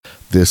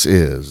This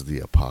is the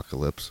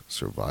Apocalypse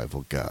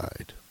Survival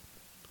Guide.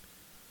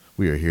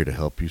 We are here to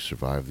help you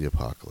survive the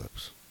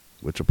apocalypse.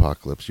 Which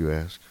apocalypse, you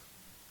ask?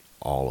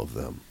 All of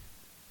them.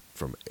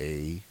 From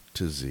A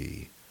to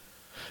Z.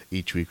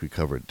 Each week we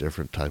cover a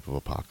different type of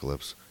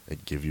apocalypse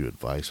and give you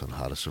advice on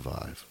how to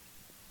survive.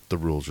 The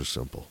rules are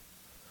simple.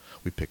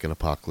 We pick an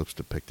apocalypse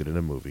depicted in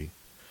a movie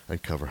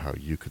and cover how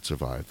you could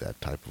survive that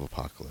type of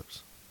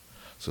apocalypse.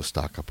 So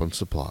stock up on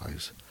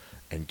supplies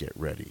and get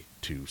ready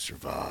to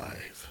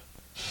survive.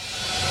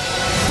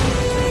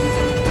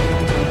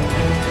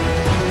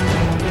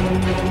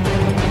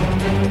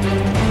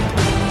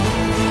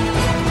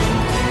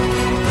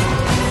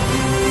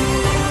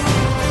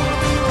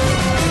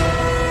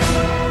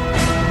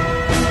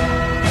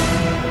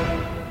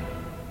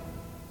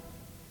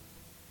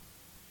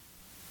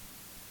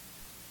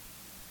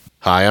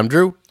 Hi, I'm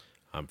Drew.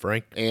 I'm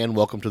Frank. And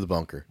welcome to the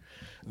bunker.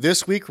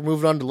 This week we're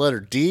moving on to letter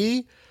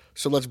D.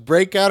 So let's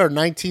break out our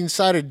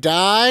 19-sided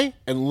die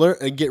and learn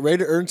and get ready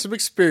to earn some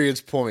experience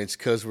points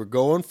because we're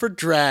going for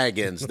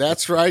dragons.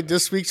 That's right.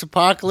 This week's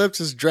apocalypse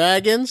is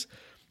dragons,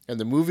 and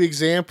the movie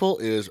example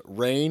is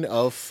Reign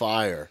of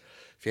Fire.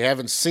 If you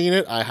haven't seen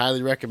it, I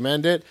highly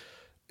recommend it.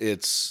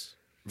 It's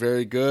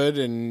very good,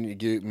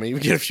 and you maybe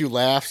get a few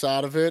laughs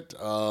out of it.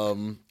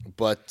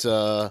 But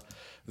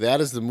that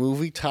is the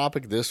movie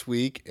topic this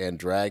week, and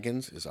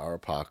dragons is our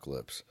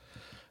apocalypse.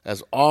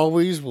 As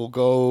always, we'll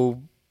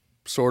go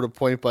sort of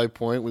point by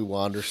point. We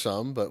wander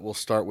some, but we'll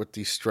start with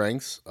the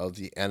strengths of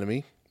the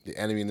enemy. The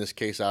enemy in this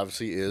case,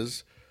 obviously,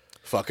 is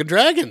fucking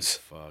dragons.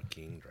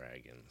 Fucking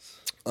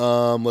dragons.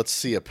 Let's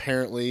see.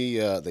 Apparently,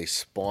 they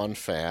spawn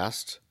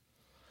fast.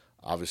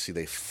 Obviously,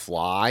 they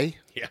fly.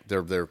 Yeah.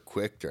 They're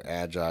quick. They're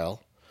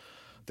agile.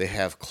 They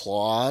have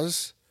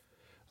claws.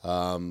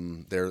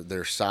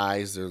 Their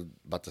size. They're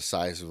about the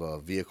size of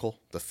a vehicle.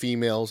 The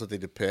females that they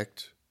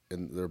depict,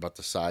 and they're about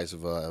the size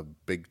of a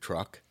big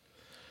truck.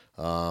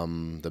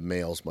 The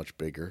male's much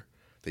bigger.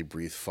 They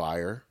breathe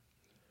fire.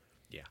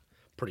 Yeah,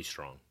 pretty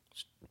strong.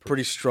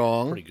 Pretty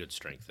strong. Pretty good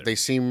strength there. They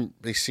seem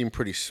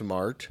pretty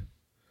smart.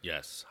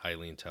 Yes,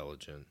 highly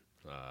intelligent.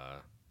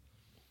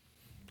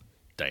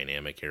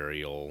 Dynamic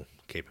aerial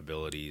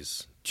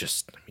capabilities.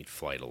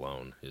 Flight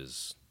alone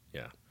is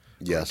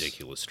Yes.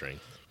 ridiculous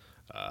strength.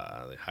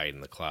 They hide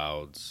in the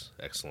clouds.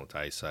 Excellent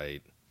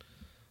eyesight.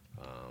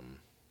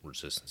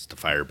 Resistance to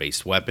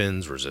fire-based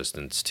weapons.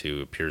 Resistance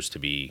to appears to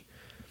be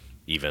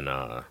even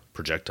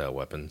projectile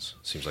weapons.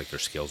 Seems like their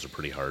skills are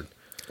pretty hard.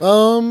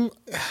 I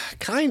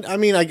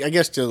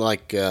guess to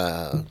like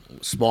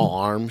small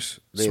arms.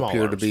 They Small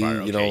appear to arms be,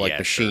 fire. Okay, like yeah,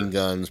 machine sure.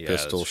 guns, Yeah,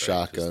 pistols, that's right,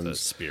 'cause shotguns. the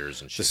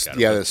spears and shit.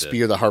 The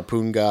spear, the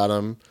harpoon got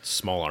them.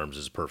 Small arms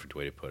is a perfect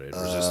way to put it.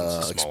 Resistance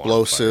to small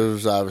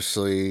Explosives,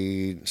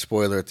 obviously.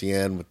 Spoiler at the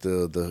end with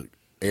the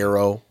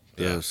arrow,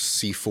 the Yeah.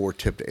 C4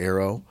 tipped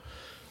arrow.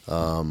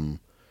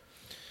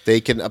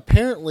 They can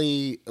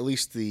apparently, at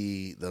least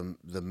the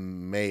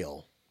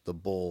male, the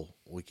bull,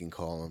 we can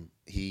call him,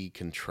 he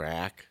can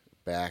track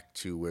back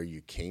to where you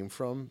came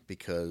from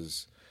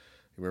because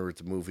you remember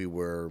the movie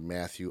where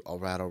Matthew, all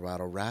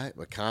right,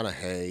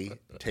 McConaughey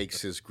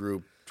takes his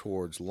group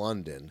towards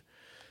London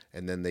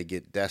and then they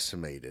get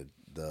decimated.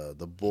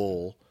 The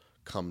bull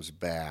comes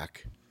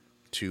back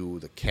to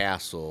the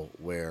castle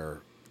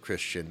where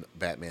Christian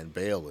Batman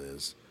Bale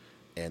is,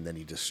 and then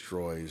he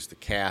destroys the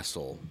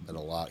castle and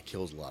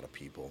kills a lot of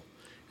people.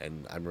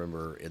 And I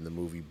remember in the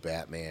movie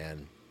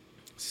Batman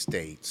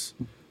states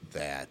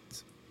that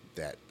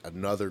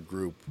another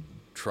group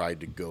tried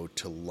to go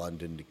to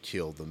London to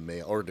kill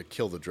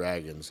the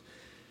dragons,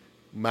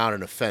 mount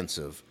an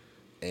offensive,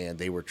 and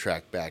they were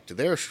tracked back to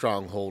their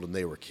stronghold and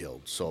they were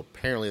killed. So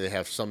apparently they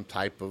have some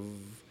type of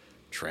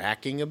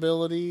tracking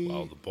ability.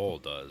 Well, the bull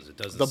does. It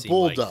doesn't The seem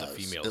bull like does, the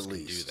females at can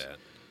least. do that.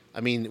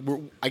 I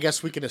mean, I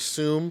guess we can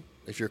assume,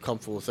 if you're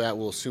comfortable with that,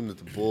 we'll assume that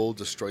the bull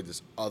destroyed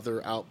this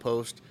other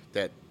outpost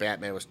that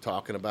Batman was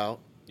talking about.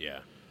 Yeah.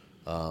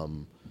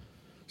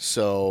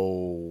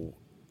 So,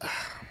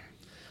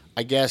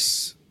 I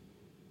guess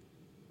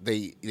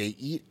they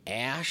eat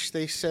ash,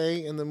 they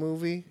say in the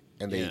movie,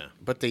 and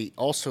but they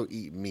also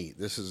eat meat.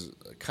 This is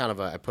kind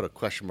of I put a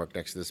question mark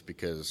next to this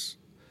because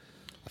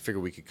I figure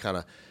we could kind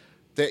of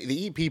they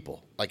eat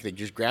people, like they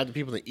just grab the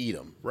people and they eat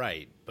them.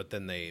 Right, but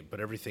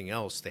everything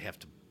else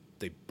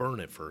they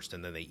burn it first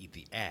and then they eat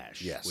the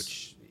ash. Yes.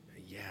 Which,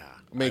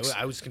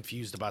 I was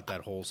confused about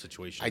that whole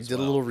situation. I did a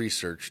little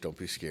research. Don't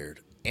be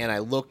scared. And I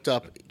looked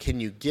up, can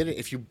you get it,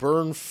 if you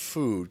burn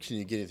food, can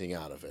you get anything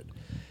out of it?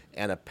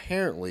 And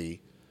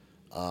apparently,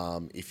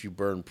 if you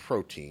burn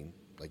protein,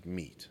 like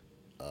meat,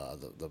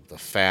 the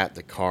fat,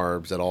 the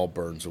carbs, that all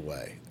burns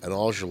away. And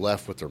all you're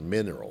left with are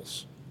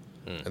minerals.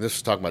 And this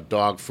is talking about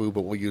dog food,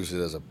 but we'll use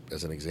it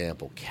as an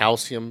example.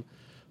 Calcium,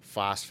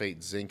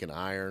 phosphate, zinc, and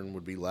iron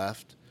would be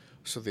left.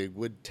 So they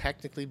would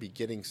technically be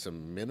getting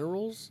some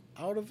minerals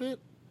out of it,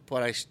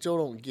 but I still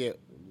don't get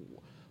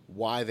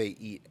why they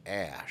eat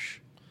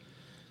ash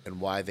and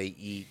why they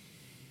eat.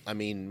 I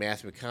mean,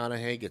 Matthew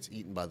McConaughey gets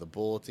eaten by the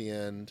bull at the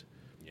end.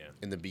 Yeah.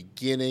 In the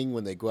beginning,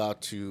 when they go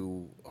out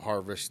to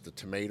harvest the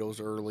tomatoes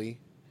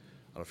early,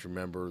 I don't know if you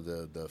remember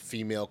the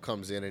female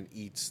comes in and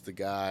eats the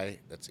guy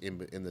that's in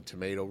the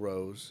tomato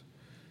rows,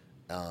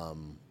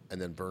 and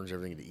then burns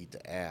everything to eat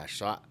the ash.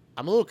 So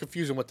I'm a little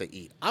confused on what they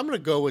eat. I'm gonna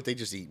go with they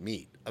just eat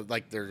meat,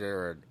 like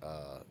they're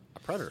a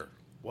predator.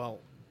 Well,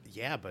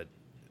 yeah, but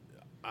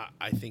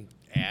I think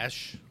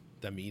ash,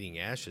 them eating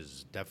ash,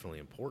 is definitely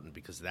important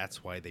because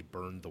that's why they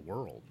burned the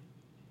world.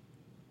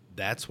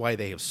 That's why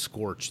they have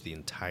scorched the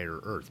entire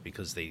earth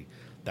because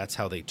that's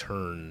how they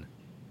turn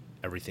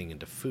everything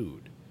into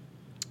food.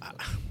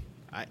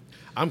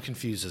 I'm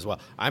confused as well.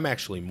 I'm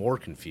actually more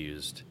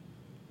confused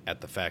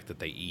at the fact that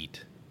they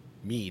eat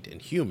meat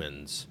and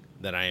humans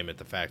than I am at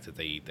the fact that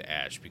they eat the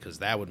ash, because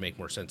that would make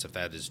more sense if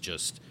that is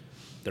just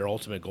their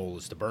ultimate goal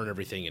is to burn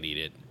everything and eat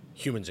it,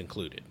 humans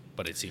included.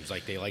 But it seems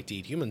like they like to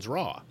eat humans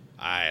raw.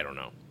 I don't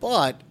know.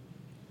 But,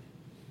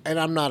 and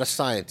I'm not a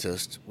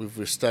scientist. We've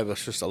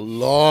established this a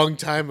long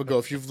time ago.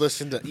 If you've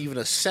listened to even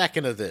a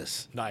second of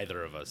this,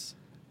 Neither of us.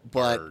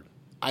 but are-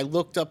 I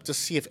looked up to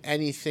see if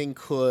anything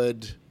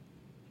could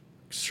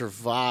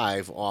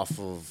survive off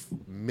of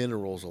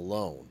minerals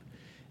alone,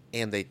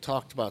 and they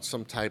talked about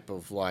some type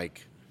of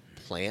like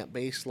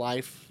plant-based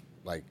life,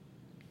 like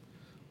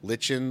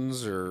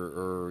lichens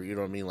or you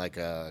know what I mean, like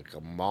a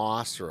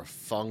moss or a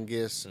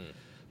fungus,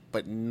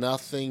 but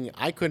nothing.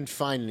 I couldn't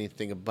find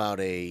anything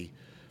about a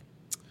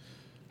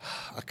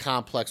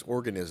complex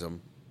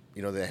organism,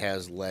 you know, that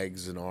has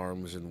legs and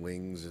arms and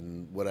wings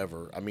and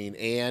whatever. I mean,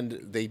 and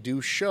they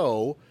do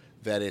show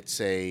that it's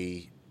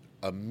a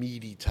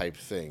meaty type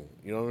thing.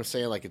 You know what I'm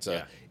saying? Like it's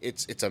Yeah.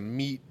 it's a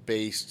meat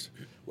based,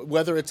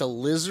 whether it's a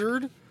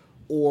lizard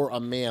or a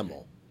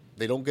mammal.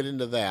 They don't get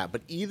into that,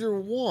 but either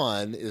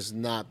one is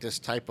not this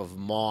type of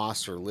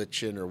moss or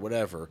lichen or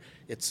whatever.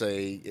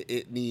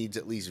 It needs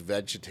at least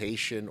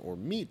vegetation or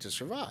meat to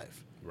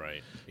survive.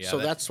 Right. Yeah, So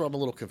that's where I'm a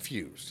little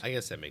confused. I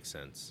guess that makes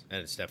sense.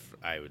 And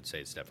I would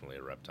say it's definitely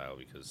a reptile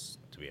because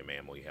to be a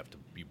mammal,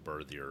 you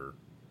birth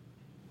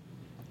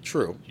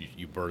True.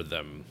 you birth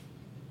them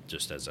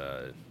just as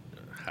a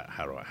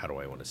how do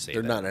I want to say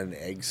They're that? not in an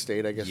egg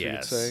state, I guess you could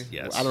Yes, say.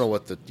 yes. I don't know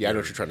what I know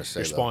what you're trying to say.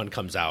 Your though. spawn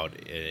comes out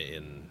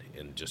in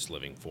just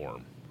living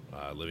form,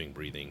 living,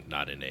 breathing,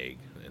 not an egg,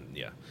 and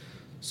yeah.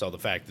 So the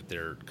fact that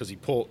because I'm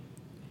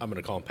going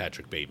to call him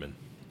Patrick Bateman.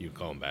 You can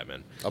call him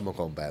Batman. I'm gonna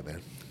call him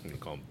Batman. I'm going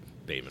to call him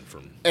Bateman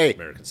from Hey.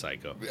 American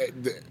Psycho.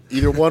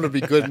 Either one would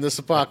be good in this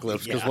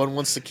apocalypse because Yeah. one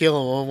wants to kill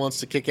and one wants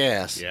to kick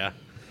ass. Yeah.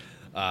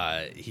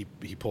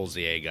 He pulls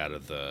the egg out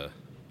of the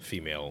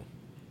female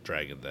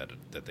dragon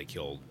that they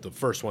killed. The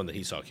first one that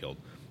he saw killed.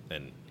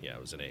 And yeah,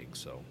 it was an egg.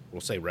 So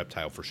we'll say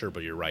reptile for sure,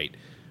 but you're right.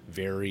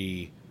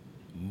 Very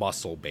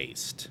muscle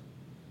based.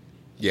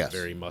 Yes.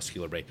 Very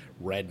muscular based.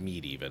 Red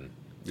meat even.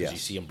 Because you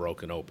Yes. see them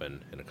broken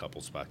open in a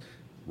couple spots.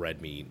 Red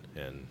meat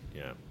and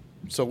yeah.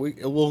 So we'll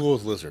go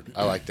with lizard.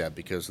 I like that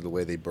because of the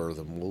way they birth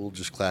them. We'll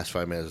just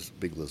classify them as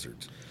big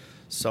lizards.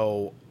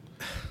 So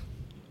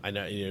I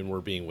know, and we're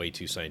being way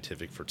too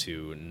scientific for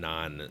two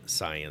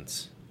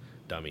non-science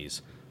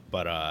dummies,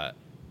 but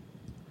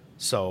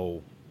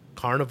so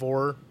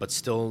carnivore, but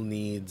still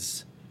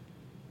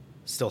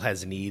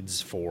has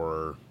needs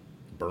for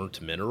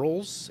burnt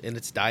minerals in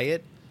its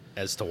diet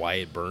as to why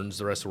it burns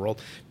the rest of the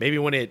world. Maybe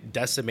when it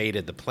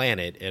decimated the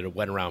planet, it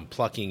went around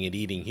plucking and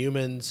eating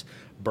humans,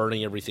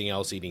 burning everything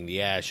else, eating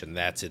the ash, and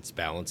that's its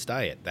balanced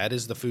diet. That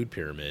is the food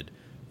pyramid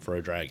for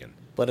a dragon.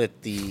 But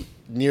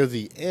near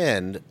the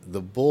end,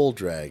 the bull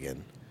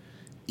dragon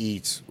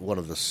eats one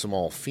of the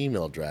small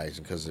female dragons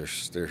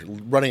because they're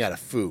running out of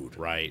food.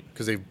 Right.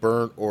 Because they've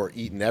burnt or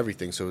eaten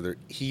everything, so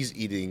he's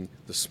eating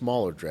the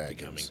smaller Becoming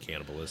dragons.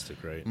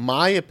 cannibalistic, right?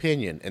 My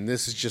opinion, and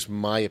this is just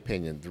my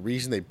opinion, the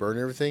reason they burn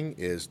everything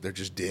is they're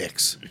just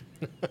dicks.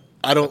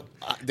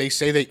 They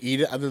say they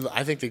eat it.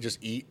 I think they just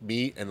eat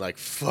meat and like,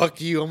 fuck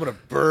you, I'm going to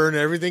burn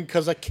everything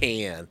because I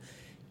can.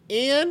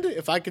 And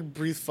if I could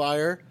breathe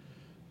fire,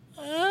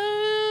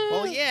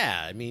 Well,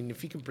 yeah. I mean,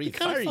 if you can breathe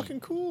kinda fire, fucking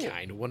cool. you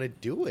kind of want to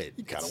do it.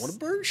 you kind of It's- want to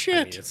burn I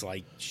shit. mean, it's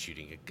like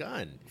shooting a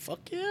gun.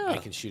 Fuck yeah. I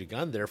can shoot a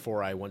gun,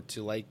 therefore I want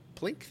to like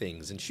blink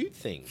things and shoot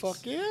things.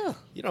 Fuck yeah.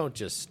 You don't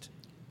just,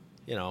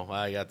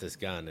 I got this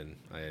gun and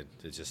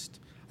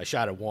I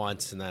shot it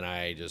once and then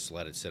I just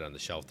let it sit on the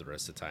shelf the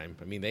rest of the time.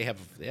 I mean, they have,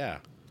 yeah,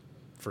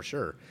 for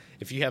sure.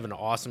 If you have an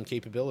awesome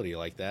capability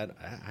like that,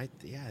 I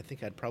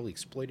think I'd probably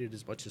exploit it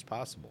as much as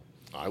possible.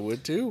 I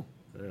would too.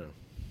 Yeah.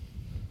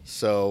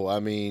 So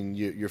I mean,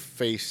 you're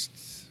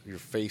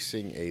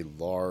facing a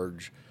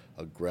large,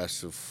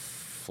 aggressive,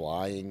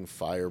 flying,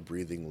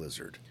 fire-breathing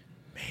lizard.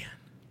 Man.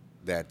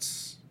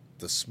 That's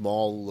the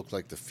small look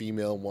like the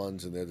female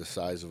ones, and they're the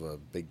size of a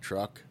big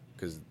truck.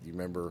 Because you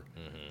remember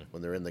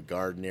when they're in the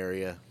garden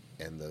area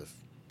and the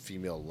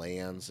female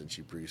lands and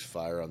she breathes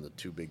fire on the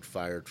two big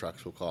fire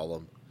trucks, we'll call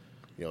them.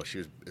 She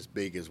was as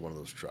big as one of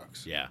those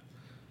trucks. Yeah.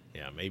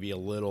 Yeah, maybe a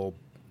little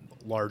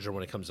larger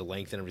when it comes to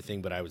length and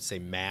everything, but I would say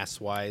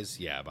mass-wise,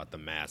 yeah, about the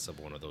mass of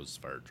one of those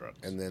fire trucks.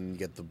 And then you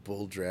get the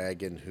bull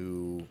dragon,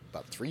 who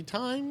about 3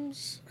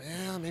 times,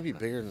 maybe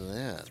bigger than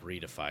that. 3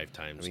 to 5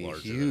 times I mean,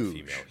 larger huge.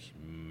 than a female.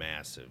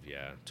 Massive,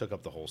 yeah. Took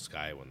up the whole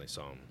sky when they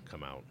saw him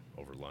come out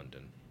over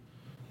London.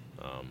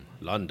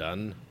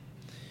 London.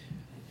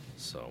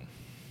 So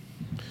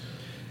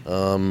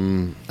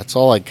That's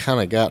all I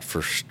kind of got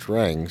for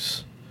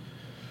strengths.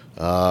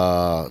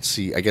 Let's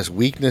see. I guess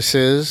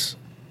weaknesses.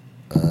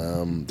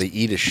 They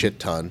eat a shit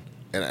ton,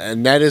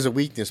 and that is a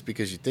weakness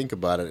because you think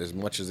about it. As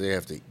much as they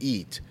have to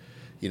eat,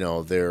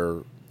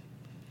 they're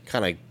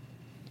kind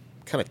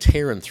of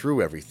tearing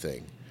through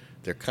everything.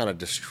 They're kind of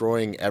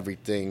destroying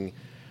everything,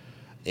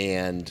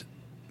 and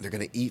they're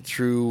going to eat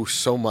through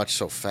so much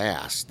so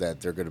fast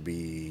that there's going to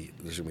be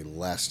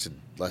less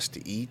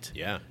to eat.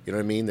 yeah, You know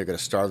what I mean? They're going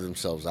to starve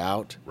themselves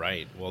out.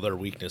 right. Well, their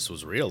weakness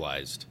was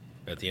realized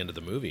at the end of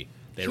the movie.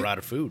 They were out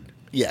of food.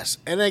 Yes,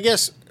 and I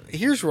guess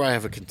here's where I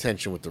have a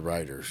contention with the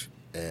writers,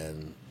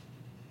 and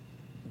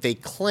they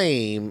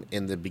claim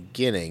in the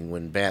beginning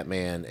when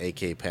Batman,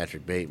 aka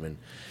Patrick Bateman,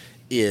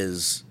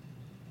 is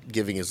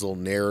giving his little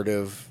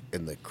narrative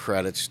in the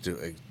credits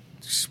to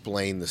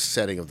explain the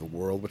setting of the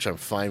world, which I'm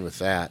fine with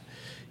that.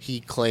 He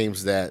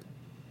claims that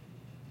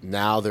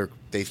now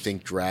they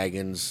think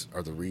dragons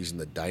are the reason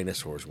the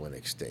dinosaurs went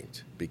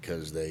extinct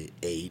because they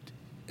ate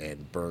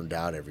and burned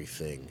out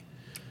everything.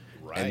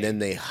 Right. And then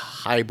they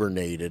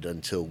hibernated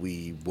until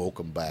we woke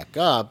them back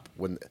up.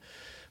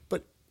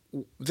 But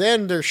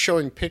then they're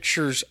showing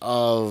pictures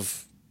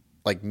of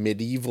like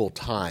medieval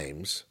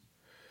times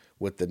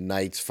with the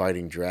knights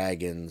fighting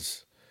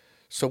dragons.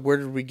 So where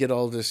did we get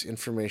all this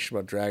information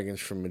about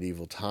dragons from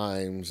medieval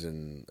times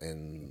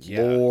and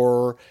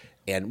lore?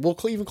 And we'll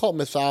even call it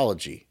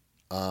mythology.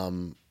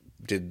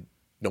 Did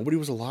nobody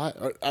was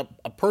alive?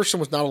 A person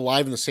was not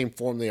alive in the same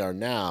form they are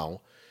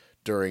now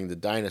during the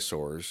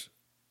dinosaurs,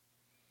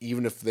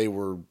 even if they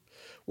were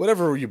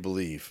whatever you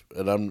believe.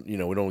 And we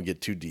don't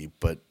get too deep,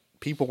 but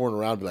people weren't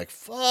around to be like,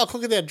 fuck,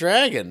 look at that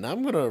dragon.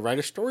 I'm going to write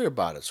a story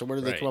about it. So where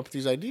did they come up with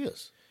these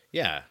ideas?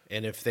 Yeah.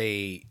 And if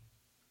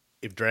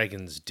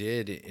dragons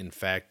did, in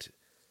fact,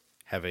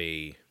 have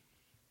a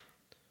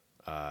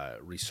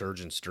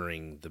resurgence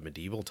during the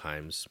medieval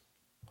times,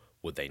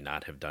 would they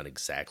not have done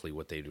exactly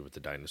what they did with the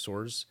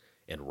dinosaurs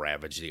and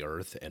ravage the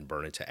earth and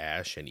burn it to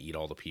ash and eat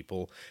all the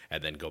people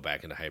and then go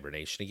back into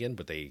hibernation again?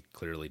 But they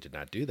clearly did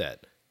not do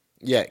that.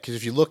 Yeah, because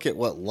if you look at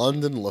what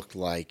London looked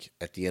like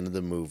at the end of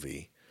the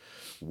movie,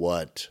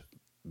 what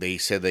they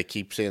said, they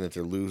keep saying that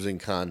they're losing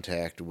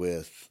contact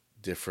with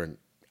different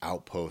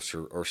outposts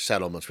or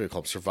settlements. We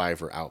call them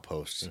survivor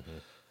outposts. Mm-hmm.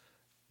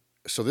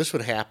 So this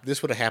would happen.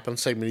 This would have happened,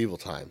 say, medieval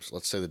times.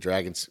 Let's say the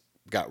dragons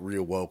got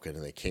reawoken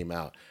and they came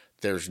out.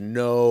 There's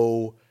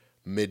no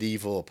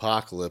medieval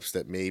apocalypse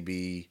that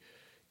maybe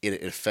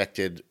it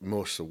affected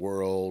most of the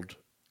world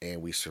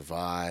and we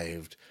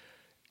survived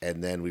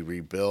and then we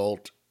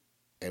rebuilt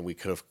and we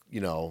could have,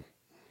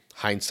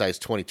 hindsight's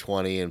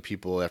 2020 and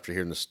people after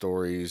hearing the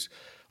stories,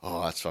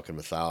 oh, that's fucking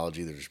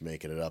mythology. They're just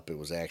making it up. It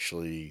was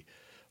actually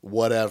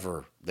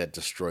whatever that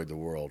destroyed the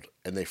world.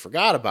 And they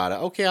forgot about it.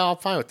 Okay, I'm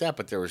fine with that.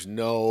 But there was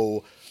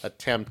no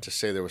attempt to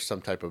say there was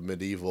some type of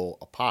medieval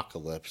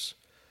apocalypse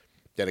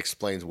that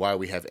explains why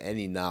we have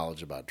any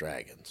knowledge about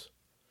dragons.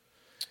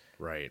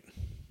 Right.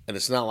 And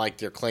it's not like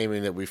they're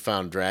claiming that we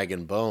found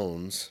dragon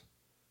bones.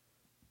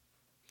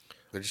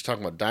 They're just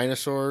talking about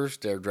dinosaurs.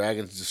 Their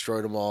dragons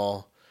destroyed them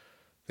all.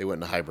 They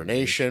went into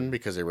hibernation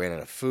because they ran out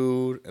of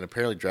food. And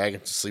apparently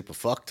dragons sleep a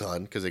fuck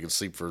ton because they can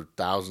sleep for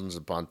thousands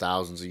upon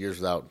thousands of years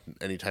without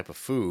any type of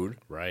food.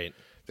 Right.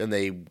 Then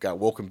they got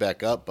woken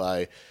back up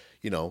by,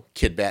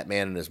 Kid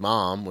Batman and his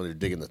mom when they're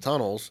digging the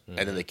tunnels. Mm-hmm.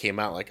 And then they came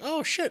out like,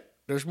 oh, shit,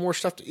 there's more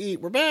stuff to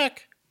eat. We're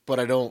back.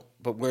 But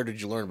where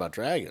did you learn about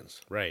dragons?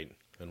 Right.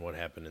 And what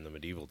happened in the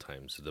medieval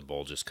times? Did the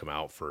bull just come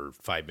out for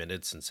 5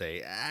 minutes and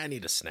say, I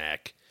need a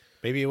snack?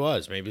 Maybe it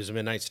was. Maybe it was a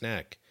midnight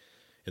snack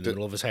in the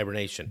middle of his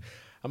hibernation.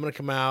 I'm going to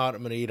come out.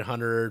 I'm going to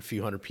eat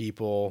few hundred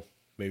people,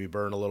 maybe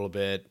burn a little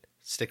bit,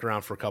 stick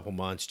around for a couple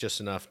months, just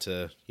enough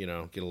to, get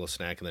a little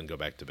snack and then go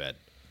back to bed.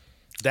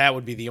 That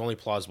would be the only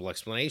plausible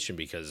explanation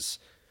because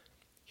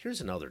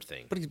here's another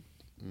thing. But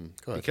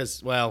go ahead.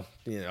 Because,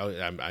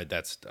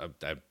 that's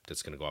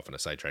going to go off on a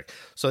sidetrack.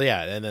 So,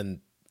 yeah, and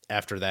then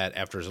after that,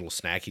 after his little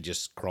snack, he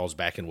just crawls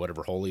back in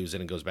whatever hole he was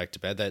in and goes back to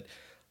bed. That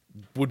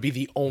would be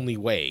the only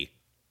way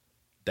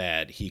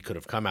that he could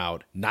have come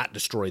out, not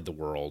destroyed the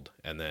world,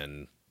 and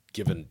then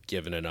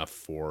given enough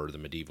for the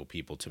medieval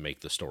people to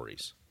make the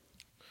stories.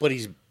 But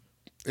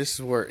this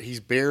is where he's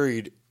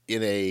buried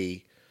in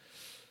a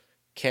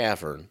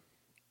cavern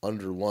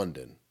under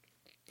London,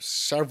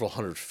 several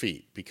hundred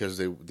feet, because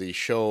they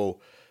show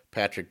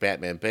Patrick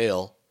Batman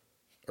Bale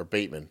or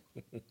Bateman.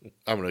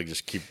 I'm gonna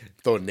just keep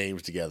throwing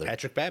names together.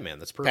 Patrick Batman,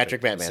 that's perfect.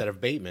 Patrick Batman instead of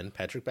Bateman,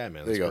 Patrick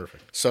Batman. That's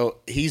perfect.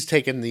 So he's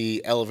taking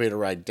the elevator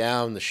ride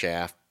down the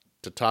shaft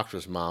to talk to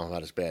his mom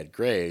about his bad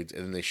grades,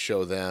 and then they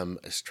show them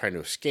as trying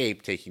to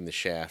escape, taking the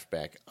shaft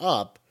back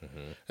up.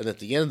 Mm-hmm. And at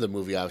the end of the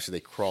movie, obviously,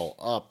 they crawl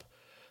up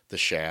the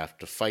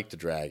shaft to fight the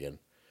dragon.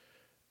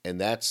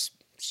 And that's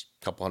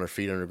a couple hundred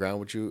feet underground,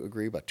 would you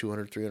agree? About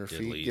 200, 300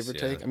 feet, least, give or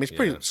take? I mean, it's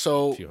pretty...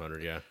 So, a few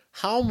hundred, yeah.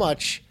 How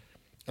much...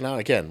 And now,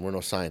 again, we're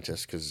no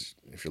scientists, because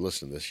if you're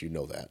listening to this, you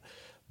know that.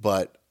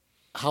 But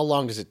how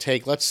long does it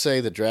take? Let's say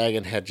the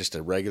dragon had just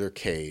a regular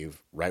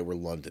cave right where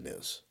London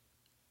is.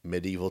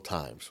 medieval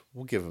times.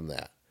 We'll give them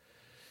that.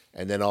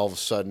 And then all of a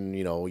sudden,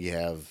 you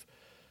have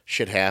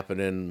shit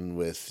happening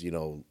with,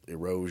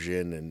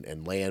 erosion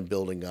and land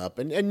building up.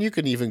 And you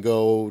can even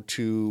go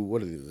to,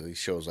 what are these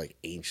shows like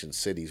Ancient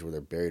Cities where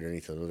they're buried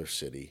underneath another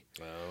city.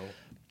 Oh.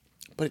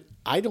 But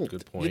I don't,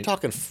 Good point. you're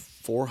talking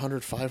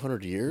 400,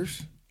 500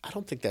 years? I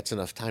don't think that's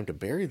enough time to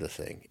bury the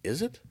thing,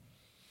 is it?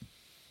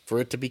 For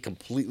it to be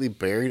completely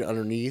buried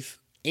underneath.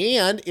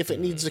 And if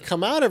it needs to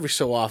come out every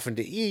so often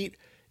to eat,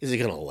 is it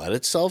going to let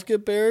itself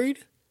get buried?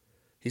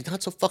 He's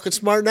not so fucking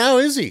smart now,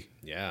 is he?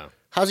 Yeah.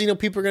 How's he know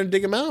people are going to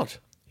dig him out?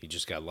 He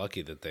just got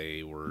lucky that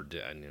they were.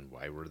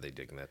 Why were they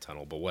digging that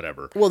tunnel? But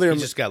whatever. Well, he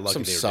just got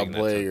lucky. Some they were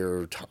subway digging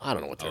that or I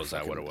don't know what they're. Oh, is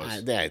that what it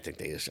was? I think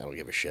they just. I don't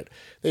give a shit.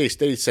 They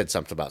said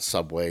something about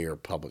subway or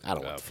public. I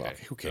don't know what the fuck.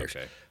 Who cares?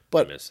 Okay.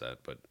 But I missed that.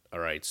 But all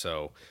right.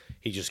 So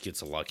he just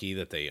gets lucky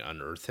that they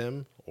unearth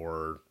him,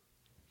 or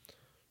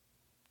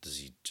does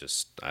he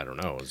just? I don't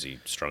know. Is he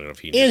strong enough?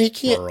 He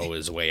can't burrow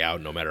his way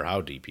out, no matter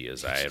how deep he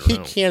is. I don't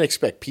know. He can't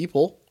expect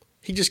people.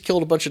 He just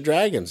killed a bunch of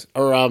dragons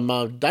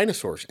or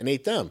dinosaurs and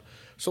ate them.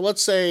 So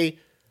let's say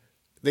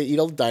they eat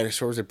all the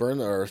dinosaurs, they burn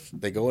the earth,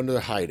 they go into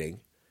their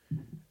hiding.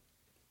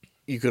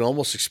 You can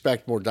almost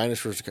expect more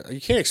dinosaurs to come. You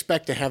can't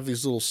expect to have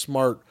these little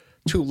smart,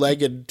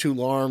 two-legged,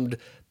 two-armed,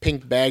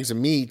 pink bags of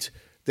meat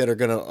that are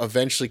going to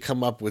eventually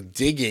come up with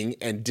digging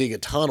and dig a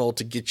tunnel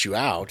to get you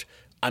out.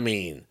 I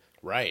mean...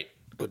 Right.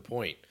 Good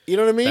point. You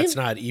know what I mean? That's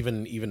not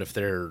even if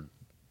they're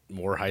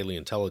more highly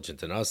intelligent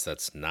than us,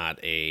 that's not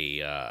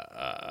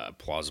a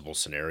plausible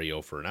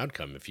scenario for an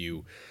outcome. If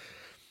you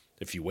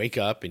wake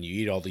up and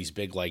you eat all these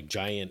big, like,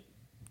 giant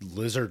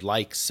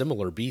lizard-like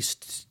similar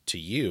beasts to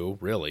you,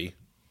 really,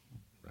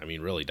 I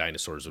mean, really,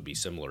 dinosaurs would be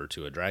similar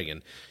to a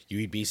dragon. You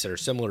eat beasts that are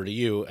similar to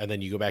you, and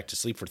then you go back to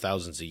sleep for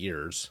thousands of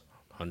years,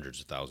 hundreds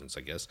of thousands,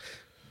 I guess.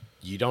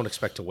 You don't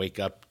expect to wake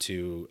up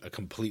to a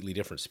completely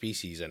different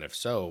species, and if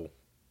so,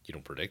 you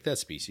don't predict that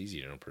species.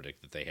 You don't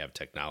predict that they have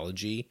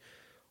technology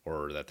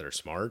or that they're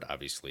smart.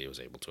 Obviously, it was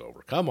able to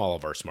overcome all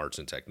of our smarts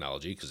and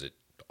technology because it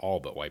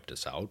all but wiped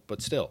us out,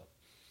 but still.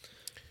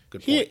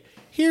 Good point.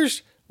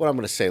 Here's what I'm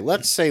going to say.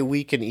 Let's say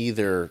we can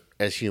either,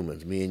 as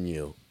humans, me and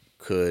you,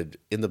 could,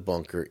 in the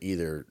bunker,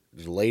 either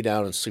lay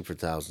down and sleep for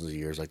thousands of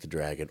years like the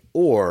dragon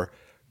or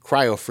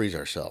cryo-freeze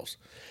ourselves.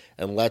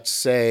 And let's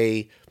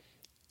say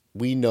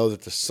we know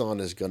that the sun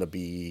is going to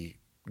be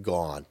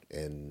gone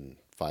in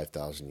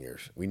 5,000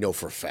 years. We know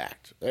for a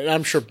fact. And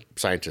I'm sure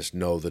scientists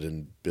know that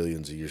in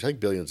billions of years, I think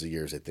billions of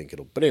years, they think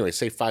it'll. But anyway,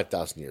 say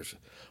 5,000 years.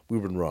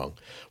 We've been wrong.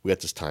 We got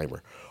this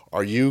timer.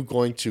 Are you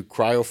going to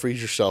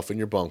cryo-freeze yourself in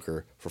your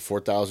bunker for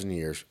 4,000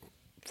 years,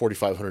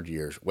 4,500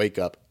 years, wake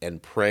up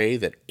and pray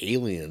that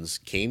aliens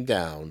came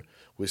down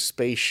with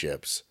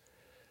spaceships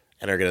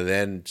and are going to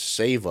then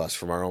save us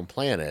from our own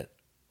planet?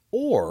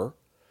 Or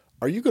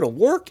are you going to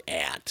work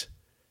at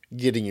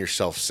getting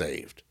yourself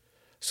saved?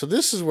 So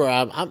this is where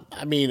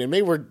I mean, and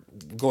maybe we're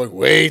going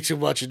way too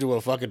much into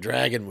a fucking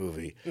dragon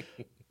movie,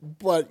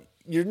 but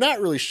you're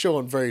not really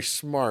showing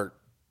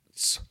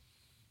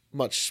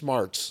much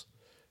smarts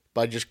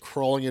by just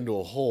crawling into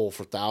a hole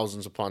for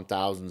thousands upon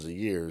thousands of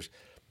years.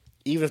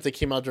 Even if they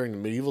came out during the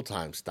medieval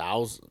times,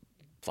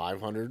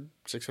 500,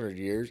 600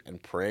 years,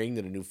 and praying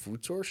that a new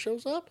food source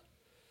shows up.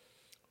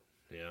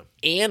 Yeah.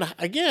 And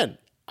again,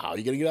 how are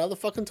you going to get out of the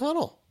fucking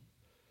tunnel?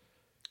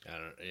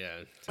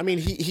 I mean,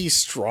 he's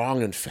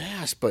strong and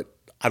fast, but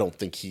I don't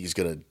think he's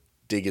going to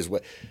dig his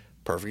way.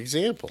 Perfect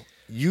example.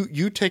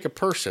 You take a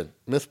person,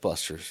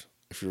 Mythbusters,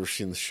 if you've ever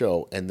seen the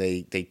show, and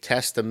they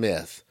test a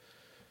myth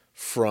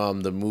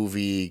from the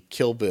movie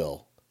Kill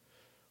Bill,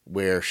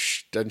 where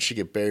doesn't she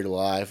get buried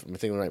alive? I'm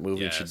thinking of the right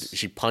movie. Yes.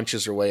 She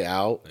punches her way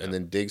out and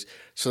then digs.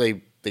 So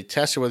they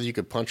tested whether you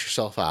could punch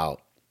yourself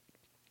out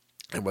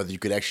and whether you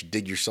could actually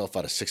dig yourself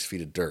out of 6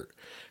 feet of dirt.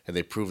 And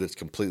they proved it's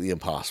completely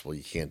impossible.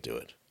 You can't do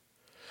it.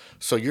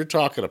 So you're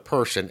talking a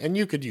person, and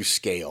you could use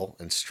scale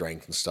and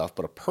strength and stuff,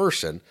 but a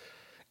person,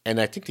 and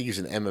I think they use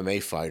an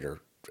MMA fighter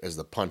as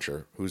the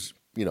puncher, who's,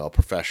 a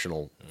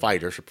professional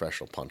fighter, a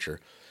professional puncher,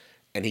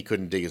 and he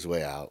couldn't dig his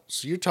way out.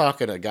 So you're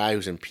talking a guy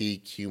who's in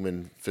peak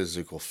human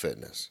physical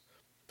fitness.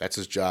 That's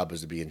his job,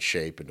 is to be in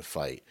shape and to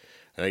fight.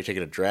 And then you're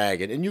taking a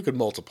dragon, and you could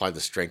multiply the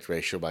strength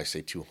ratio by,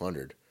 say,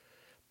 200.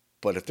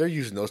 But if they're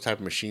using those type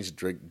of machines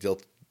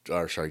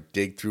to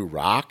dig through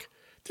rock,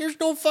 there's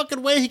no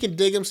fucking way he can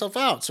dig himself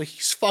out. So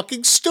he's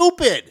fucking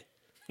stupid.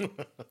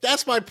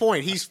 That's my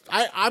point.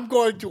 I'm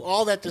going through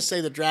all that to say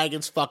the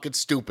dragon's fucking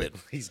stupid.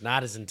 He's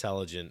not as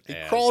intelligent. He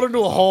crawled into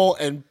a hole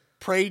and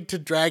prayed to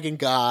Dragon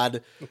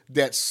God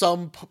that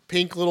some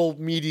pink little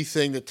meaty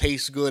thing that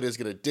tastes good is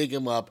going to dig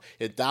him up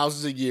in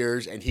thousands of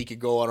years and he could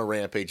go on a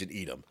rampage and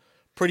eat him.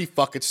 Pretty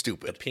fucking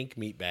stupid. The pink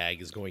meat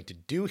bag is going to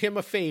do him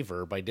a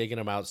favor by digging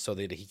him out so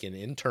that he can,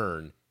 in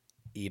turn,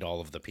 eat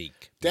all of the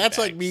peak. That's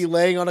like me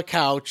laying on a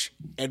couch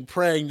and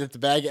praying that the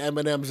bag of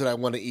M&Ms that I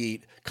want to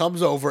eat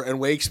comes over and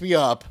wakes me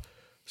up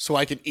so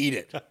I can eat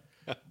it.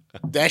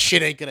 That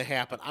shit ain't going to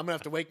happen. I'm going to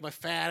have to wake my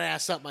fat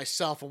ass up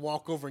myself and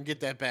walk over and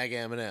get that bag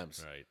of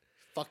M&Ms. Right.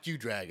 Fuck you,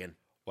 dragon.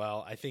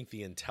 Well, I think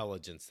the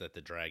intelligence that the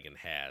dragon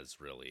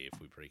has, really,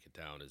 if we break it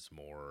down, is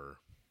more.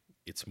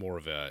 It's more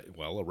of a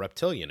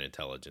reptilian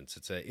intelligence.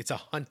 It's a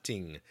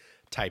hunting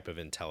type of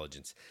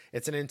intelligence.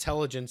 It's an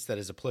intelligence that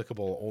is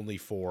applicable only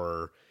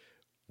for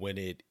when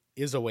it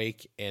is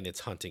awake and it's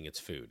hunting its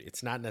food.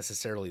 It's not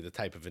necessarily the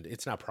type of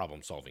it's not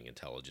problem solving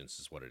intelligence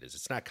is what it is.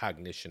 It's not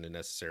cognition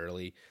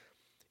necessarily.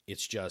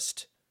 It's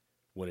just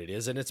when it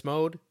is in its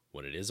mode,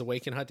 when it is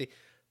awake and hunting.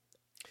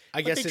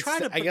 I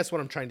guess what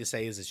I'm trying to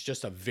say is it's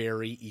just a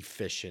very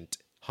efficient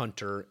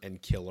hunter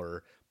and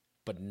killer,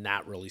 but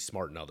not really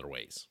smart in other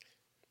ways.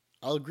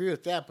 I'll agree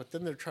with that, but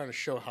then they're trying to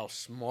show how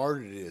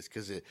smart it is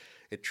because it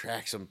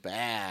tracks them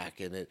back,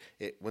 and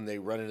it when they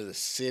run into the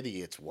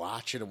city, it's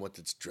watching them with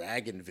its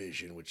dragon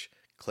vision, which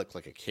clicked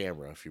like a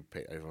camera.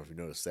 I don't know if you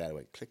noticed that. It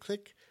went click,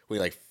 click. We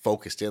like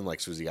focused in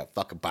like Susie got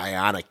fucking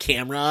bionic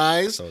camera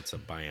eyes. So it's a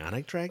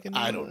bionic dragon?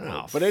 I don't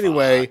know. Oh, but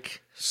anyway,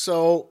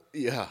 so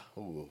yeah.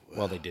 Ooh.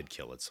 Well, they did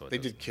kill it, so they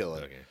did kill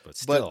it. Okay, but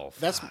still,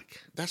 that's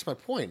my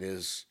point.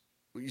 Is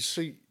you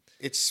see,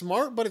 it's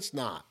smart, but it's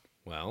not.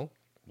 Well,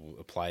 we'll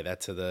apply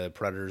that to the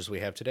predators we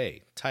have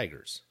today.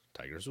 Tigers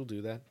will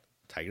do that.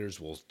 Tigers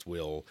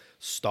will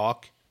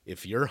stalk.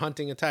 If you're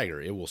hunting a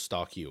tiger, it will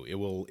stalk you.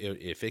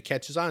 If it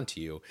catches on to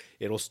you,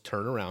 it'll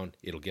turn around,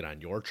 it'll get on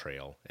your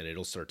trail, and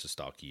it'll start to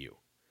stalk you.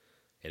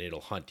 And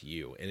it'll hunt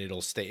you. And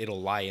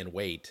it'll lie in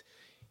wait,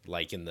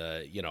 like in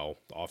the,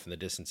 off in the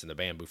distance in the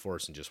bamboo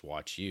forest, and just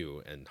watch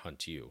you and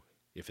hunt you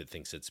if it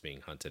thinks it's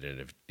being hunted and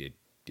if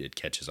it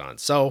catches on.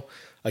 So,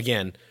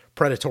 again,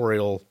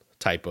 predatorial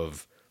type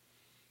of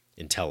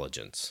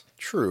intelligence.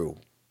 True,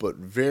 but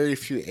very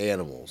few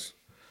animals,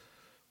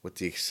 with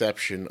the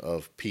exception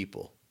of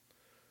people,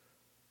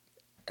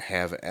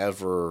 have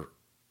ever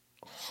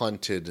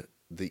hunted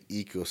the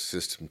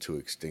ecosystem to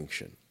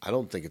extinction. I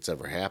don't think it's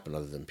ever happened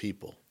other than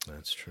people.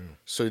 That's true.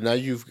 So now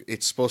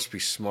it's supposed to be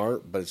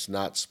smart, but it's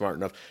not smart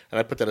enough. And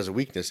I put that as a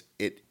weakness.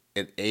 It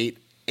ate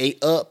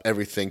up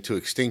everything to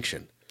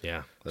extinction.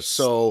 Yeah.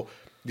 So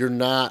you're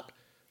not,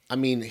 I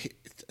mean,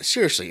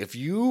 seriously, if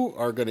you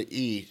are going to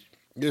eat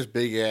this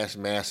big ass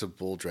massive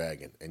bull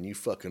dragon and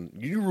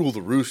you rule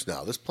the roost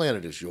now, this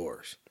planet is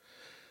yours.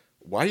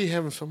 Why are you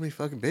having so many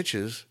fucking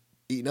bitches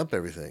eating up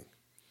everything?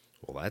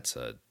 Well, that's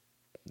a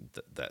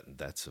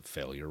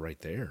failure right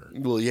there.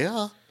 Well,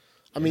 yeah.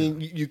 I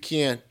mean, you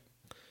can't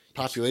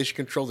population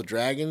control the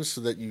dragons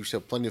so that you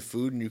have plenty of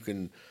food and you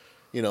can,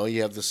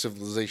 you have the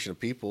civilization of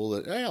people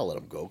that, hey, I'll let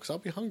them go because I'll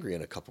be hungry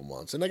in a couple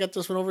months. And I got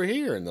this one over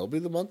here and they'll be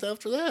the month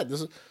after that.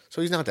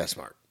 So he's not that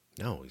smart.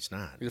 No, he's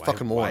not. He's a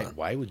fucking moron.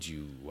 Why would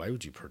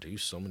you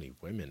produce so many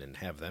women and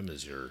have them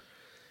as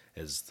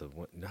the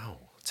one?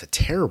 No, it's a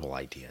terrible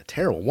idea.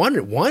 Terrible.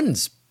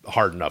 One's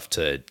hard enough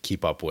to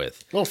keep up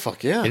with. Oh,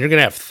 fuck yeah. And you're going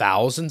to have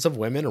thousands of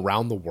women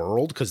around the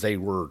world because they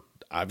were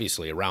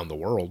obviously around the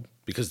world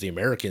because the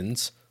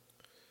Americans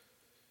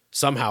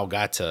somehow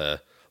got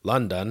to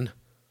London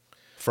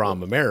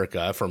from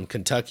America, from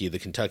Kentucky, the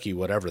Kentucky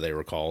whatever they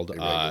were called. The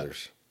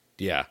regulars.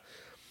 Yeah.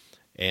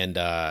 And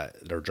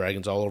there are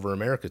dragons all over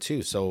America,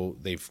 too. So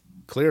they've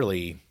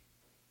clearly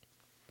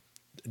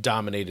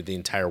dominated the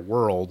entire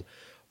world,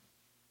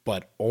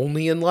 but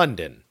only in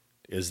London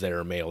is there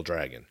a male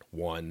dragon.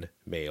 One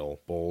male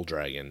bull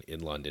dragon in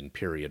London,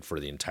 period, for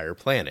the entire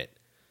planet.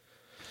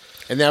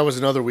 And that was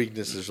another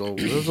weakness. There's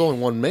only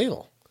one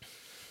male.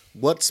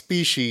 What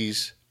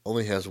species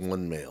only has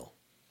one male?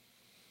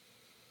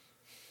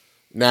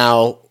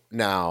 Now,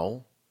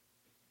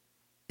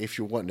 if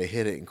you're wanting to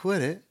hit it and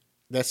quit it,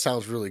 that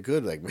sounds really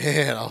good. Like,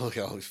 man, I'll look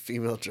at all these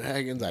female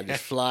dragons. I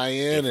just fly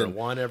in and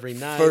one every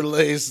night,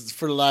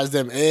 fertilize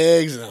them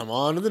eggs, and I'm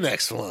on to the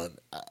next one.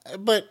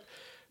 But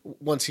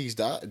once he's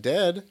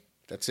dead,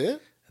 that's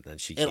it. And then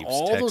she keeps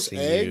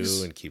texting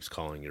you and keeps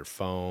calling your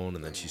phone,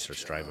 and then she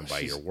starts driving by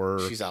your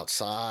work. She's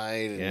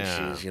outside,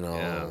 and she's,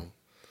 Yeah.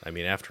 I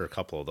mean, after a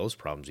couple of those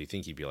problems, you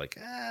think you'd be like,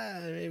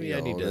 maybe I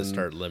need to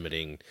start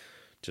limiting.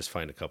 Just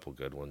find a couple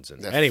good ones.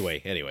 And anyway.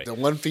 The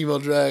one female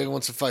dragon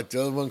wants to fight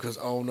the other one because,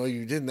 oh, no,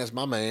 you didn't. That's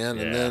my man.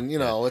 And then,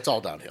 it's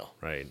all downhill.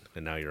 Right.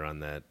 And now you're on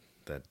that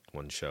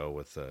one show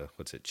with,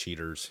 what's it,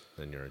 Cheaters?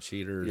 Then you're on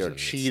Cheaters. You're on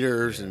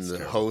Cheaters, and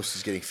the host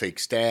is getting fake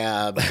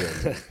stabbed.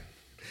 And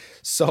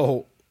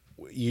so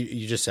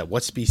you just said,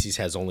 what species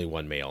has only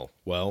one male?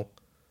 Well,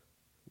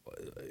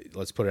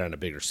 let's put it on a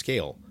bigger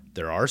scale.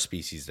 There are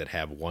species that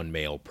have one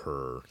male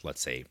per,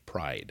 let's say,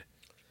 pride.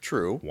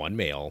 True. One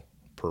male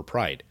per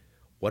pride.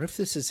 What if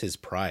this is his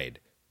pride?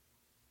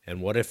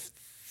 And what if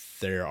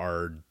there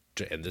are,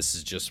 and this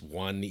is just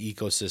one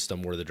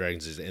ecosystem where the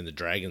dragons is, and the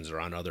dragons are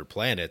on other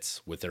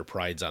planets with their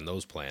prides on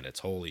those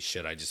planets. Holy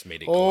shit, I just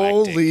made it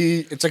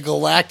galactic. It's a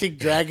galactic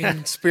dragon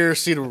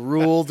conspiracy to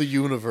rule the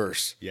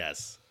universe.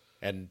 Yes.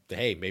 And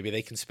hey, maybe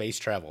they can space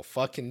travel.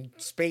 Fucking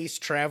space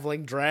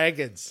traveling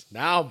dragons.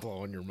 Now I'm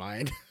blowing your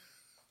mind.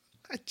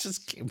 I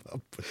just came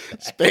up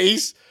with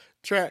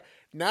that.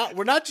 Now,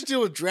 we're not just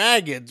dealing with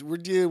dragons. We're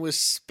dealing with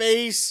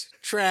space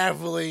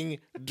traveling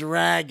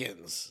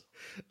dragons.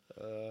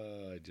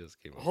 I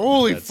just came up.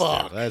 Holy That's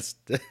fuck! That's.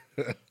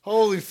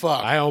 Holy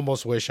fuck! I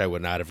almost wish I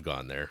would not have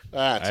gone there.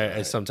 That's I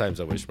right. sometimes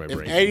I wish my If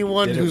brain.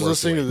 anyone didn't who's work the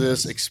listening way to it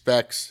this does.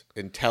 expects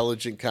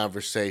intelligent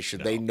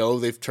conversation, they know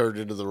they've turned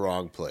into the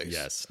wrong place.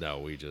 Yes, no,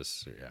 we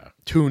just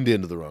Tuned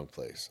into the wrong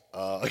place.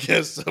 I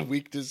guess some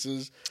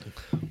weaknesses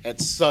at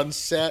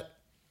sunset.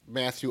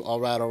 Matthew, all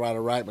right.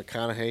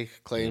 McConaughey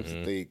claims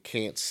that they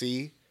can't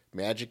see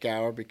magic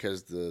hour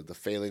because the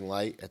failing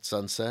light at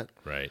sunset.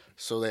 right.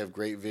 So they have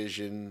great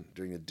vision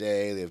during the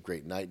day. They have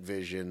great night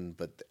vision,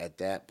 but at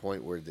that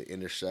point where it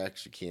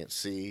intersects, you can't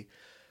see.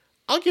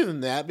 I'll give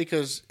them that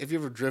because if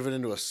you've ever driven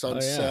into a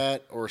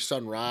sunset or a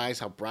sunrise,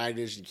 how bright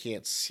it is, you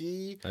can't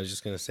see. I was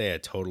just gonna say I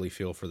totally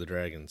feel for the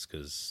dragons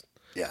because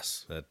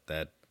Yes.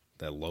 that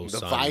low The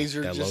sun,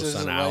 visor that just low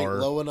isn't sun right, hour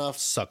low enough.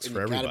 sucks and for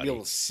you everybody. gotta be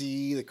able to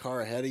see the car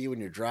ahead of you when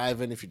you're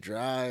driving if you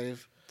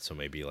drive. So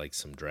maybe like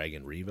some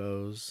dragon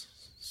revos,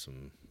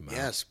 some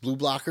Yes, blue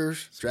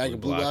blockers,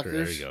 dragon blue blockers.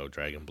 There you go,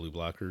 dragon blue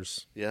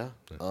blockers. Yeah.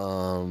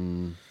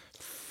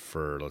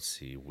 For let's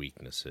see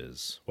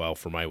weaknesses. Well,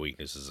 for my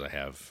weaknesses, I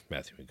have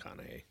Matthew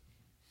McConaughey.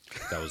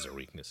 That was their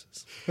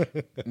weaknesses.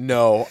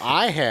 No,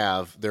 I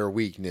have their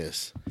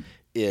weakness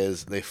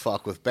is they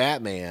fuck with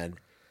Batman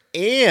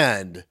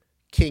and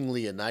King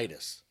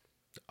Leonidas.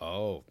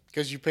 Oh,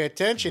 Because you pay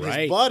attention,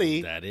 right. his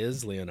buddy, That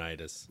is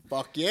Leonidas.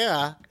 fuck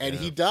yeah, and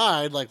he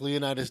died like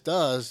Leonidas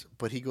does,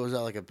 but he goes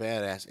out like a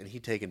badass, and he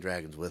taking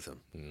dragons with him.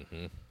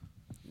 Mm-hmm.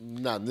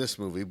 Not in this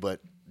movie, but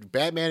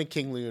Batman and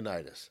King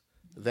Leonidas.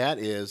 That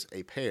is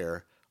a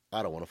pair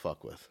I don't want to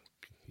fuck with.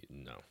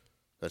 No.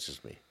 That's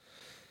just me.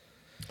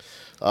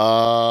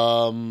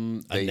 A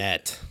They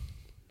net.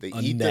 They A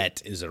eat the-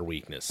 net is their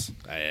weakness.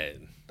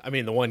 I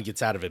mean, the one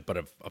gets out of it, but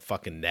a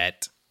fucking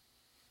net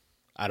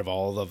out of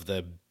all of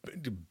the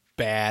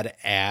bad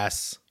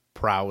ass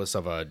prowess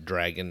of a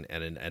dragon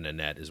and a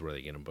net is where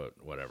they get them, but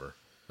whatever.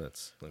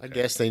 That's okay. I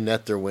guess they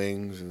net their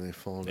wings and they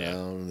fall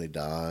down and they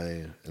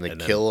die and they And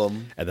then- kill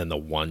them. And then the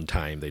one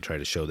time they try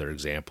to show their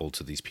example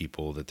to these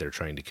people that they're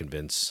trying to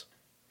convince,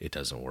 it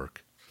doesn't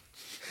work.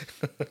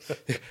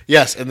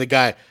 Yes, and the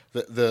guy,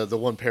 the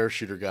one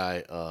parachuter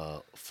guy,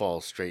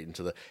 falls straight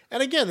into the.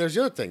 And again, there's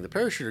the other thing. The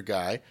parachuter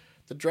guy,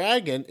 the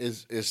dragon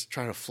is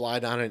trying to fly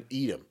down and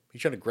eat him.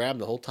 He's trying to grab him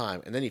the whole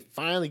time, and then he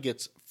finally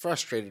gets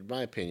frustrated. In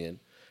my opinion,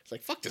 he's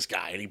like, "Fuck this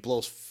guy," and he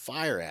blows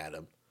fire at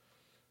him.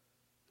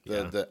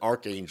 The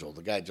archangel,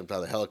 the guy jumped out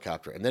of the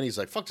helicopter, and then he's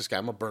like, "Fuck this guy,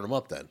 I'm gonna burn him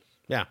up." Then,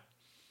 Yeah.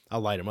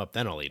 I'll light them up,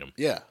 then I'll eat them.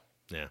 yeah.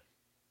 Yeah.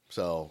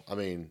 So, I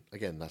mean,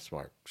 again, not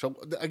smart. So,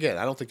 again,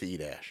 I don't think they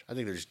eat ash. I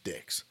think they're just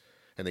dicks,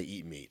 and they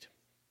eat meat.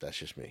 That's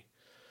just me.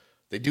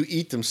 They do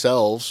eat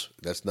themselves.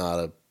 That's not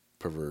a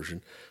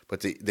perversion,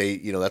 but they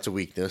that's a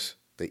weakness.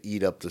 They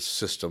eat up the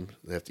system.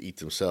 They have to eat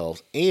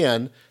themselves.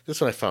 And this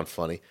one I found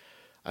funny.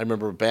 I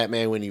remember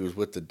Batman when he was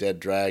with the dead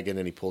dragon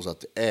and he pulls out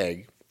the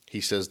egg.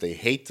 He says they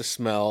hate the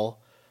smell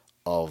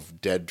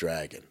of dead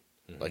dragon,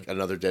 like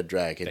another dead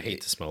dragon. I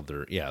hate to smell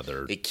their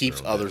It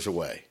keeps others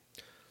away.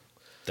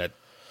 that.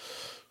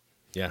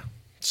 Yeah.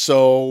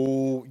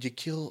 So you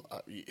kill,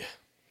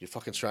 you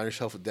fucking surround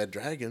yourself with dead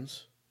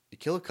dragons. You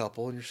kill a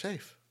couple and you're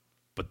safe.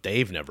 But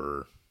they've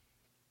never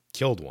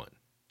killed one.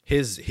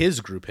 His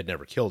group had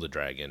never killed a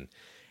dragon,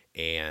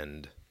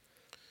 and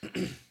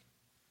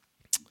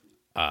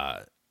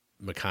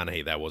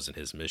McConaughey, that wasn't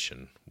his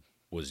mission.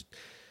 Was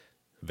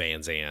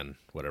Van Zandt,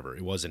 whatever.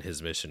 It wasn't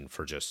his mission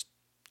for just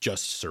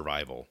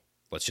survival.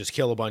 Let's just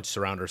kill a bunch,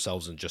 surround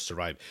ourselves, and just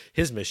survive.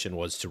 His mission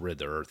was to rid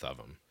the earth of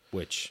them,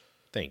 which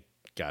thank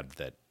God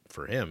that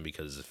for him,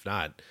 because if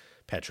not,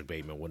 Patrick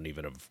Bateman wouldn't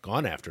even have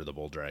gone after the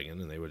bull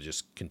dragon, and they would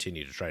just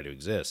continue to try to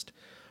exist.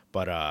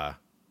 But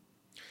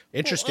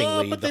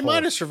interestingly, but they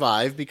might have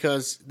survived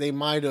because they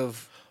might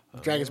have,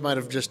 dragons might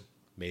have just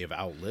may have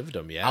outlived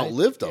them. Yeah,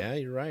 outlived them. Yeah,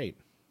 you're right.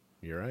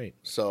 You're right.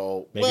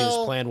 So Maybe his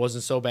plan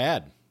wasn't so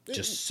bad.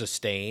 Just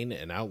sustain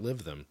and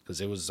outlive them because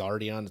it was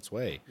already on its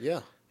way. Yeah.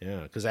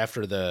 Yeah, because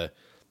after the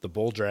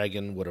bull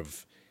dragon would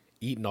have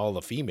eaten all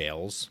the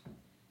females,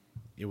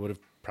 it would have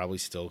probably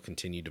still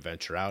continued to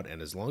venture out.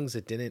 And as long as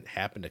it didn't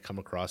happen to come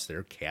across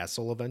their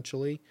castle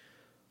eventually,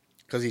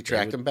 Because he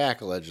tracked him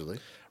back, allegedly.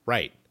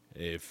 right?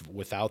 If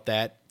without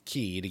that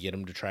key to get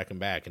him to track him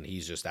back, and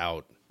he's just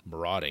out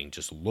marauding,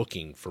 just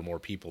looking for more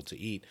people to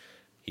eat,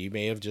 he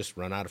may have just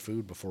run out of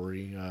food before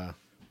he.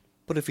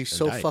 But if he's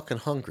so died. fucking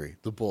hungry,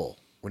 the bull,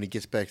 when he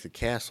gets back to the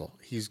castle,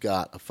 he's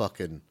got a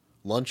fucking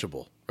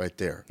Lunchable right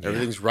there. Yeah.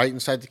 Everything's right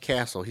inside the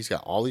castle. He's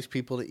got all these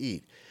people to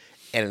eat.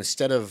 And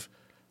instead of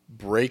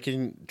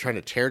trying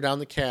to tear down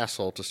the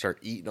castle to start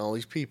eating all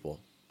these people,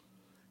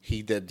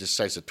 he then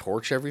decides to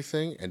torch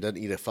everything and doesn't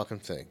eat a fucking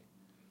thing.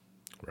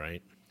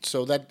 Right.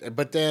 So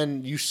but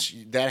then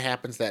that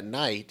happens that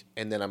night,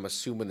 and then I'm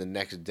assuming the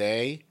next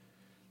day,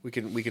 we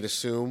can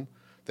assume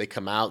they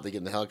come out, they get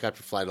in the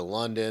helicopter, fly to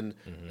London,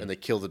 and they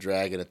kill the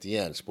dragon at the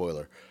end.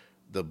 Spoiler,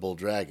 the bull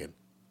dragon.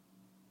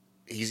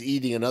 He's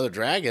eating another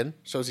dragon,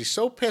 so is he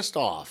so pissed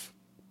off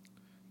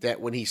that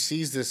when he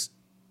sees this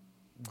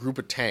group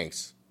of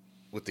tanks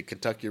with the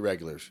Kentucky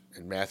Regulars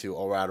and Matthew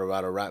O'Rat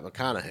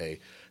McConaughey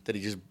that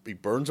he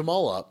burns them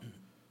all up.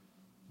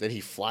 Then he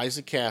flies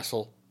the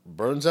castle,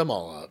 burns them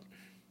all up.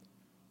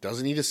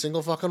 Doesn't eat a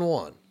single fucking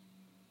one.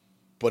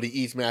 But he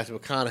eats Matthew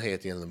McConaughey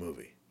at the end of the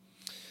movie.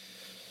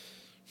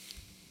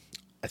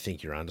 I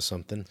think you're onto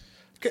something.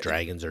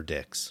 Dragons are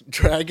dicks.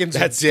 Dragons are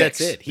dicks.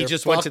 That's it. He They're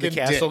just went to the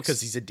fucking castle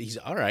dicks. because he's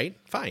all right,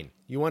 fine.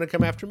 You want to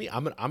come after me?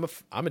 I'm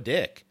a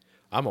dick.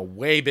 I'm a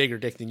way bigger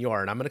dick than you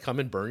are, and I'm going to come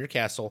and burn your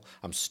castle.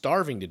 I'm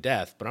starving to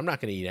death, but I'm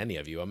not going to eat any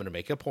of you. I'm going to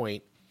make a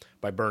point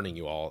by burning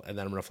you all, and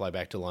then I'm going to fly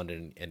back to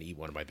London and eat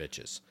one of my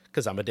bitches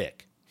because I'm a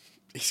dick.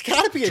 He's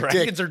got to be a dick.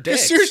 Dragons are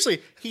dicks.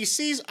 Seriously, he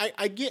sees.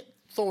 I get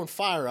throwing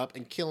fire up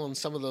and killing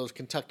some of those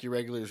Kentucky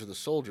Regulars or the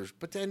soldiers,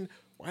 but then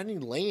why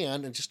didn't he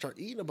land and just start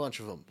eating a bunch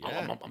of them?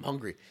 Yeah. I'm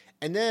hungry.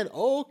 And then,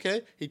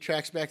 okay, he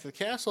tracks back to the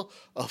castle.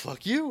 Oh,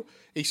 fuck you.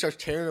 He starts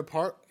tearing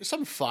apart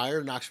some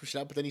fire, knocks some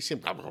shit out, but then he's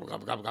him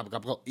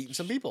eating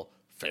some people.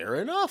 Fair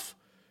enough.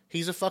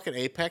 He's a fucking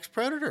apex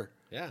predator.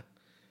 Yeah.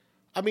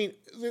 I mean,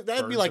 that'd be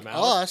Burns like them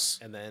out, us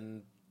and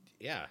then,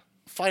 yeah.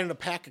 fighting a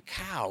pack of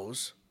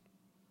cows,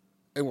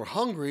 and we're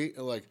hungry,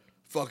 and like,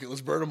 fuck it,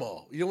 let's burn them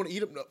all. You don't want to eat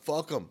them? No,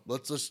 fuck them.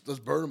 Let's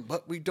burn them.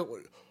 But we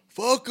don't.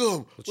 Fuck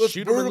them. Let's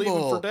shoot burn them and them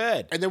leave all. them for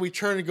dead. And then we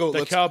turn and go.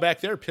 The cow back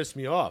there pissed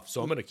me off, so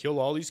I'm going to kill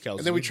all these cows.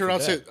 And then we leave turn them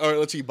out for and say, dead. all right,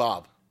 let's eat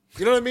Bob.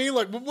 You know what I mean?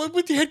 Like,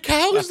 we had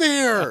cows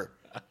there.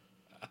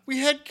 We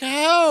had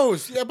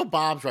cows. Yeah, but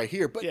Bob's right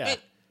here. But Yeah.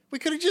 we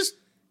could have just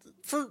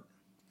for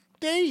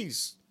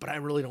days. But I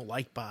really don't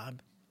like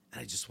Bob, and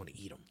I just want to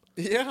eat him.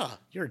 Yeah.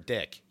 You're a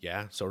dick,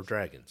 yeah? So are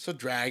dragons. So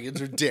dragons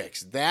are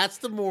dicks. That's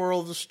the moral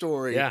of the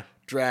story. Yeah.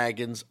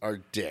 Dragons are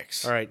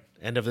dicks. All right,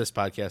 end of this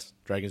podcast.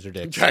 Dragons are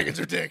dicks. Dragons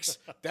are dicks.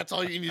 That's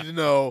all you need to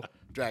know.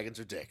 Dragons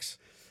are dicks.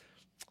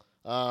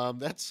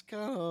 That's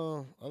kind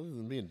of, other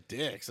than being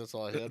dicks, that's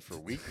all I had for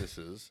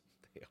weaknesses.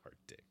 They are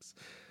dicks.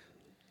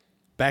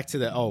 Back to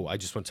the, I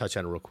just want to touch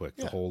on it real quick.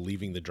 The whole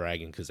leaving the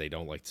dragon because they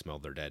don't like the smell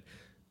of their dead.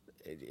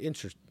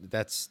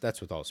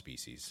 That's with all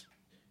species.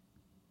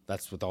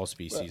 That's with all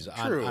species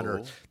on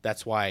Earth.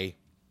 That's why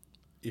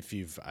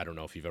I don't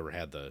know if you've ever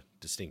had the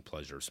distinct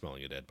pleasure of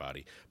smelling a dead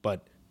body,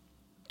 but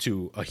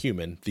to a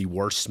human, the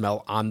worst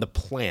smell on the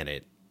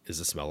planet is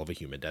the smell of a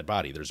human dead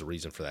body. There's a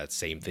reason for that.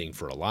 Same thing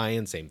for a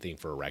lion, same thing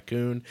for a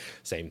raccoon,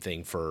 same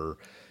thing for,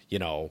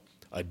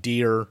 a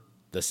deer.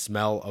 The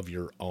smell of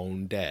your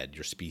own dead,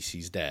 your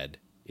species dead,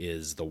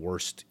 is the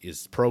worst,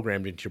 is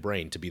programmed into your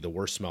brain to be the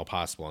worst smell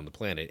possible on the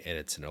planet, and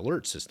it's an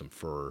alert system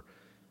for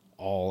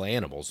all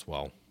animals.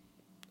 Well,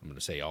 I'm going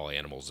to say all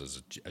animals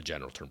is a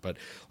general term, but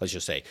let's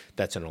just say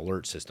that's an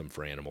alert system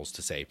for animals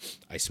to say,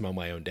 I smell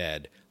my own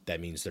dead.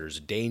 That means there's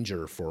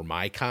danger for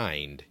my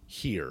kind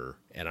here,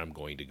 and I'm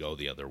going to go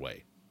the other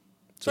way.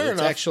 So Fair it's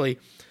enough. actually,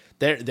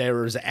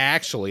 there is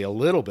actually a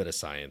little bit of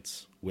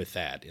science with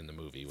that in the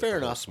movie. With Fair the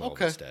whole enough. smell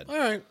Okay. that's dead. All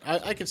right.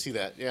 I can see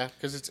that. Yeah.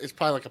 Because it's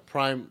probably like a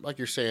prime, like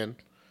you're saying,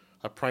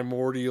 a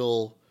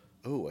primordial,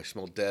 I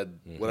smell dead,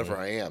 whatever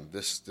I am.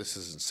 This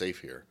isn't safe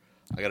here.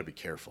 I got to be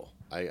careful.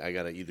 I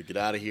got to either get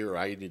out of here or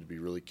I need to be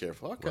really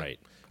careful. Okay. Right.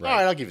 All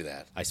right, I'll give you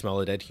that. I smell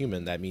a dead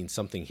human. That means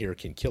something here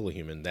can kill a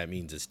human. That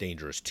means it's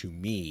dangerous to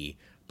me,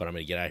 but I'm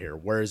going to get out of here.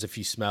 Whereas if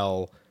you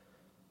smell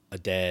a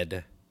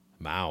dead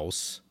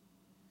mouse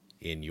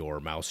in your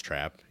mouse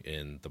trap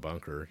in the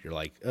bunker, you're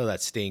like, oh,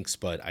 that stinks,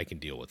 but I can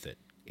deal with it.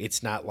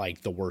 It's not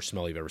like the worst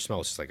smell you've ever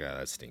smelled. It's just like, oh,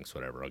 that stinks,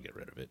 whatever, I'll get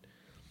rid of it.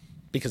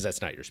 Because that's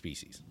not your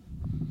species.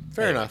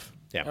 Fair enough.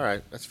 Yeah. All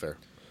right, that's fair.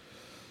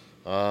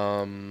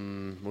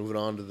 Moving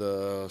on to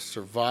the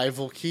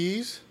survival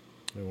keys.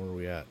 And where are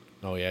we at?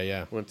 Oh,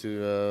 yeah. Went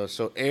to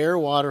air,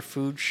 water,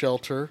 food,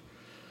 shelter.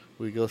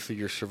 We go through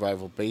your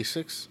survival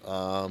basics.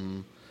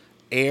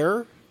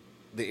 Air,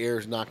 the air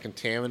is not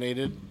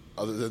contaminated,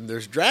 other than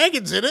there's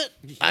dragons in it.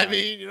 Yeah. I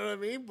mean, you know what I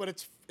mean. But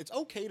it's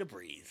okay to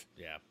breathe.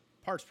 Yeah.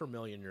 Parts per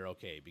million, you're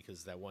okay,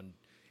 because that one,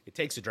 it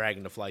takes a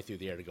dragon to fly through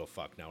the air to go,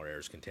 fuck, now our air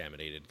is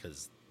contaminated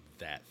because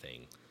that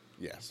thing.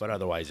 Yes, But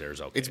otherwise, air is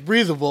okay. it's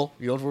breathable.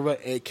 You don't have to worry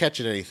about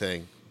catching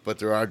anything. But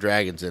there are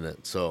dragons in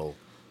it, so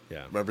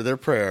yeah. remember their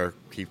prayer: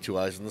 keep two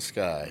eyes in the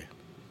sky,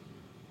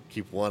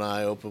 keep one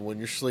eye open when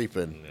you're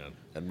sleeping, Yeah.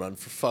 and run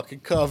for fucking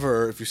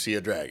cover if you see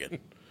a dragon.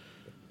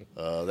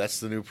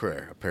 That's the new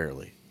prayer,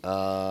 apparently.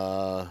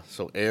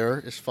 So air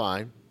is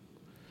fine.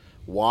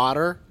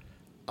 Water,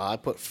 I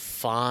put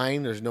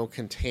fine. There's no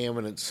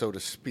contaminants, so to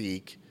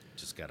speak.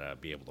 Just gotta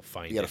be able to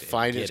find it. You got to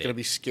find it. It's going to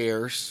be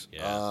scarce.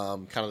 Yeah.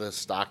 Kind of the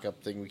stock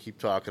up thing we keep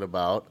talking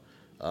about.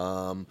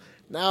 Now,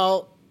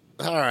 all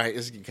right,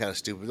 this is getting kind of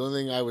stupid. The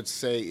only thing I would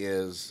say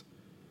is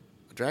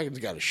a dragon's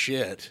got to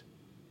shit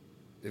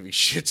if he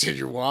shits in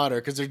your water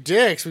because they're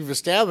dicks. We've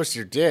established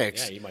they're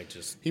dicks. Yeah,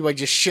 He might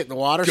just shit in the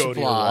water go supply. to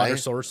your water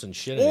source and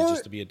shit in it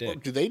just to be a Or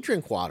dick. do they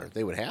drink water?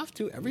 They would have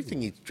to.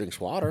 Everything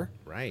drinks water.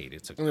 Right.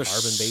 It's a And there's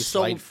carbon-based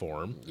so- life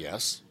form.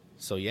 Yes.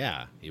 So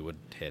yeah,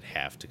 it'd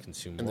have to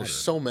consume And water. there's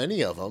so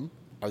many of them.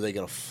 Are they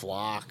going to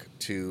flock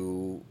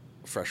to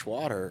fresh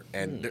water?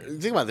 And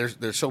think about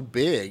it, they're so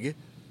big,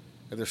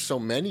 and there's so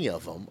many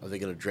of them. Are they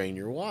going to drain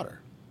your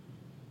water?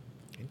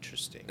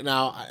 Interesting.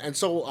 Now, and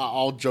so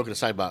all joking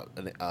aside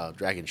about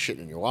dragging shit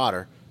in your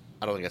water,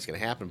 I don't think that's going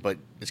to happen, but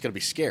it's going to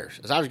be scarce.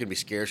 It's obviously going to be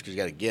scarce because you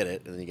got to get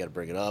it, and then you got to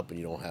bring it up, and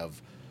you don't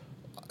have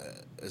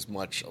as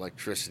much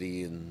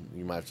electricity, and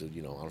you might have to, I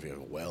don't know if you have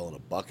a well and a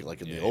bucket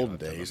like in the olden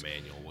days. A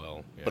manual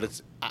well. Yeah.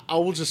 But I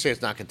will just say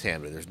it's not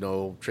contaminated. There's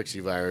no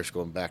Trixie virus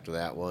going back to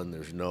that one.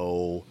 There's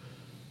no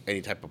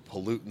any type of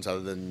pollutants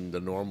other than the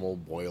normal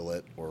boil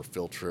it or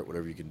filter it,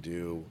 whatever you can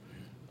do.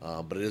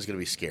 But it is going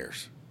to be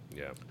scarce.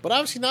 Yeah. But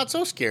obviously not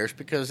so scarce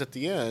because at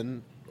the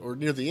end, or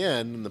near the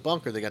end, in the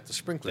bunker, they got the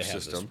sprinkler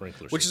system,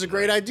 which is a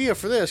great idea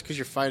for this because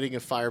you're fighting a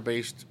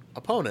fire-based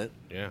opponent.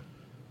 Yeah.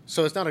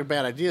 So it's not a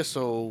bad idea.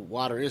 So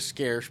water is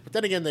scarce. But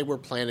then again, they were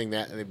planning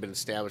that, and they've been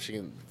establishing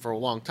it for a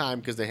long time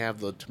because they have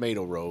the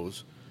tomato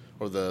rows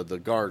or the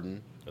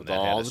garden with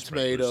all the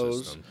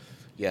tomatoes. System.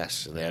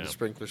 Yes, and they had a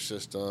sprinkler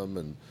system,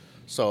 and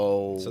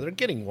so they're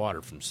getting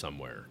water from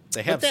somewhere.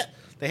 They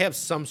have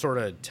some sort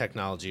of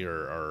technology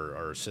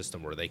or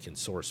system where they can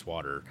source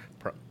water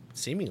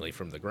seemingly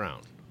from the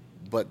ground.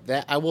 But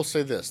that I will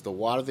say this: the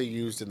water they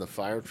used in the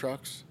fire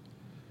trucks,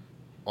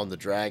 on the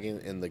Dragon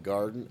in the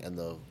garden, and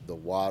the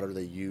water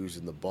they used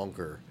in the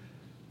bunker,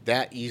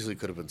 that easily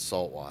could have been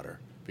salt water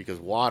because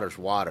water's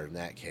water in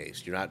that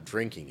case. You're not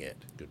drinking it.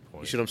 Good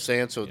point. You see what I'm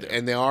saying? So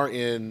and they are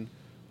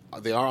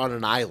on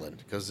an island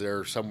because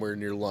they're somewhere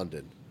near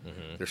London.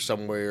 Mm-hmm. They're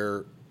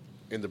somewhere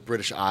in the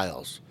British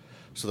Isles.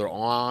 So they're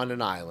on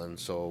an island.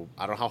 So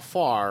I don't know how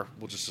far.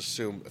 We'll just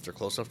assume if they're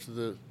close enough to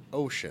the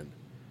ocean,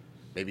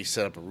 maybe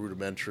set up a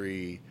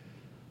rudimentary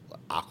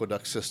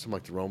aqueduct system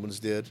like the Romans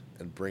did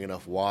and bring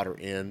enough water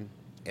in.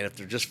 And if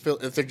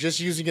they're just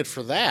using it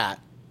for that,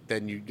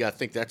 then you got to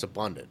think that's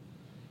abundant.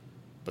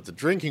 But the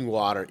drinking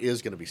water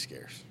is going to be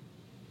scarce.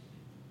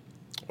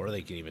 Or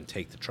they can even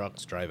take the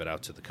trucks, drive it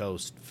out to the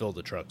coast, fill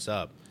the trucks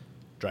up,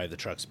 drive the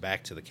trucks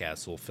back to the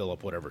castle, fill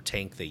up whatever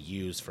tank they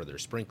use for their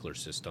sprinkler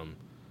system.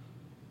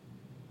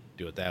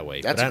 Do it that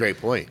way. That's a great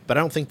point. But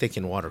I don't think they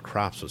can water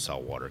crops with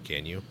salt water,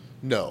 can you?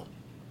 No.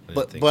 I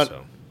didn't think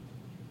so.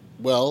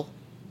 Well,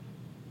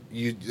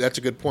 that's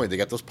a good point. They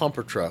got those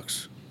pumper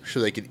trucks, so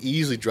they could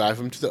easily drive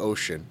them to the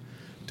ocean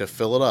to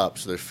fill it up.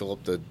 So they fill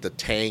up the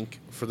tank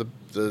for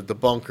the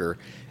bunker,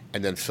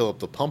 and then fill up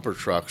the pumper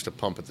trucks to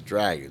pump at the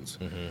Dragons.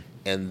 Mm-hmm.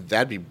 And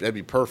that'd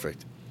be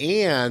perfect.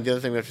 And the other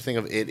thing we have to think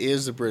of, it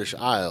is the British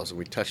Isles, and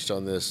we touched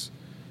on this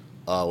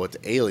with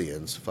the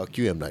aliens. Fuck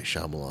you, M. Night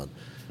Shyamalan.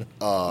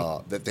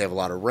 That they have a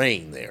lot of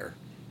rain there.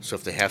 So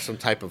if they have some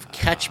type of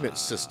catchment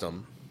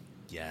system,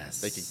 yes,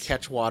 they could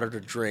catch water to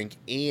drink,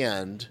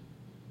 and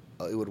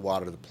it would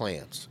water the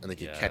plants, and they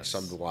could catch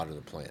some to water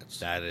the plants.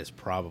 That is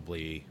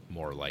probably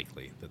more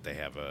likely that they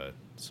have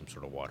some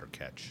sort of water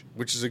catch,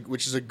 which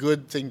is a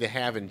good thing to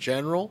have in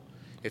general,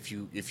 if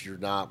you're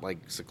not like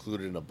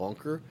secluded in a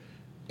bunker,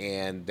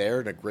 and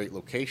they're in a great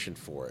location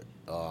for it.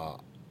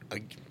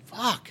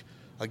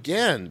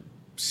 Again,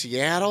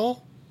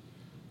 Seattle.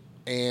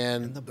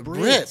 And the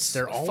Brits.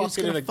 They're always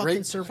going to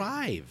fucking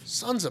survive.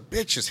 Sons of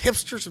bitches.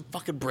 Hipsters and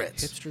fucking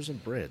Brits. Hipsters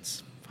and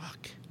Brits.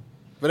 Fuck.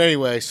 But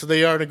anyway, so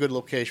they are in a good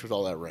location with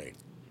all that rain.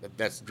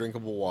 That's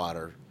drinkable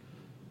water.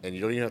 And you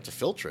don't even have to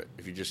filter it.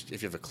 If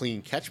you have a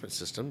clean catchment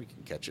system, you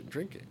can catch it and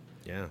drink it.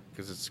 Yeah.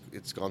 Because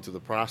it's gone through the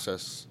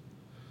process.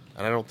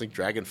 And I don't think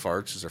dragon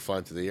farts, as they're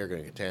flying through the air, are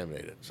going to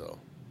contaminate it. So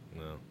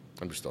no.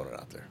 I'm just throwing it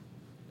out there.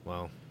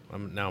 Well,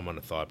 I'm on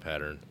a thought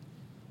pattern.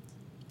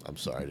 I'm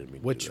sorry, I didn't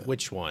mean to do that.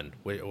 Which one?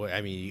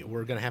 I mean,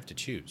 we're going to have to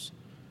choose.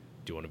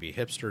 Do you want to be a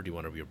hipster or do you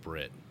want to be a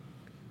Brit?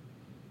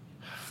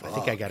 Fuck. I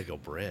think I got to go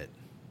Brit.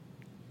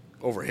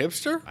 Over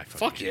hipster?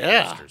 Fuck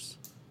yeah. Hipsters.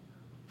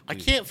 I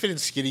can't fit in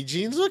skinny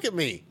jeans. Look at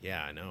me.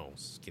 Yeah, I know.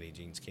 Skinny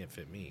jeans can't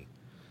fit me.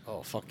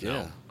 Oh, fuck yeah.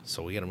 No.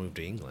 So we got to move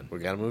to England. We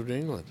got to move to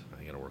England.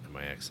 I got to work on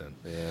my accent.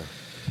 Yeah.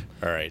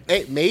 All right.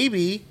 Hey,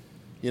 maybe,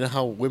 you know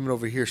how women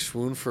over here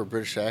swoon for a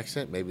British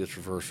accent? Maybe it's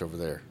reversed over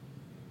there.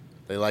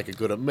 They like a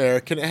good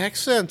American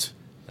accent.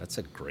 That's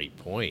a great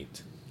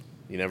point.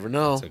 You never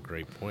know. That's a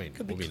great point.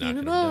 Could be we'll be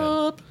cleaning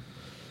knocking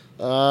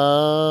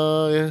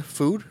up. Yeah,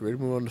 food. Ready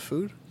to move on to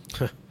food?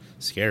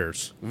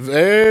 Scarce.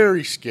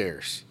 Very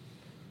scarce.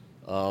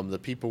 The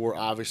people were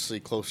obviously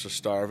close to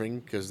starving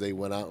because they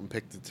went out and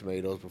picked the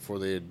tomatoes before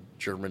they had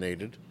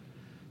germinated.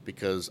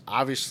 Because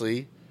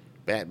obviously,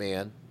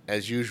 Batman,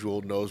 as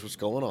usual, knows what's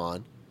going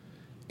on.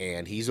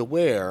 And he's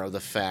aware of the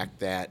fact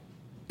that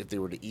if they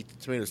were to eat the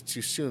tomatoes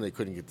too soon, they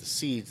couldn't get the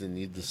seeds, and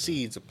need the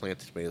seeds to plant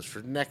the tomatoes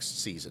for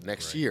next season,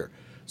 next year.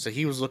 So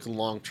he was looking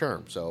long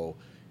term. So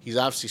he's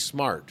obviously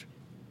smart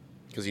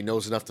because he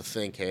knows enough to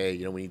think,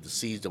 hey, we need the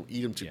seeds. Don't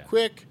eat them too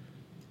quick.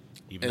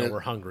 Even though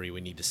we're hungry,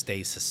 we need to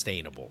stay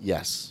sustainable.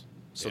 Yes.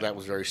 So that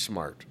was very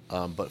smart.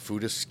 But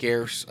food is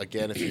scarce.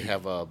 Again, if you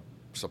have a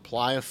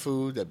supply of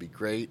food, that'd be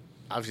great.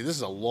 Obviously, this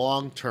is a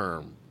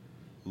long-term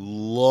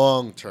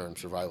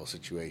survival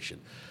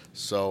situation.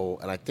 So,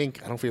 and I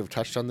don't know if we ever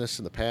touched on this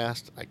in the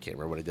past. I can't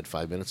remember what I did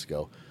 5 minutes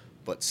ago.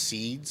 But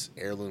seeds,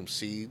 heirloom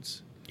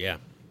seeds. Yeah.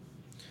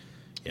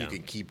 You Yeah.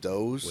 can keep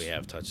those. We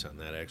have touched on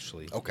that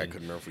actually. Okay, I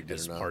couldn't remember if we did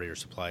as or not. part of your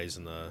supplies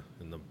in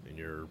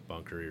your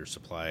bunker, your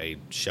supply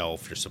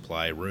shelf, your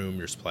supply room,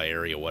 your supply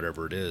area,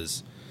 whatever it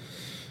is.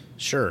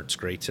 Sure, it's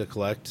great to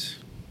collect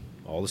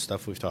all the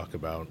stuff we've talked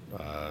about.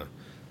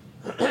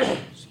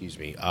 Excuse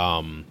me.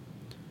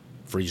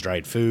 Freeze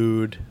dried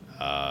food,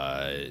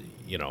 that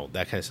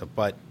kind of stuff.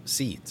 But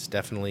seeds,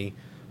 definitely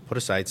put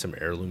aside some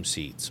heirloom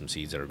seeds, some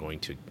seeds that are going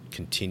to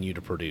continue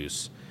to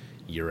produce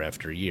year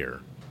after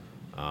year.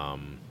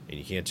 And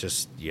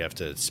you have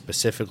to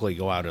specifically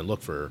go out and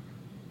look for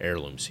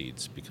heirloom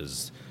seeds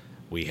because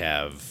we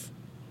have,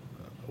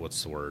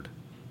 what's the word?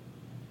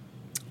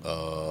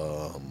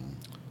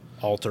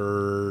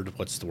 Altered,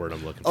 what's the word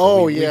I'm looking for?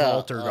 Oh, We've yeah.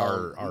 altered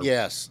our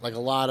yes, like a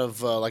lot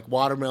of like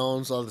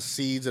watermelons, a lot of the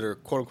seeds that are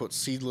quote unquote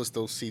seedless,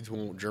 those seeds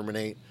won't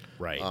germinate.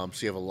 Right. So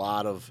you have a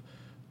lot of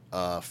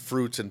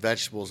fruits and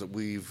vegetables that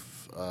we've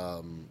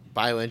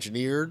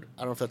bioengineered.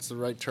 I don't know if that's the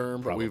right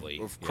term, Probably, but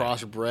we've yeah.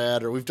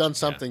 crossbred or we've done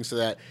something so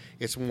that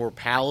it's more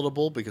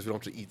palatable because we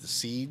don't have to eat the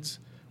seeds.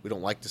 We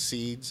don't like the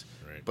seeds,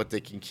 Right. but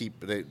they can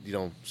keep.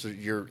 So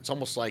it's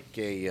almost like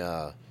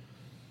a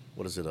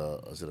what is it?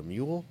 Is it a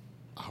mule?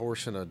 A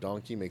horse and a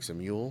donkey makes a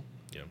mule.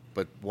 Yeah.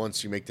 But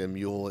once you make the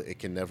mule, it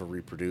can never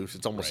reproduce.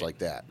 It's almost Right. like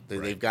that.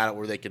 Right. They've got it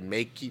where they can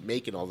keep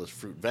making all this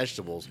fruit and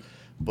vegetables,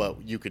 but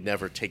you could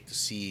never take the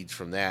seeds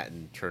from that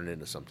and turn it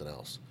into something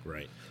else.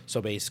 Right.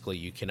 So basically,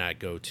 you cannot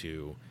go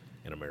to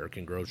an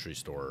American grocery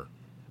store,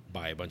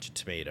 buy a bunch of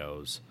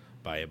tomatoes,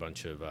 buy a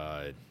bunch of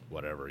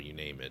whatever, you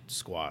name it,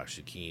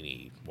 squash,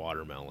 zucchini,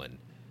 watermelon,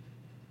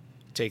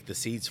 take the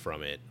seeds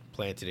from it,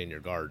 plant it in your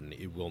garden.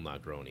 It will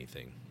not grow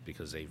anything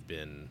because they've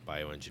been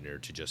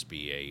bioengineered to just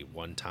be a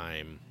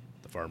one-time,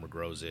 the farmer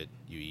grows it,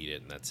 you eat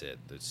it, and that's it.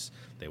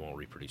 They won't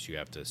reproduce. You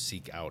have to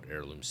seek out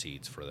heirloom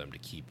seeds for them to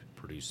keep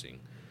producing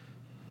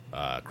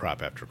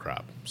crop after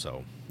crop.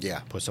 So Yeah.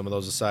 put some of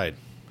those aside.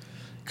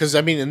 Because,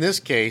 I mean, in this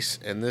case,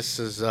 and this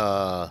is,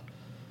 the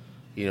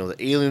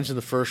aliens in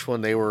the first one,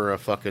 they were a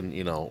fucking,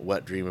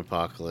 wet dream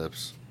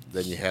apocalypse.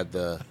 Then you had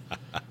the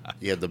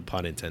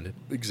Pun intended.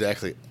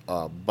 exactly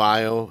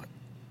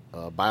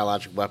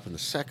biological weapon. The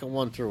second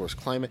one through was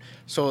climate.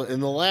 So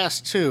in the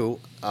last two,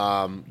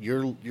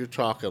 you're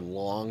talking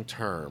long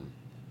term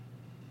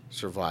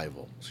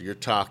survival. So you're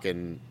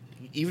talking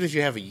even if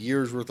you have a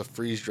year's worth of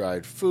freeze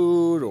dried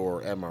food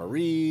or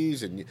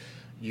MREs, and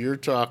you're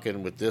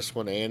talking with this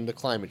one and the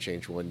climate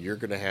change one, you're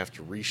going to have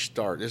to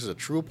restart. This is a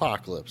true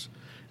apocalypse.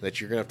 That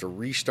you're going to have to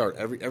restart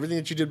everything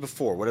that you did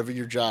before, whatever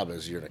your job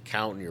is. You're an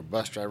accountant, you're a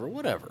bus driver,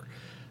 whatever.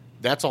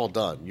 That's all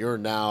done. You're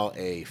now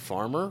a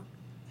farmer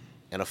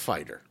and a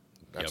fighter.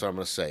 That's what I'm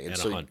going to say. And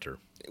a hunter.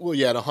 Well,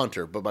 yeah, and a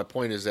hunter. But my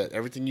point is that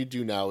everything you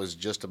do now is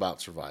just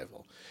about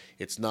survival.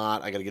 It's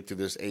not, I got to get through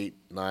this 8,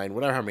 9,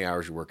 whatever, how many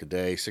hours you work a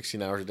day,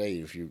 16 hours a day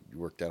if you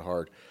work that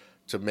hard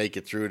to make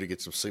it through, to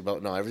get some sleep.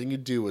 No, everything you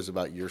do is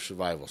about your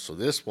survival. So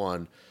this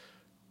one,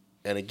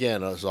 and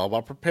again, it's all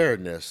about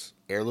preparedness,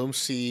 heirloom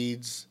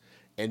seeds,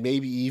 and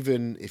maybe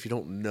even, if you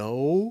don't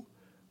know,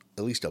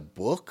 at least a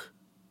book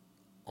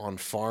on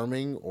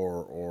farming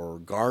or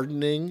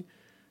gardening.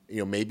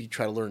 Maybe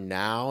try to learn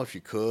now if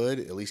you could.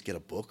 At least get a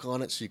book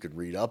on it so you could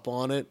read up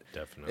on it.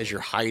 Definitely. As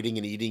you're hiding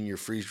and eating your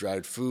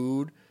freeze-dried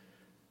food.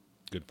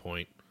 Good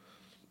point.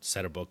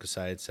 Set a book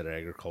aside, set an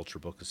agriculture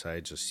book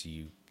aside, just so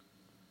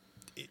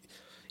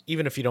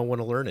even if you don't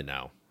want to learn it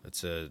now.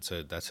 That's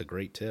a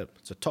great tip.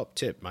 It's a top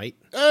tip, mate.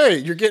 Hey,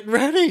 you're getting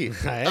ready.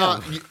 I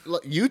am.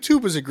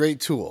 YouTube is a great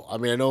tool. I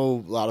mean, I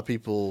know a lot of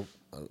people,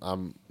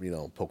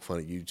 poke fun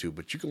at YouTube,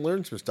 but you can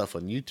learn some stuff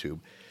on YouTube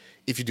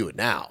if you do it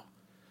now.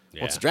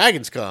 Yeah. Once the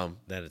dragons come,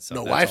 Then it's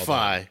no that's all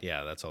Wi-Fi, done.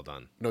 Yeah, that's all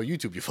done. no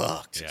YouTube, you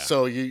fucked. Yeah.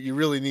 So you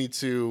really need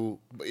to,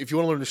 if you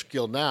want to learn a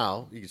skill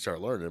now, you can start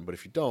learning. But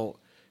if you don't,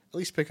 at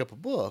least pick up a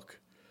book.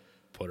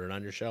 Put it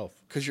on your shelf.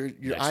 Because your Next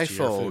to your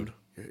iPhone food.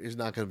 is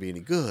not going to be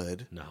any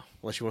good. No.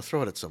 Unless you want to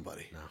throw it at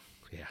somebody. No.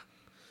 Yeah.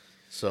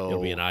 So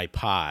It'll be an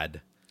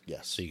iPod.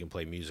 Yes. So you can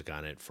play music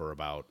on it for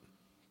about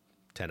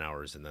 10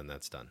 hours and then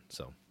that's done.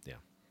 So, yeah.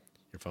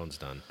 Your phone's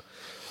done.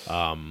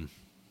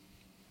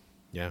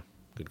 Yeah,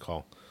 good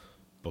call.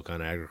 Book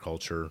on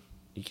agriculture.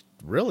 You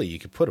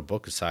could put a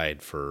book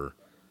aside for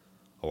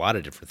a lot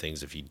of different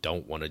things if you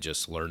don't want to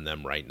just learn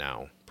them right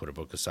now. Put a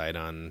book aside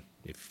on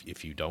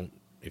if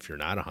you're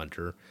not a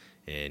hunter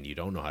and you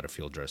don't know how to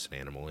field dress an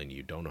animal and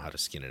you don't know how to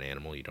skin an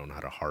animal, you don't know how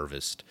to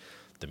harvest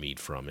the meat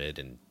from it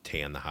and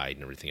tan the hide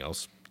and everything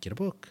else, get a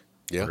book.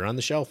 Yeah. Put it on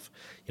the shelf.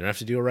 You don't have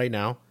to do it right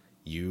now.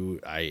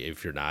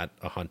 If you're not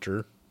a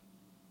hunter,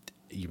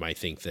 you might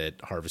think that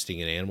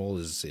harvesting an animal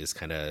is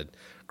kind of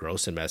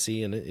gross and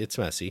messy, and it's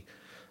messy,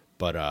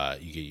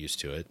 but you get used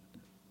to it.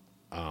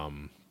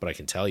 But I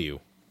can tell you,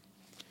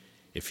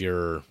 if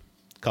you're a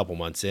couple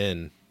months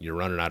in, you're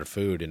running out of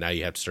food, and now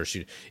you have to start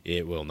shooting,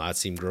 it will not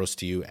seem gross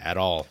to you at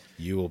all.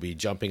 You will be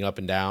jumping up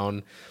and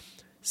down,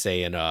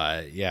 saying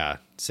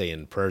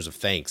prayers of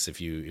thanks if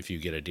you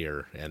get a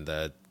deer, and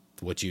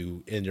what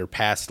you in your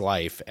past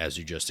life, as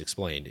you just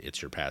explained,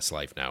 it's your past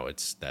life now.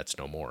 That's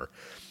no more.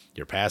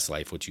 Your past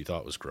life, what you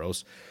thought was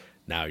gross,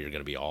 now you're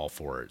going to be all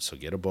for it. So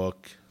get a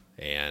book,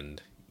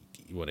 and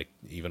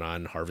even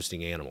on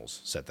harvesting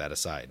animals, set that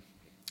aside.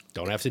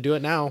 Don't have to do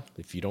it now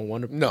if you don't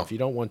want to. No. If you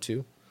don't want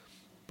to,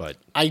 but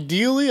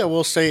Ideally, I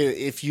will say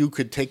if you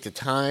could take the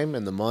time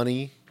and the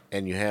money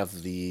and you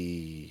have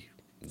the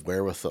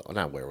wherewithal,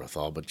 not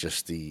wherewithal, but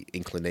just the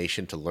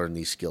inclination to learn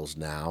these skills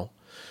now.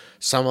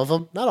 Some of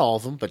them, not all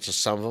of them, but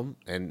just some of them.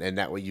 And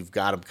that way you've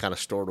got them kind of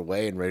stored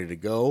away and ready to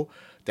go.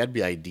 That'd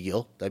be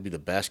ideal. That'd be the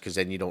best because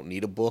then you don't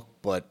need a book.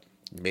 But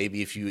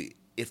maybe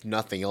if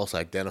nothing else,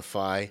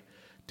 identify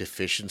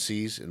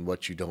deficiencies in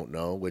what you don't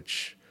know,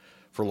 which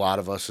for a lot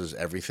of us is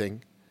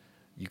everything.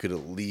 You could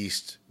at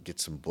least get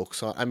some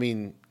books on. I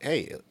mean,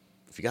 hey,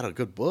 if you got a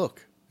good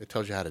book, it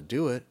tells you how to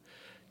do it.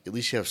 At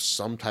least you have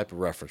some type of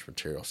reference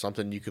material,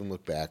 something you can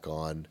look back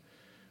on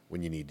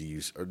when you need to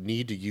use or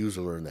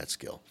learn that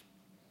skill.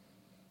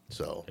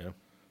 So, yeah.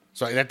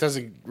 So that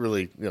doesn't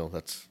really,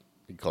 that's,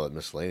 you call it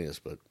miscellaneous,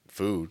 but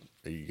food,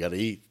 you got to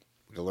eat.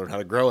 You got to learn how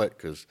to grow it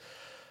because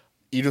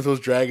even if those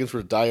dragons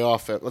were to die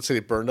off, let's say they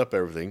burned up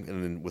everything,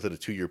 and then within a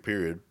 2-year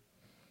period,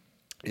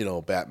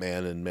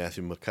 Batman and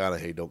Matthew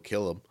McConaughey don't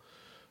kill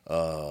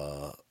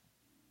them,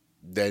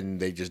 then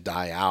they just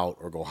die out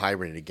or go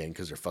hibernate again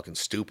because they're fucking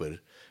stupid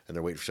and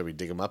they're waiting for somebody to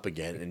dig them up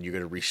again, and you're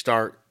going to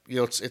restart.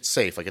 It's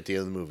safe. Like at the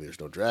end of the movie, there's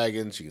no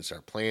dragons. You can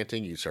start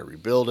planting. You can start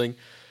rebuilding.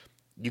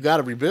 You got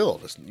to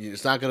rebuild.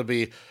 It's not going to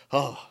be,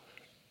 oh,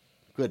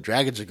 good,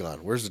 dragons are gone.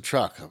 Where's the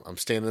truck? I'm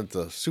standing at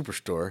the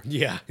superstore.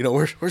 Yeah.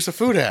 Where's the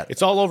food at?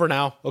 It's all over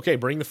now. Okay,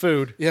 bring the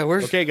food. Yeah,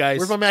 okay, guys.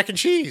 Where's my mac and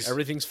cheese?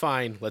 Everything's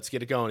fine. Let's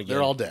get it going again.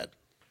 They're all dead.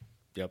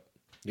 Yep.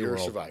 You're a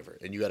survivor,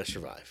 and you got to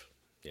survive.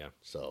 Yeah.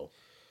 So,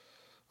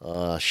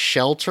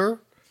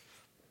 shelter,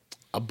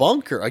 a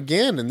bunker.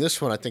 Again, in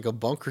this one, I think a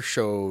bunker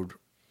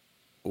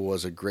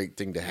was a great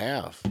thing to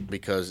have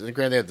because, and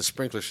granted, they had the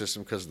sprinkler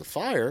system because of the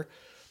fire,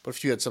 but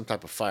if you had some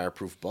type of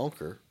fireproof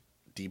bunker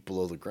deep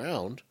below the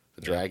ground,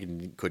 the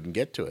dragon couldn't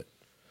get to it.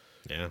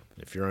 Yeah.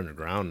 If you're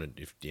underground,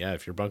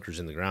 if your bunker's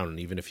in the ground, and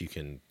even if you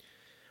can,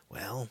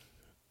 well,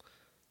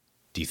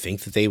 do you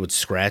think that they would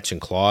scratch and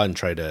claw and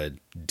try to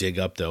dig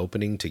up the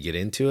opening to get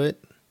into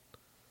it?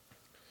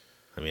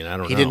 I mean, I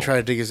don't know. He didn't try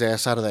to dig his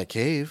ass out of that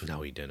cave.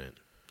 No, he didn't.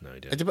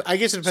 I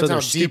guess it depends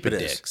on how deep it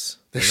is. Dicks.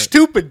 They're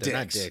stupid dicks. They're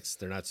not dicks.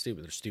 They're not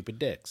stupid. They're stupid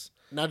dicks.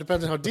 Now it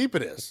depends on how deep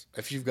it is.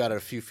 If you've got it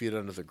a few feet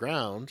under the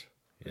ground,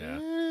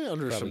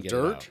 under some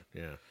dirt.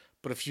 Yeah.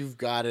 But if you've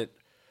got it,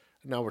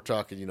 now we're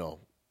talking,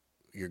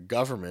 your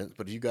government.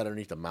 But if you got it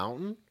underneath a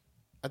mountain,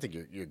 I think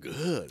you're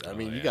good. I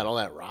mean, you got all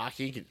that rock.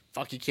 He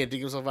can't dig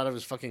himself out of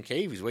his fucking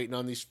cave. He's waiting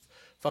on these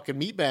fucking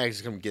meat bags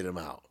to come get him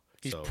out.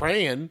 He's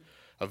praying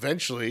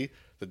eventually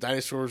the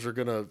dinosaurs are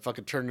going to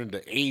fucking turn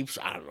into apes.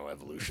 I don't know,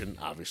 evolution,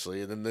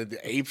 obviously. And then the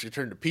apes are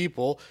turn to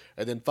people.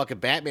 And then fucking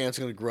Batman's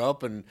going to grow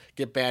up and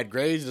get bad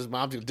grades. And his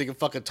mom's going to dig a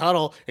fucking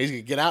tunnel. And he's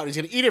going to get out and he's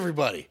going to eat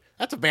everybody.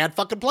 That's a bad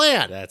fucking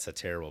plan. That's a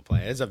terrible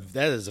plan.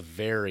 That is a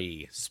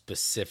very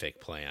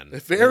specific plan.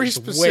 Very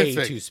specific.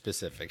 Way too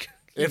specific.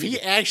 If he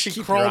actually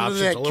Keep crawled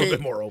into that a little cave,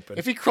 bit more open.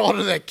 If he crawled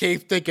into that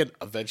cave thinking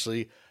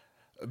eventually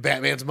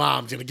Batman's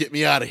mom's going to get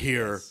me out of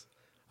here,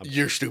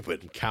 you're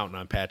stupid. I'm counting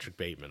on Patrick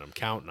Bateman. I'm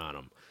counting on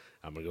him.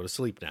 I'm going to go to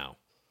sleep now.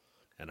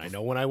 And I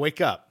know when I wake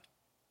up,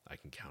 I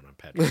can count on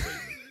Patrick Bateman.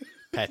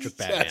 Patrick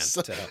Batman. Yes.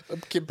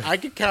 I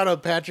can count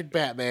on Patrick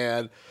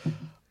Batman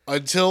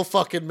until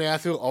fucking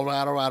Matthew, all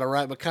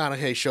right,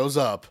 McConaughey shows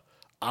up.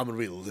 I'm going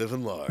to be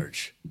living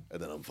large. And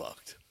then I'm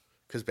fucked.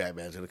 Because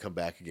Batman's going to come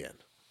back again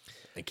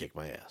and kick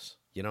my ass.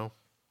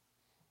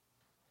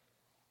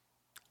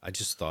 I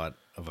just thought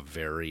of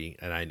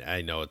and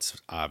I know it's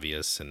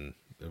obvious, and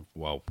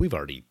well, we've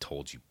already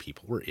told you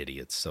people we're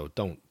idiots, so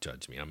don't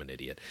judge me. I'm an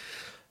idiot.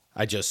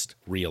 I just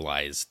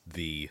realized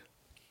the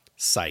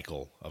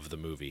cycle of the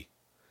movie.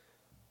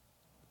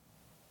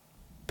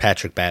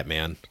 Patrick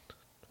Batman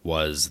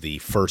was the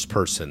first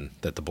person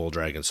that the bull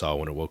dragon saw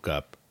when it woke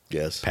up.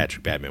 Yes.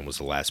 Patrick Batman was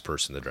the last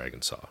person the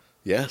dragon saw.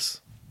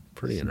 Yes.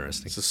 Pretty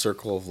interesting. It's a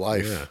circle of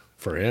life. Yeah,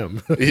 for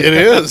him. It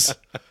is.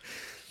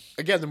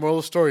 Again, the moral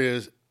of the story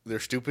is they're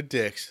stupid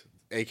dicks,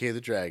 a.k.a.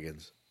 the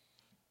dragons,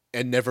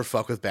 and never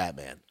fuck with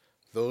Batman.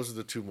 Those are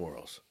the two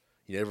morals.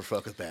 You never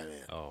fuck with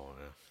Batman. Oh,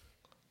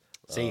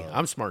 yeah. See,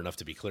 I'm smart enough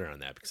to be clear on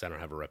that because I don't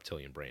have a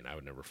reptilian brain. I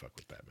would never fuck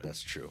with Batman.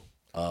 That's true.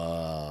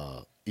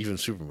 Even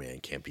Superman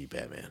can't beat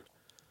Batman.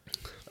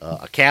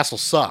 A castle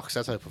sucks.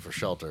 That's what I put for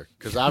shelter.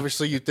 Because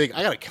obviously you think,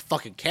 I got a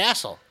fucking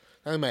castle.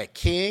 I'm a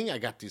king. I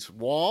got these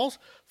walls.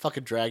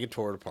 Fucking dragon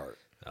tore it apart.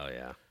 Oh,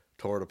 yeah.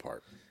 Tore it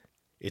apart.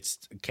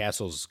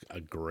 Castle's a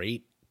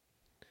great,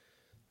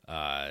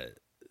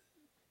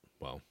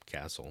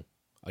 castle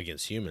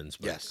against humans,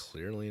 but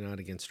clearly not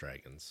against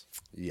dragons.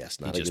 Yes,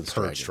 not he against just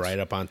perched right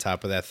up on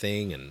top of that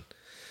thing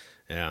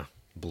and,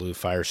 blew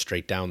fire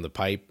straight down the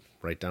pipe,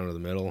 right down to the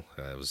middle.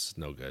 It was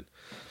no good.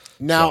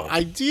 Now,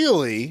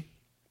 ideally,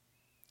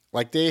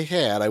 like they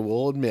had, I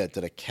will admit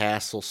that a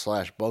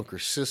castle/bunker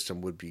system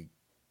would be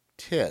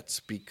tits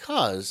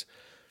because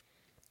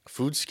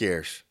food's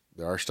scarce.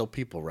 There are still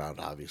people around,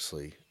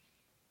 obviously.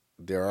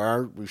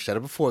 We've said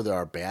it before, there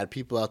are bad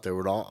people out there.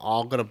 We're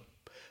all going to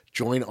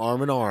join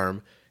arm in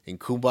arm in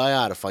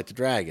Kumbaya to fight the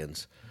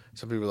dragons.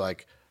 Some people are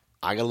like,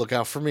 I got to look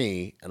out for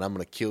me, and I'm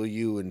going to kill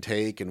you and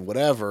take and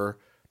whatever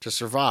to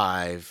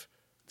survive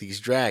these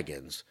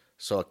dragons.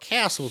 So a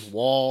castle with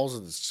walls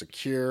and it's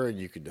secure and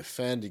you can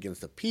defend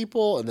against the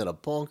people, and then a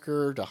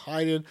bunker to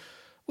hide in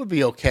would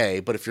be okay.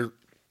 But if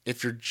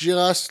you're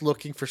just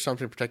looking for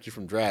something to protect you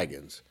from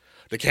dragons,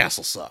 the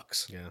castle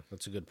sucks. Yeah,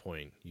 that's a good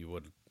point. You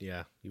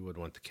would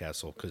want the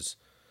castle because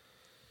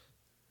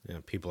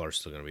people are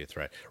still going to be a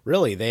threat.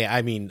 Really,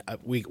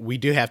 we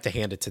do have to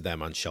hand it to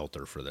them on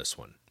shelter for this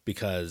one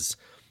because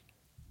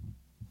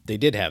they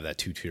did have that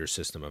 2-tier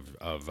system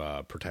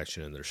of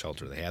protection in their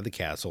shelter. They had the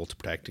castle to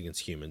protect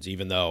against humans,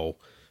 even though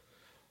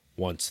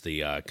once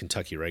the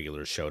Kentucky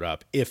regulars showed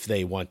up, if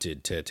they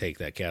wanted to take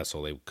that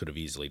castle, they could have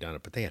easily done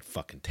it. But they had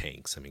fucking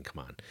tanks. I mean,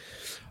 come on.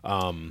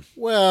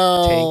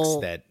 Tanks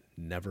that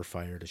never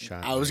fired a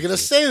shot. I was going to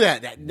say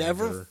that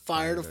never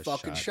fired a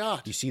fucking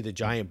shot. You see the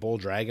giant bull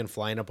dragon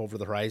flying up over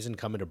the horizon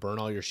coming to burn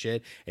all your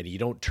shit, and you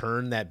don't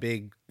turn that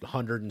big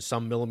 100 and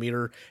some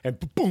millimeter and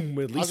boom,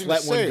 at least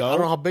let one go. I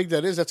don't know how big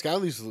that is. That's got to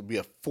at least be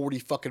a 40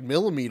 fucking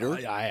millimeter.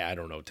 I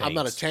don't know. Tanks. I'm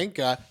not a tank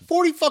guy.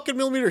 40 fucking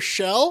millimeter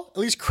shell, at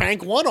least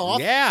crank one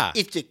off. Yeah.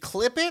 If you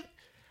clip it,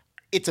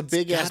 it's a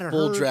big ass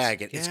bull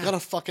dragon. Yeah. It's got to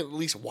fucking at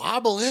least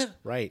wobble it.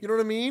 Right. You know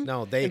what I mean?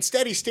 No,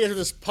 Instead, he stands with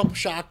this pump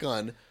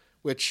shotgun.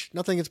 Which,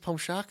 nothing against pump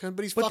shotgun,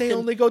 but they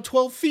only go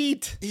 12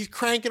 feet. He's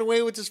cranking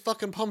away with his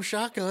fucking pump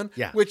shotgun.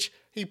 Yeah. Which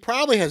he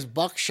probably has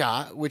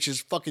buckshot, which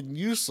is fucking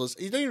useless.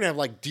 He doesn't even have,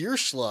 like, deer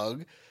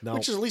slug,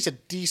 which is at least a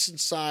decent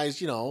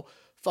size,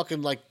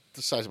 fucking like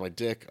the size of my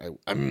dick.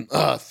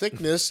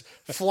 Thickness,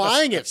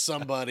 flying at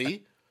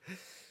somebody.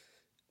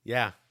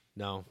 Yeah.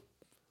 No.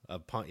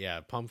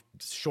 Pump,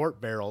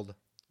 short-barreled.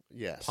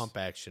 Yes. Pump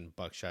action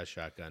buckshot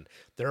shotgun.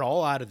 They're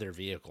all out of their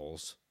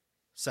vehicles,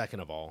 second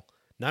of all.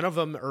 None of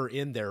them are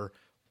in their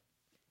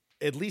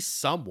at least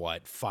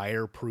somewhat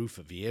fireproof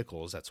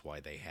vehicles. That's why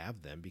they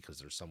have them, because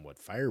they're somewhat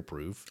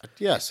fireproof.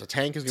 Yes, a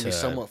tank is going to be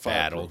somewhat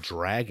fireproof. Battle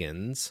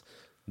dragons.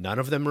 None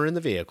of them are in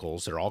the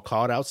vehicles. They're all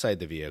caught outside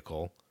the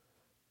vehicle.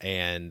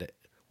 And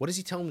what does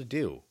he tell them to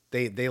do?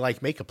 They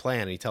like make a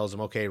plan, and he tells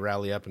them, okay,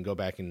 rally up and go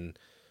back. And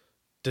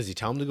does he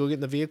tell them to go get in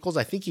the vehicles?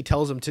 I think he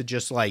tells them to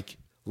just like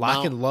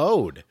lock and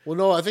load. Well,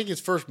 no, I think it's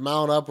first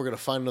mount up. We're going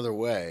to find another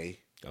way.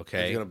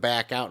 Okay. He's going to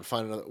back out and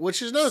find another,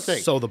 which is another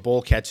thing. So the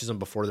bull catches them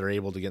before they're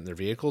able to get in their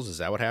vehicles? Is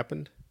that what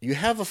happened? You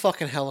have a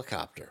fucking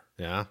helicopter.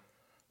 Yeah.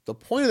 The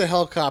point of the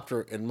helicopter,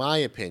 in my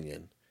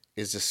opinion,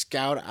 is to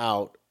scout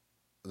out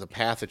the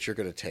path that you're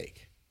going to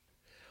take.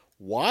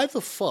 Why the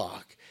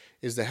fuck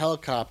is the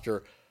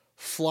helicopter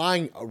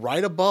flying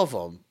right above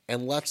them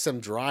and lets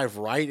them drive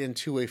right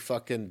into a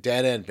fucking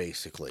dead end,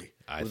 basically?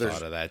 I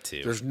thought of that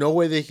too. There's no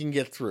way they can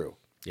get through.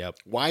 Yep.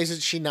 Why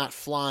isn't she not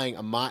flying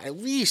at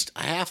least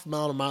a half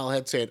mile, a mile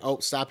ahead, saying, "Oh,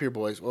 stop here,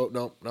 boys. Oh,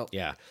 no."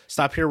 Yeah,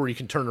 stop here where you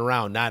can turn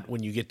around, not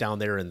when you get down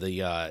there in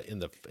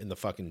the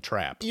fucking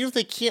trap. Even if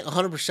they can't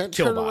 100%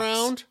 turn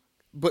around,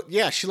 but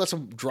yeah, she lets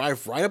them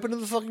drive right up into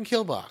the fucking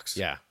kill box.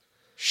 Yeah.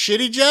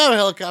 Shitty job,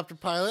 helicopter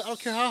pilot. I don't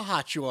care how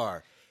hot you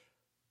are.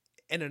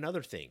 And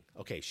another thing,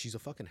 okay, she's a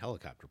fucking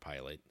helicopter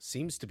pilot.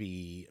 Seems to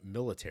be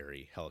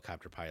military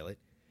helicopter pilot,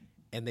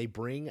 and they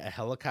bring a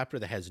helicopter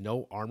that has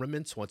no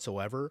armaments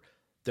whatsoever.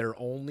 Their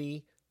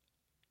only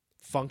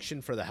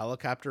function for the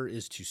helicopter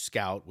is to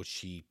scout,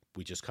 which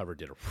we just covered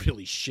did a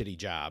really shitty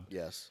job.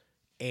 Yes.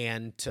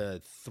 And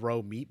to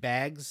throw meat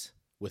bags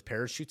with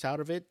parachutes out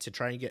of it to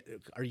try and get...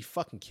 Are you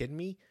fucking kidding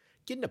me?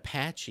 Get an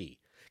Apache.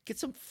 Get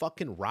some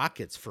fucking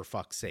rockets, for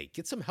fuck's sake.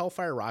 Get some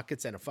Hellfire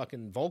rockets and a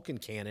fucking Vulcan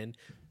cannon.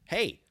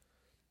 Hey,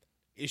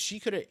 if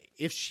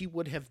she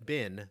would have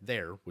been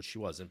there, which she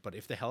wasn't, but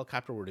if the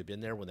helicopter would have been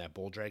there when that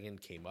bull dragon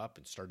came up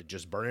and started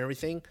just burning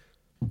everything...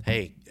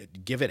 Hey,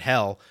 give it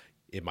hell.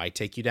 It might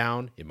take you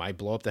down. It might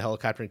blow up the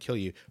helicopter and kill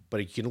you, but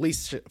you can at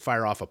least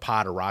fire off a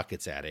pod of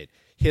rockets at it,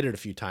 hit it a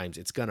few times.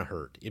 It's going to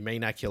hurt. It may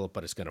not kill it,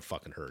 but it's going to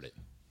fucking hurt it.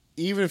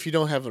 Even if you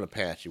don't have an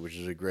Apache, which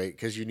is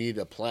because you need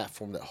a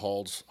platform that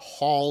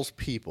hauls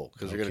people,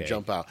 because they're going to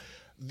jump out.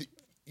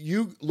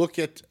 You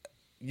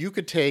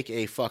could take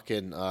a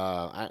fucking,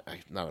 not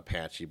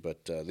Apache,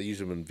 but they use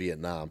them in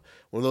Vietnam.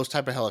 One of those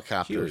type of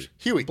helicopters.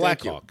 Huey.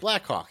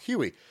 Blackhawk.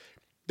 Huey.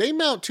 They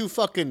mount 2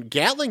 fucking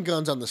Gatling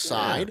guns on the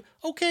side.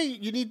 Yeah. Okay,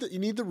 you need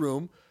the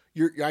room.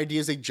 Your idea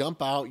is they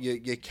jump out,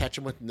 you catch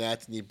them with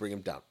nets, and you bring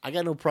them down. I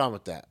got no problem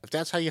with that. If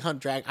that's how you hunt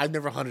dragon, I've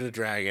never hunted a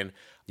dragon.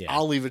 Yeah.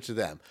 I'll leave it to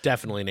them.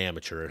 Definitely an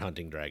amateur at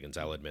hunting dragons.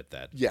 I'll admit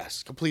that.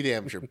 Yes, complete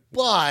amateur.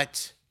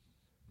 But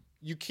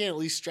you can't at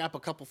least strap a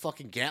couple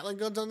fucking Gatling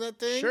guns on that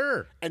thing?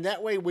 Sure. And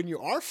that way, when you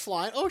are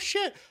flying, oh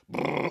shit,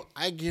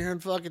 I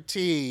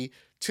guarantee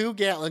 2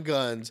 Gatling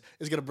guns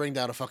is going to bring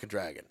down a fucking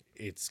dragon.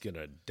 It's going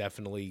to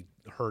definitely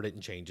hurt it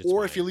and change its Or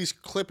mind. if you at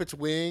least clip its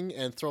wing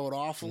and throw it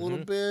off a little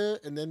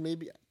bit, and then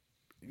maybe...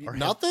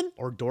 Nothing?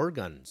 Or door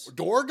guns.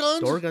 Door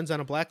guns? Door guns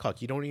on a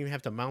Blackhawk. You don't even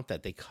have to mount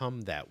that. They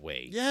come that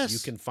way. Yes. You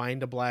can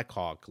find a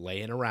Blackhawk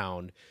laying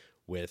around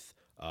with,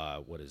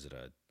 a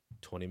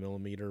 20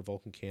 millimeter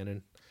Vulcan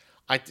cannon?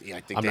 I think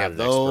I'm they not have an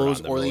expert on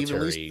those, the or they even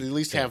military at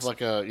least have things.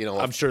 like a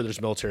I'm sure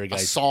there's military a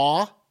guys.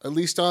 saw at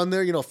least on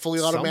there.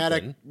 Fully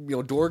automatic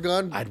Something. door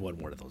gun. I'd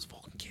want one of those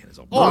Vulcan cannons.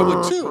 I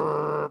would too.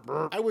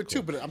 I would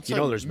too. But I'm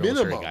telling There's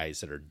military minimum. guys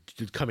that are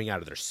coming out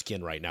of their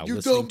skin right now You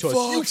listening to dumb us.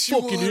 fucks, You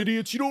you fucking are."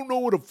 idiots. You don't know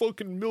what a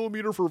fucking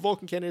millimeter for a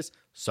Vulcan cannon is.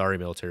 Sorry,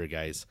 military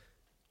guys.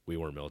 We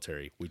weren't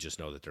military. We just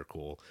know that they're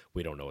cool.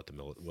 We don't know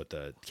what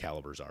the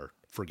calibers are.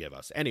 Forgive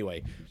us.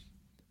 Anyway,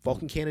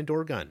 Vulcan cannon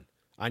door gun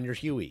on your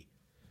Huey.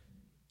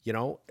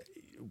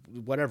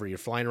 Whatever. You're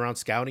flying around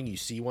scouting. You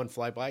see one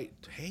fly by.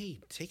 Hey,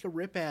 take a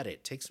rip at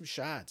it. Take some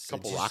shots.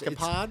 Couple rocket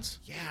pods,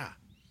 Yeah.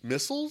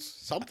 missiles,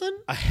 something.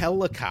 A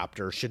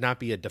helicopter should not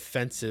be a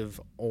defensive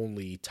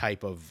only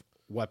type of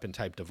weapon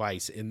type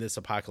device. In this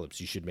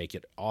apocalypse, you should make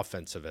it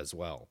offensive as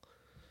well.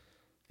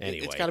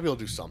 Anyway. It's got to be able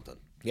to do something.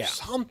 Yeah.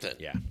 Something.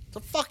 Yeah. It's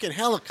a fucking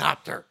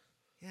helicopter.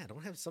 Yeah,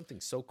 don't have something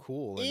so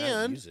cool and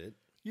not use it.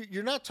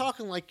 You're not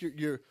talking like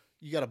you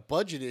got a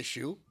budget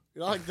issue.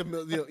 Like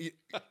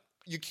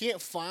you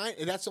can't find,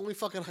 and that's the only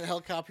fucking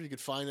helicopter you could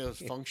find that was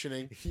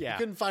functioning. Yeah. You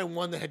couldn't find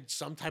one that had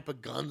some type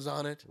of guns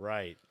on it.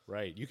 Right.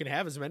 You can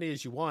have as many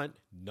as you want.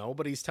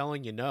 Nobody's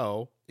telling you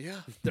no.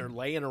 Yeah. They're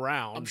laying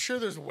around. I'm sure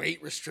there's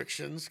weight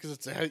restrictions because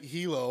it's a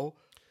helo,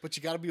 but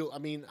you got to be. I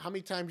mean, how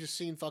many times you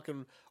seen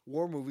fucking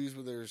war movies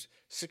where there's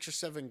 6 or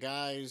 7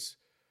 guys?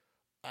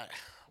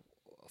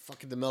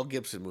 Fucking the Mel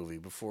Gibson movie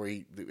before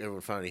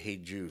everyone finally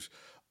hated Jews.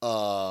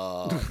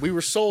 We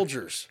Were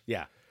Soldiers.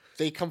 Yeah.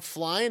 They come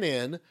flying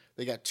in.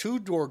 They got 2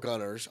 door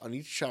gunners on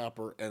each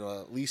chopper and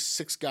at least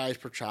 6 guys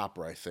per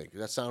chopper, I think. Does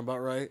that sound about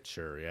right?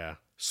 Sure, yeah.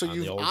 So On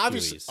you've the old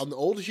obviously, Hueys. on the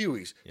old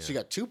Hueys, Yeah. so you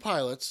got 2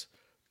 pilots,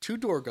 2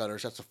 door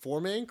gunners. That's a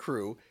 4-man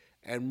crew.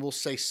 And we'll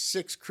say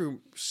 6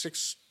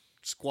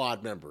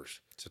 squad members.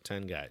 So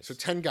 10 guys. So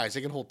 10 guys.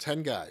 They can hold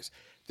 10 guys.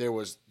 There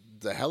was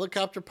the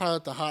helicopter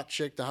pilot, the hot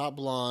chick, the hot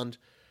blonde,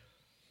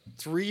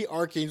 3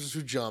 archangels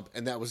who jump,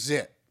 and that was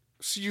it.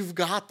 So you've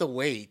got the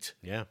weight.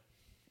 Yeah.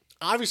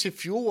 Obviously,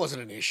 fuel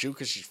wasn't an issue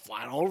because she's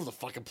flying all over the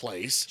fucking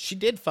place. She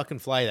did fucking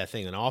fly that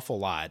thing an awful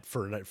lot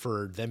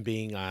for them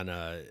being on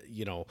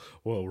well,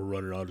 we're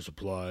running out of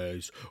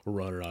supplies, we're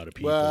running out of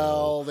people.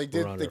 Well, they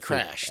we're running they out of food.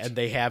 crashed. And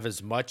they have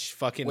as much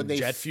fucking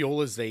jet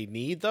fuel as they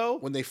need, though?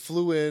 When they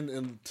flew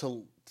in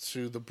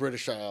to the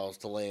British Isles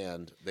to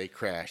land, they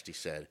crashed, he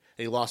said. And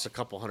he lost a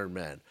couple hundred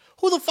men.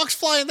 Who the fuck's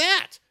flying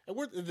that?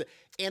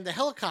 And the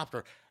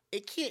helicopter,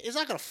 it's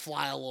not going to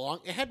fly along.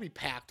 It had to be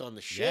packed on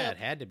the ship. Yeah, it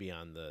had to be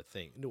on the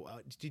thing. No,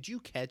 did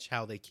you catch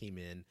how they came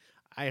in?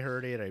 I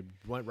heard it. I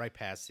went right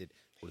past it.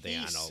 Were they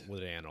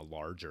on a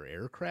larger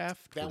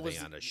aircraft? Were they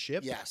on a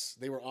ship? Yes,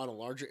 they were on a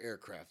larger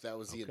aircraft. That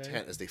was the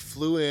intent. As they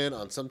flew in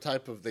on some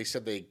type of, they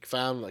said they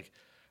found like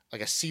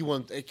a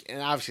C-1,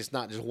 and obviously it's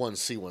not just one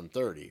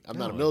C-130. I'm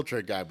not a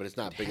military guy, but it's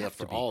not big enough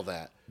for all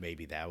that.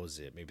 Maybe that was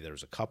it. Maybe there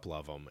was a couple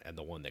of them, and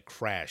the one that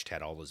crashed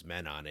had all his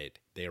men on it.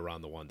 They were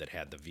on the one that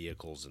had the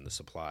vehicles and the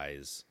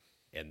supplies,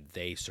 and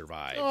they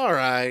survived. All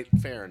right,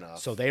 fair enough.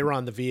 So they were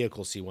on the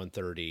vehicle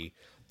C-130.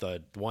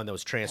 The one that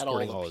was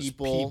transporting all his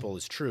people,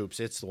 his troops,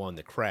 it's the one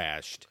that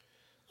crashed.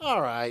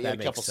 All right, you That had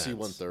a couple makes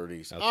sense.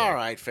 C-130s. Okay. All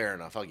right, fair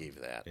enough. I'll give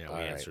you that. Yeah, all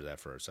we right. answered that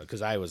first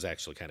because I was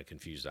actually kind of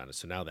confused on it.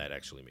 So now that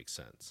actually makes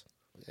sense.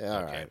 Yeah,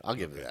 all right. I'll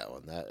give you that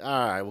one.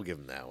 All right, we'll give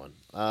him that one.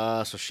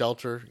 So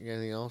shelter. You got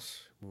anything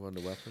else? Move on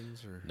to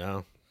weapons or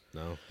No.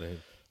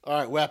 all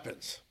right,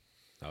 weapons.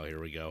 Oh, here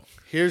we go.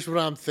 Here's what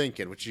I'm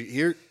thinking.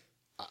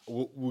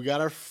 We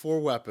got our 4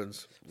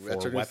 weapons.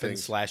 That's For our new weapon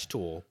things. /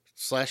 tool.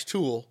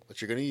 /tool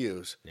that you're going to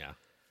use. Yeah.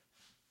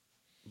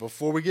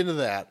 Before we get into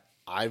that,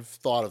 I've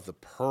thought of the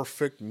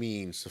perfect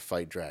means to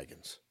fight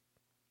dragons.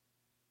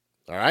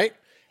 All right,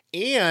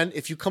 and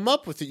if you come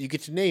up with it, you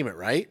get to name it.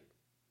 Right?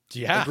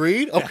 Yeah.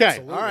 Agreed? Okay.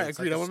 Absolutely. All right, It's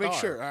agreed. like I a want to make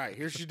star. sure. All right,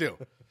 here's what you do.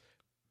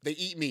 They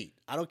eat meat.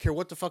 I don't care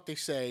what the fuck they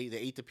say. They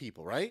eat the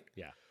people, right?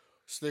 Yeah.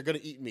 So they're going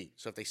to eat meat.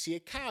 So if they see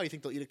a cow, you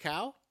think they'll eat a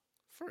cow?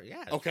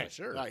 Okay.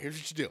 Sure. All right, here's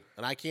what you do.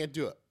 And I can't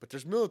do it. But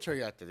there's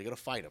military out there. They're going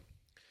to fight them.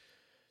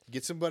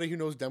 Get somebody who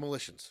knows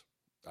demolitions.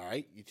 All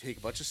right? You take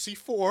a bunch of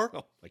C4.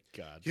 Oh, my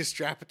God. You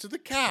strap it to the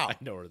cow. I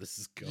know where this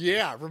is going.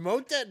 Yeah,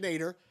 remote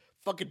detonator.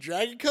 Fucking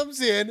dragon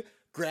comes in,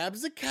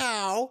 grabs the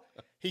cow.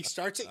 He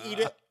starts to eat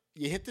it.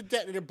 You hit the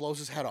detonator, blows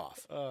his head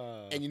off.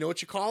 And you know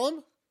what you call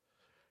him?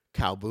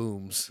 Cow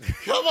booms.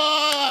 Come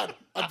on!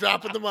 I'm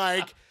dropping the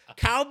mic.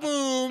 Cow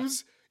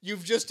booms.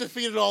 You've just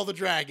defeated all the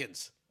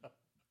dragons.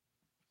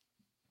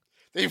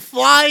 They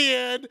fly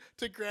in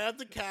to grab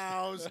the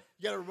cows.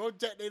 You got a remote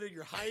detonator.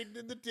 You're hiding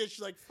in the ditch.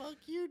 You're like, fuck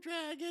you,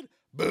 dragon.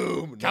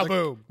 Boom. Cow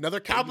boom. Another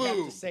cow And you have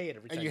boom. to say it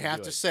every time And you you have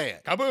do to it. say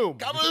it. Kaboom.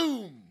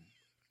 Kaboom!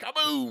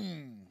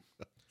 Kaboom!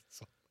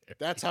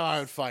 That's how I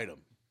would fight him.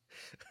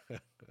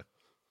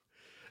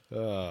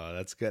 Oh,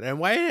 that's good. And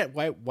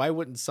why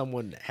wouldn't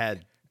someone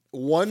had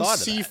One thought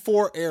of that?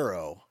 C4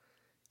 arrow,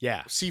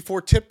 Yeah.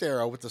 C4 tipped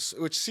arrow which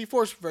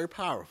C4 is very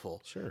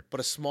powerful. Sure. But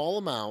a small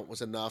amount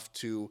was enough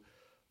to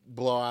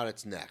blow out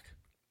its neck.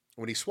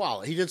 When he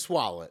swallowed it, he did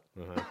swallow it.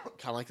 Kind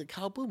of like the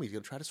cow boom. He's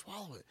going to try to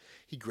swallow it.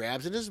 He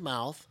grabs it in his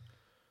mouth,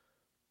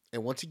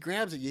 And once he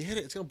grabs it, you hit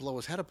it, it's going to blow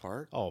his head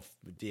apart. Oh,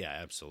 yeah,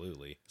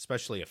 absolutely.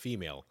 Especially a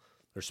female.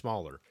 They're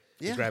smaller.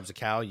 Yeah. He grabs a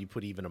cow, you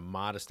put even a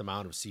modest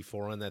amount of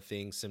C4 on that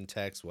thing,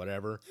 Simtex,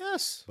 whatever.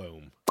 Yes.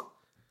 Boom.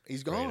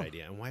 He's gone. Great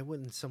idea. And why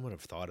wouldn't someone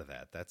have thought of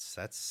that?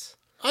 That's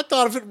I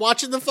thought of it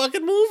watching the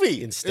fucking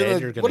movie.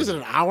 Instead, you're going to... What is it,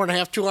 an hour and a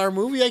half, 2 hour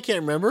movie? I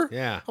can't remember.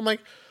 Yeah. I'm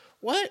like,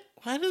 what?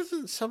 Why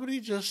doesn't somebody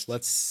just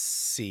Let's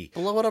see.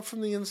 blow it up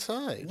from the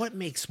inside? What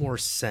makes more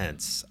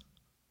sense?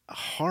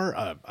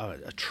 A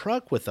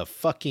truck with a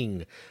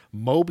fucking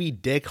Moby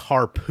Dick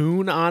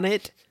harpoon on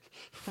it?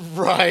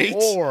 Right.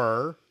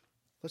 Or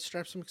let's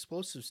strap some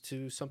explosives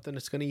to something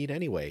that's going to eat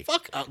anyway.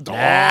 Fuck a dog.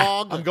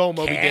 Nah, I'm going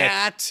Moby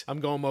cat. Dick.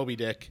 I'm going Moby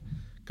Dick.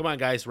 Come on,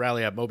 guys.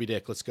 Rally up. Moby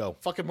Dick. Let's go.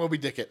 Fucking Moby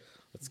Dick it.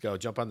 Let's go.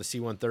 Jump on the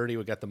C-130.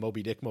 We got the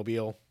Moby Dick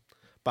mobile.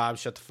 Bob,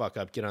 shut the fuck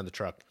up. Get on the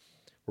truck.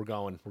 We're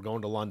going. We're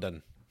going to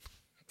London.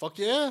 Fuck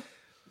yeah.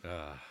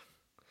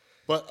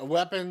 But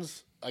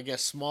weapons, I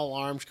guess small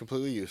arms,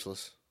 completely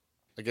useless.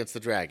 Against the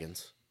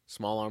dragons.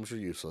 Small arms are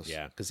useless.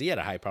 Yeah, because he had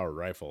a high-powered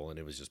rifle, and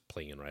it was just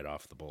plinging right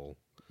off the bull.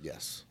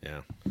 Yes.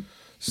 Yeah.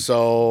 So,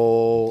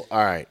 all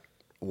right.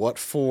 What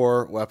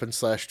 4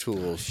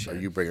 weapons/tools are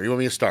you bringing? You want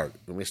me to start?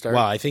 Well,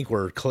 I think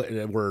we're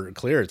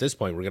clear at this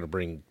point. We're going to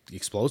bring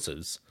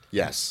explosives.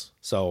 Yes.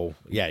 So,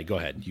 yeah, go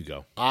ahead. You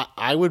go.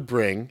 I would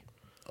bring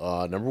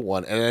number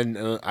 1, and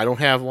then I don't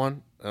have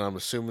one, and I'm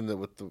assuming that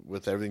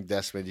with everything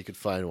decimated, you could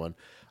find one.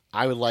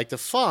 I would like to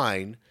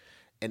find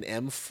an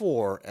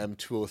M4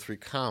 M203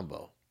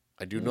 combo.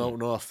 I do not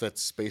know if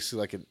that's basically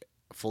like a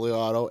fully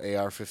auto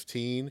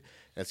AR-15.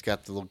 It's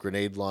got the little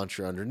grenade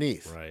launcher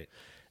underneath. Right.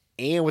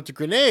 And with the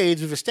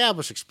grenades, we've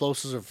established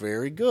explosives are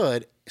very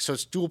good. So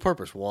it's dual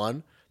purpose.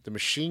 One, the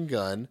machine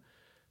gun,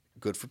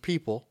 good for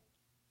people,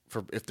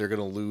 for if they're going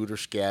to loot or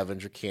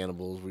scavenge or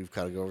cannibals. We've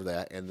got to go over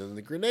that. And then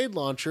the grenade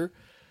launcher,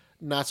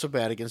 not so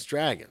bad against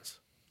dragons.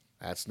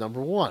 That's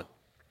number 1.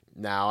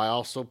 Now, I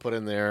also put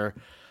in there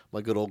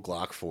my good old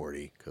Glock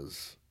 40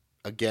 because,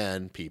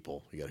 again,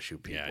 people. You got to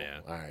shoot people. Yeah.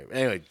 All right.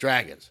 Anyway,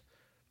 dragons.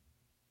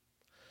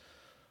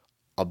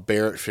 A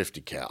Barrett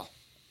 50 cal.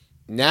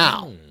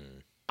 Now,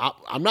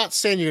 I'm not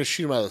saying you're going to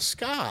shoot them out of the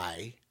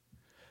sky,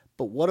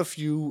 but what if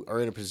you are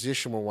in a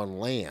position where one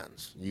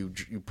lands? You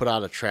put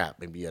out a trap,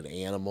 maybe an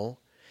animal,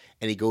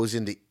 and he goes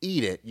in to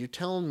eat it. You're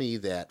telling me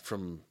that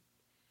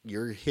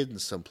you're hidden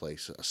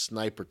someplace, a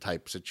sniper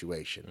type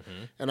situation.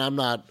 Mm-hmm. And I'm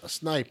not a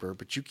sniper,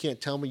 but you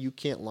can't tell me you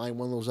can't line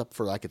one of those up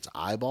for like its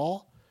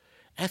eyeball.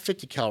 That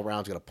 50 cal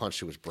round's got to punch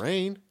through his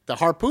brain. The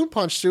harpoon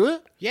punched through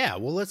it. Yeah,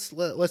 well, let's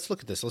look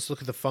at this. Let's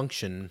look at the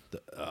function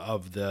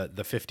of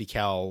the 50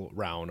 cal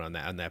round on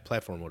that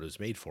platform. What it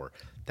was made for.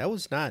 That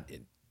was not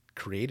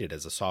created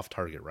as a soft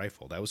target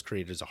rifle. That was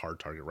created as a hard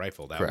target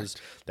rifle.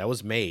 That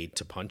was made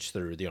to punch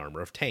through the armor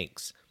of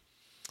tanks.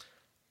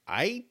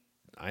 I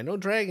know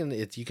Dragon.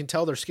 You can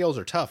tell their skills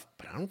are tough,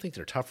 but I don't think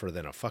they're tougher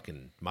than a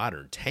fucking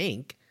modern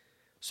tank.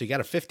 So you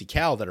got a 50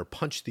 cal that'll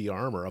punch the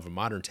armor of a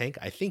modern tank.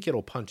 I think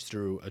it'll punch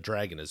through a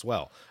Dragon as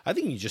well. I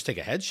think you just take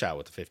a headshot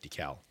with the 50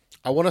 cal.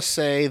 I want to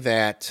say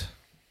that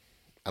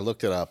I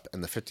looked it up,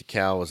 and the 50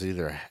 cal was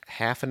either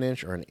half an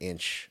inch or an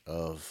inch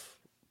of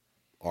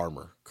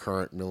armor,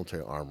 current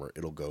military armor.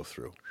 It'll go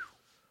through.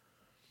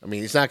 I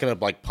mean, it's not going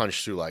to like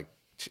punch through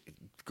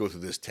go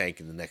through this tank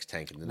and the next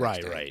tank and the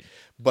next tank. Right.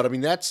 But I mean,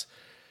 that's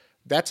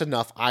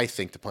enough, I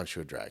think, to punch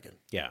through a Dragon.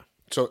 Yeah.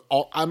 So,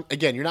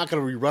 again, you're not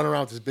going to be running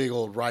around with this big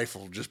old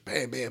rifle, just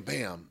bam, bam,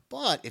 bam.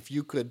 But if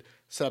you could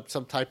set up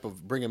some type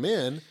of bring them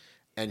in,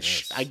 and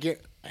I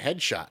get a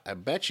headshot, I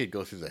bet you'd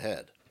go through the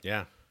head.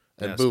 Yeah.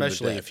 And boom,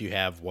 especially if you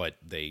have what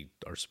they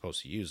are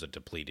supposed to use, a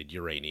depleted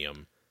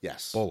uranium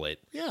bullet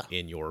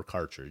in your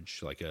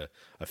cartridge, like a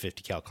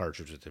 50 cal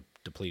cartridge with a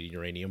depleted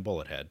uranium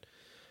bullet head.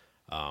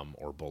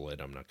 Or bullet.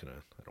 I don't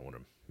want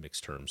to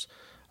mix terms.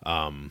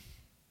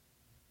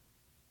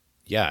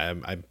 Yeah,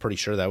 I'm pretty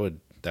sure that would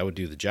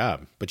do the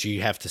job. But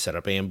you have to set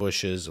up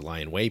ambushes, lie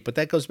in wait. But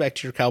that goes back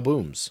to your cow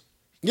booms.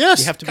 Yes,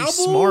 you have to be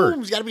smart.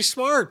 You got to be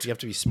smart. You have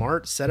to be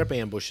smart. Set up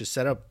ambushes.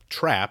 Set up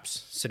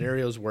traps.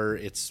 Scenarios where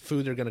it's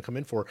food they're going to come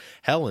in for.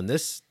 Hell, in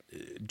this,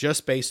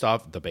 just based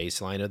off the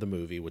baseline of the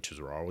movie, which is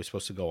we're always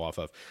supposed to go off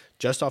of,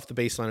 just off the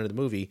baseline of the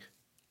movie,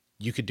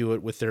 you could do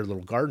it with their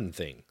little garden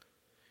thing.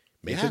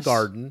 Make a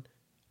garden.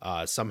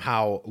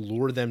 Somehow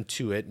lure them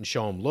to it and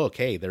show them, look,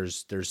 hey,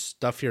 there's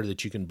stuff here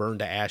that you can burn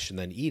to ash and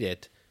then eat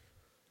it.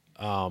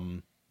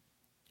 Here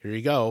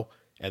you go.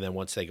 And then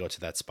once they go to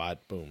that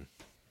spot, boom.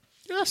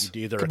 Yes. You do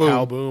either a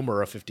cow boom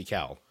or a 50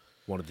 cal.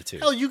 One of the two.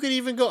 Hell, you could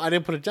even go, I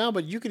didn't put it down,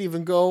 but you could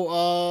even go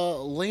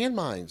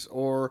landmines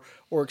or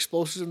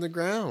explosives in the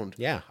ground.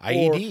 Yeah,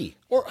 IED.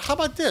 Or how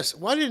about this?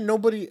 Why didn't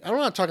nobody, I'm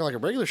not talking like a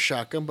regular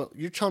shotgun, but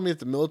you're telling me that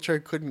the military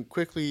couldn't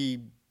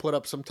quickly put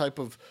up some type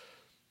of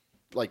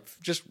like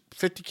just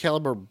 50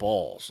 caliber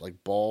balls,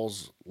 like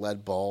balls,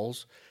 lead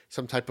balls,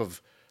 some type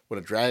of, when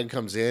a Dragon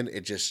comes in,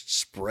 it just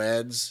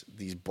spreads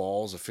these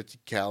balls of 50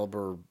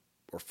 caliber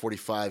or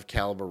 45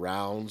 caliber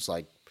rounds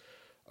like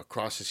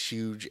across this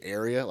huge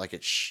area, like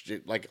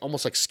like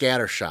almost like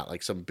scatter shot,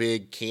 like some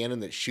big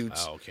cannon that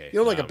shoots. Oh, okay. You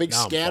know, like a big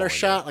scatter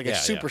shot, like a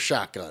super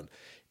shotgun.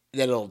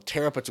 that it'll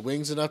tear up its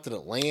wings enough that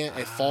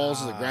it falls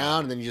to the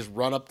ground, and then you just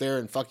run up there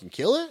and fucking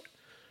kill it?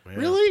 Yeah.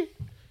 Really?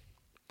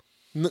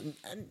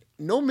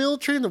 No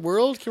military in the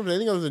world came up with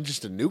anything other than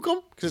just to nuke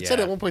them? Because it said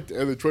at one point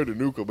they tried to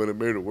nuke them and it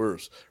made it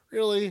worse.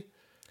 Really?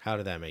 How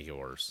did that make it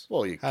worse?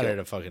 Well, how did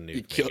a fucking nuke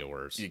make it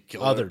worse?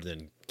 Other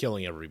than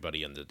killing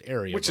everybody in the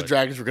area. Which the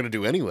dragons were going to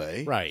do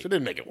anyway. Right. So it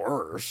didn't make it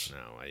worse.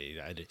 No,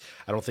 I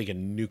don't think a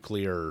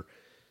nuclear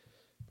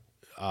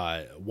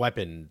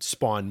weapon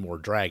spawned more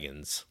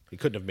dragons. It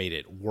couldn't have made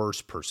it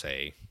worse, per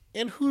se.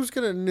 And who's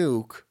going to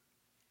nuke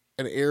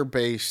an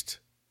air-based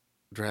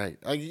dragon?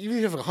 Like, even if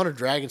you have 100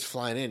 dragons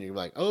flying in, you're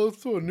like, oh,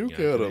 throw a nuke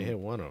at them. Hit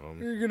one of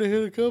them. You're going to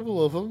hit a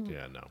couple of them.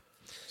 Yeah, no.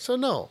 So,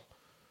 no.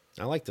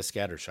 I like the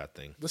scatter shot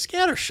thing. The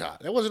scatter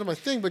shot. That wasn't my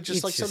thing, but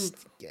just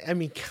I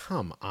mean,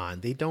 come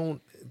on. They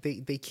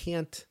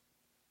can't,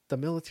 the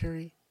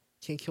military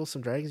can't kill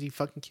some dragons. Are you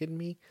fucking kidding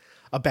me?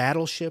 A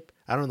battleship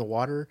out on the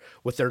water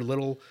with their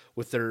little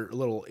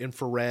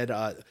infrared.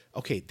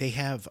 Okay, they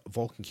have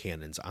Vulcan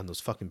cannons on those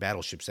fucking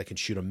battleships that can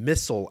shoot a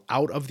missile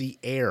out of the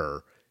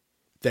air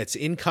that's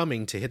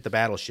incoming to hit the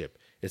battleship.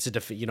 It's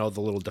the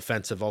little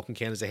defensive Vulcan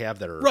cannons they have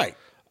that are right.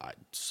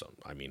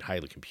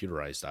 Highly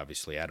computerized,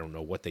 obviously. I don't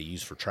know what they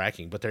use for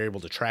tracking, but they're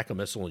able to track a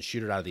missile and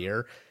shoot it out of the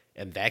air,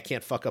 and that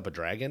can't fuck up a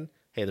dragon.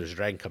 Hey, there's a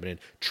dragon coming in.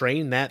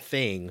 Train that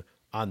thing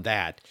on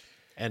that,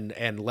 and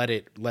let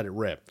it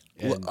rip.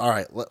 And, all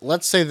right,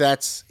 let's say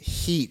that's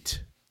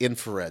heat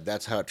infrared.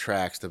 That's how it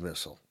tracks the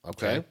missile.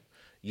 Okay?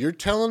 You're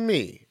telling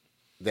me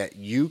that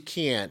you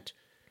can't,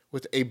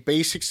 with a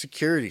basic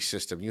security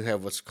system, you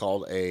have what's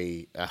called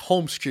a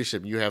home security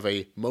system. You have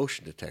a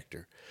motion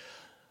detector.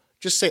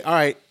 Just say, all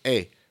right,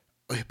 hey,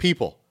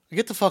 people,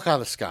 get the fuck out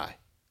of the sky.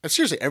 And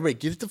seriously, everybody,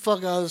 get the fuck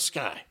out of the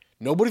sky.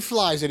 Nobody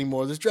flies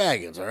anymore. There's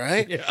dragons, all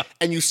right? Yeah.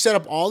 And you set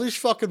up all these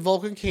fucking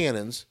Vulcan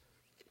cannons,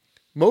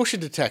 motion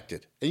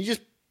detected, and you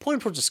just point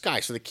them towards the sky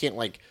so they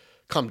can't,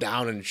 come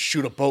down and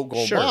shoot a boat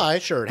going by.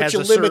 Sure, But you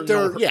limit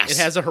their, It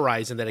has a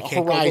horizon that it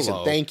can't go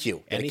below. Thank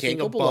you. Anything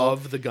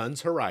above the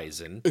gun's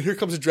horizon. And here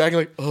comes a dragon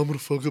like, oh, I'm going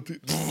to fuck up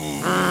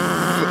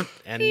the...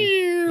 and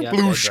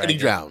bloosh, and he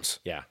drowns.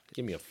 Yeah,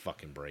 give me a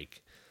fucking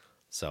break.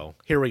 So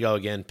here we go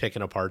again,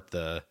 picking apart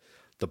the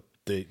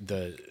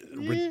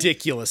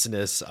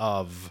ridiculousness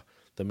of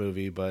the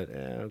movie, but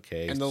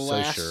okay. And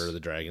sure, the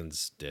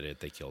dragons did it.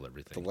 They killed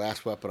everything. The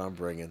last weapon I'm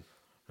bringing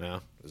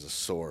is a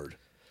sword.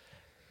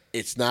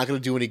 It's not going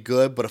to do any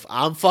good, but if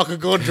I'm fucking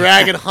going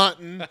dragon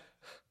hunting...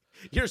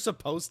 You're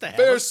supposed to have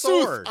a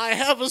sword. I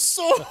have a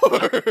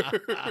sword.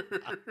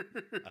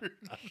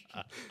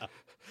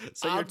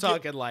 So you're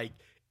talking like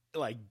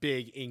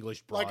big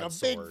English broadsword. Like a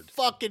big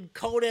fucking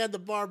Conan the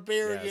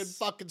Barbarian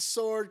fucking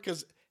sword,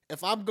 because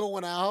if I'm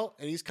going out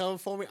and he's coming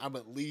for me, I'm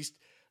at least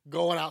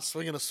going out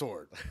swinging a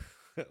sword.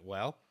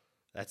 Well,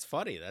 that's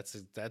funny.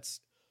 That's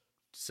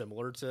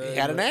similar to... He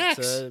had an axe.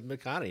 To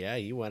Mikana. Yeah,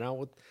 he went out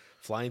with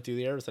flying through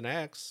the air with an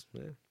axe.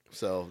 Yeah.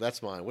 So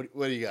that's mine. What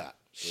do you got?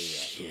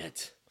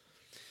 Shit.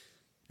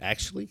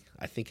 Actually,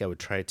 I think I would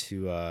try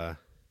to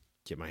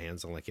get my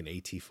hands on like an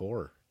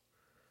AT-4.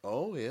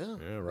 Oh yeah,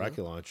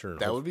 rocket launcher.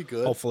 That would be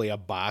good. Hopefully, a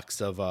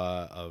box of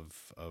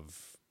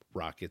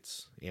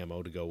rockets,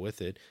 ammo to go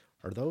with it.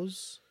 Are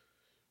those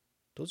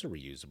are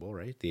reusable,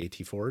 right? The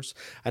AT-4s.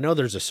 I know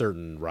there's a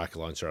certain rocket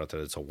launcher out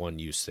there that's a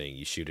one-use thing.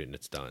 You shoot it and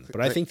it's done. But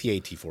I think the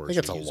AT-4 is reusable. I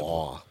think it's a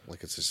law.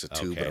 Like it's just a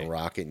tube and a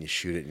rocket, and you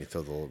shoot it and you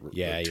throw the tube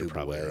you're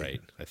probably away.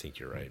 Right. I think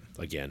you're right.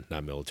 Again,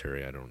 not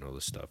military. I don't know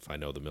this stuff. I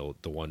know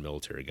the one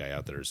military guy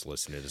out there is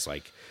listening. Is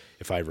like,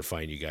 if I ever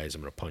find you guys,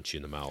 I'm going to punch you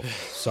in the mouth.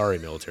 Sorry,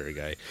 military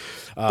guy.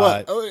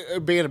 But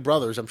Band of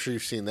Brothers, I'm sure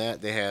you've seen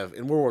that. They have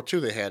in World War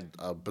II. They had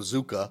a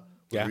bazooka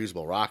with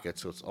reusable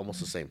rockets, so it's almost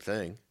the same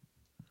thing.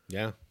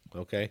 Yeah.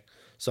 Okay.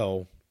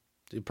 So.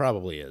 It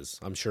probably is.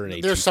 I'm sure an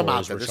AT-4 there's some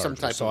out is there. There's some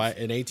type of...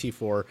 an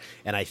AT-4,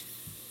 and I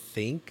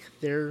think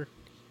they're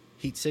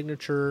heat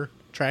signature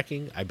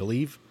tracking, I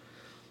believe.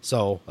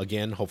 So,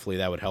 again, hopefully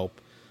that would help.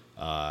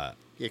 Yeah,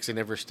 because they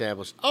never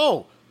established...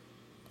 I'm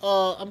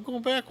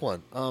going back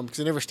one. Because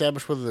they never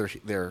established whether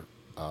they're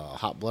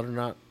hot blood or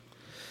not.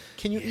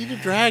 Can you eat a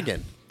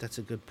dragon? That's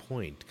a good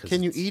point.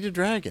 Can you eat a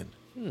dragon?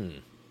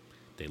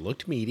 They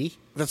looked meaty.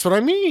 That's what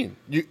I mean.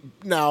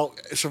 Now,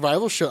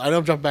 survival show... I know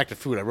I'm jumping back to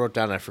food. I wrote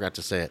down and I forgot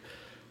to say it.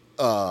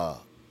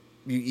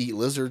 You eat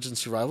lizards in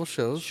survival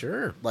shows.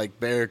 Sure. Like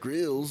Bear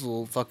Grylls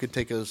will fucking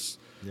take a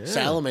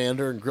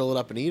salamander and grill it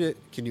up and eat it.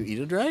 Can you eat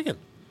a dragon?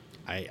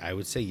 I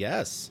would say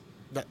yes.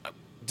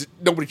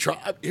 Nobody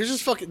try. Here's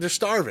this fucking... They're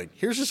starving.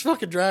 Here's this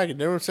fucking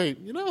dragon. Everyone say,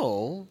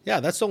 Yeah,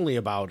 that's only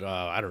about,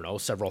 I don't know,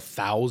 several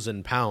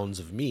thousand pounds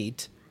of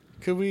meat.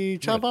 Could we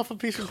chop off a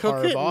piece and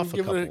cook it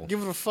and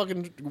give it a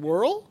fucking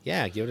whirl?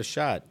 Yeah, give it a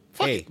shot.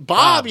 Hey,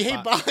 Bob. You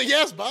hate Bob.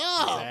 Yes,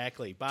 Bob.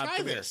 Exactly. Bob,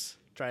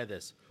 try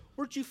this.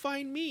 Where'd you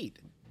find meat?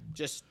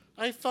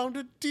 I found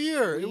a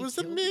deer. It was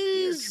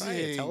amazing. Try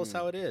it. Tell us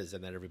how it is.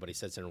 And then everybody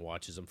sits there and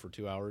watches them for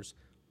 2 hours.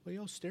 What are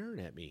y'all staring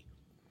at me?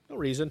 No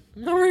reason.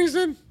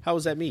 How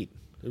was that meat?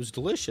 It was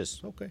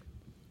delicious. Okay.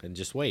 And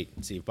just wait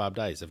and see if Bob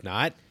dies. If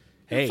not,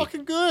 hey,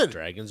 fucking good.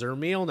 Dragons are a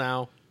meal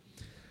now.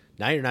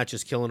 Now you're not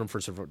just killing them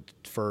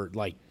for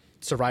like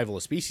survival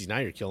of species. Now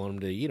you're killing them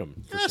to eat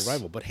them for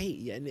survival. But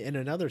hey, and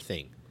another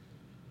thing,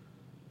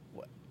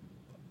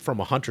 from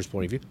a hunter's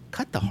point of view,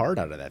 cut the heart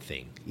out of that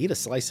thing. Eat a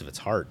slice of its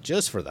heart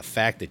just for the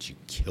fact that you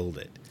killed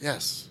it.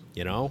 Yes.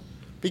 You know?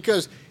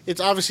 Because it's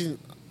obviously,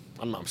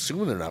 I'm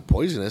assuming they're not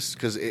poisonous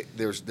because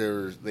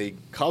they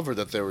cover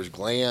that there was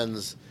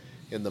glands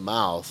in the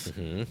mouth,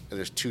 and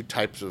there's two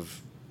types of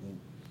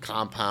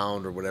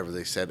compound or whatever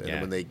they said,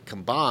 and when they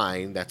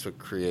combine, that's what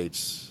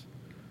creates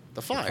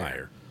the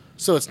fire.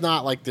 So it's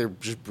not like they're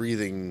just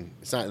breathing.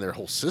 It's not in their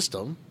whole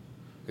system.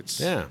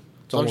 It's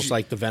almost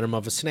like the venom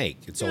of a snake.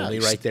 It's only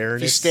right there.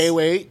 And you stay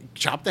away,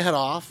 chop the head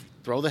off,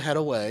 throw the head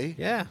away.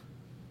 Yeah.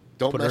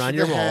 Don't put mess it on with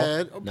your the wall.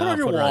 head. Put No, it on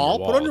your wall.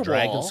 Put it on your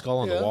Dragon wall. skull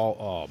on the wall.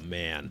 Oh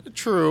man.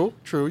 True.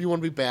 You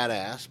want to be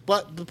badass,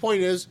 but the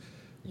point is,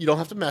 you don't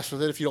have to mess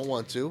with it if you don't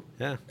want to.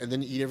 Yeah. And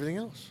then you eat everything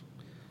else,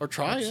 or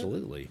try it.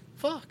 Absolutely.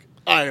 Fuck.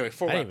 Anyway, I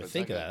didn't even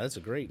think of that. That's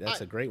a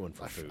great one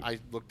for food. I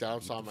looked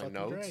down, saw my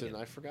notes, dragon. and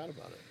I forgot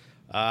about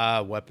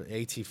it. Weapon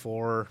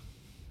AT4.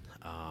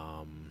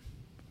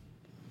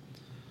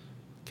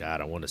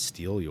 God, I want to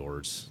steal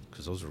yours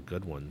because those were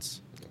good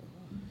ones.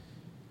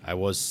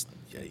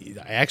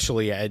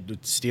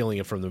 Stealing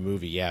it from the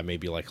movie. Yeah,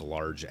 maybe like a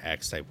large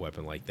axe type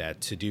weapon like that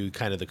to do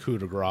kind of the coup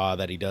de grace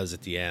that he does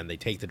at the end. They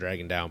take the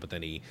dragon down, but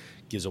then he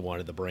gives it one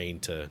of the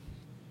brain to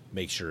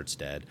make sure it's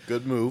dead.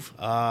 Good move.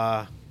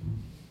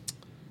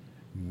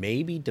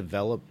 Maybe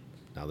develop.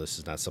 Now, this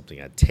is not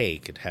something I'd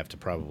take. I'd have to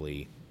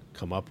probably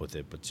come up with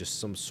it, but just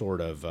some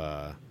sort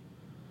of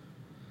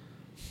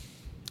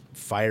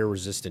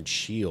fire-resistant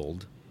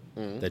shield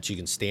that you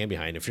can stand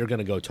behind if you're going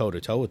to go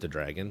toe-to-toe with the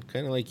dragon.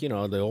 Kind of like,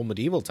 the old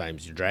medieval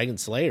times. Your dragon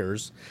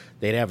slayers,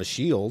 they'd have a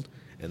shield,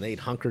 and they'd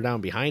hunker down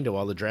behind it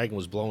while the dragon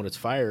was blowing its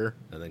fire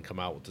and then come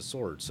out with the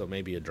sword. So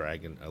maybe a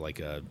dragon, like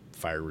a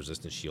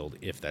fire-resistant shield,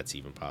 if that's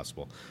even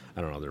possible.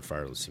 I don't know. Their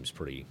fire seems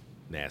pretty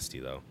nasty,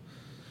 though.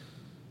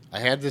 I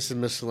had this in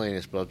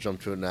miscellaneous, but I'll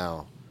jump to it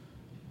now.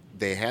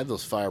 They had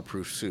those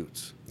fireproof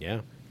suits.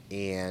 Yeah.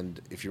 And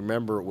if you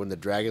remember, when the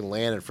dragon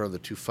landed in front of the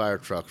two fire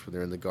trucks when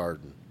they're in the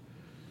garden,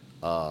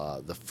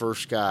 the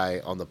first guy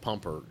on the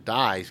pumper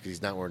dies because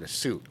he's not wearing a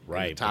suit.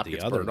 Right, the top but the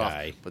gets other burned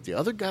guy... off. But the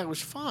other guy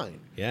was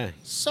fine. Yeah.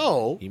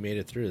 So... he made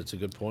it through. That's a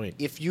good point.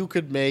 If you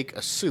could make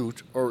a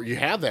suit, or you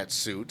have that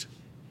suit,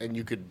 and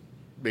you could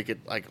make it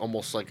like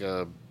almost like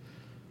a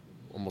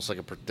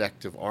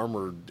protective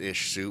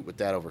armored-ish suit with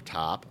that over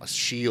top, a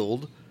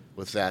shield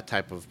with that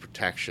type of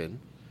protection.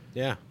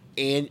 Yeah.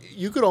 And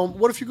you could,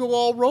 what if you go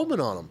all Roman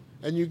on them,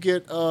 and you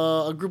get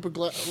a group of,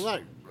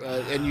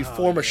 and you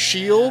form a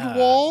shield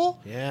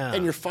wall,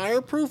 and you're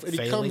fireproof, and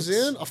he comes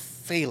in, a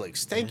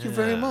phalanx. Thank you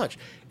very much.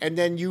 And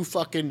then you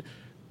hunker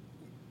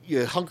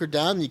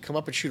down, and you come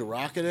up and shoot a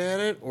rocket at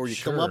it, or you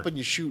come up and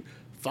you shoot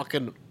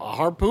fucking a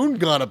harpoon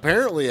gun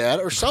apparently at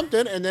it or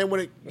something, and then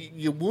when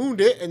you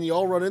wound it and you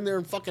all run in there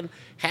and fucking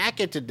hack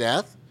it to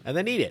death and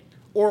then eat it,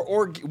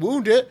 or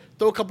wound it,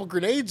 throw a couple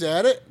grenades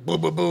at it,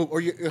 boom boom boom, or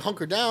you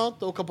hunker down,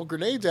 throw a couple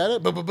grenades at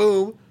it, boom boom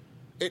boom,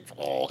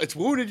 it's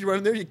wounded, you run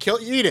in there, you kill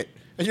it, you eat it,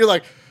 and you're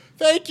like,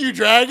 thank you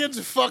dragons,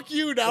 fuck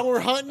you, now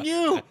we're hunting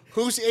you.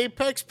 Who's the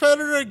apex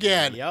predator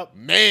again? Yep.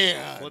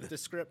 Man, flip the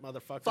script,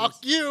 motherfuckers. Fuck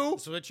you.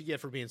 That's what you get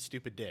for being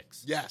stupid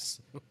dicks. Yes.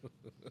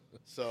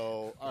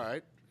 So all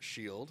right,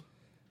 shield.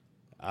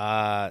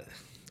 I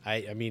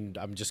mean,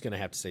 I'm just going to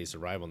have to say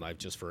survival knife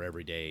just for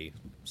everyday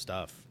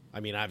stuff. I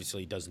mean,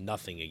 obviously, it does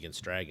nothing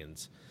against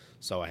dragons.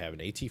 So I have an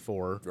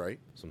AT4, right?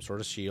 Some sort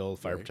of shield,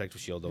 fire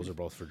protective shield. Those are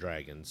both for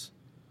dragons.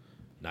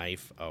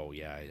 Knife. Oh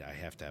yeah, I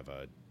have to have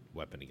a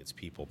weapon against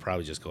people.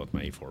 Probably just go with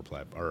my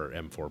A4 or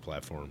M4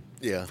 platform.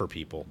 Yeah. For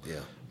people.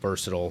 Yeah.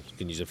 Versatile. You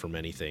can use it for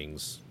many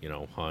things.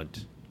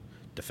 Hunt,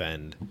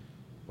 defend,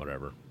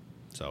 whatever.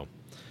 So,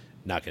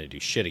 not going to do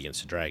shit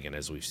against a dragon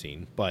as we've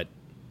seen, but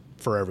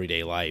for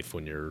everyday life,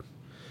 when you're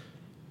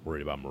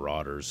worried about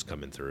marauders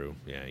coming through,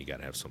 yeah, you got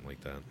to have something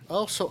like that.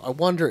 Also, I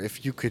wonder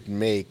if you could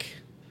make,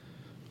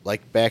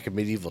 like back in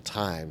medieval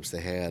times, they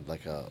had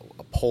like a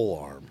pole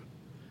arm.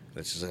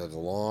 It's just like a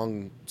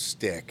long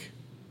stick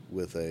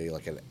with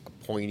a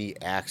pointy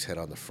axe head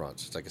on the front.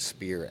 So it's like a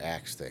spear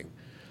axe thing.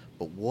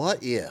 But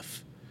what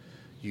if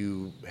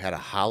you had a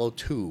hollow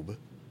tube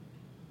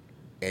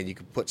and you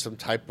could put some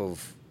type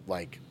of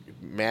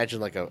imagine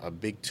like a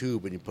big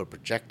tube and you put a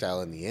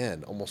projectile in the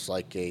end, almost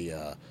like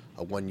a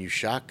one-use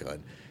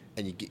shotgun,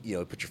 and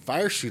you put your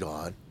fire suit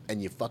on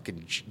and you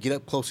fucking get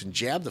up close and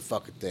jab the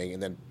fucking thing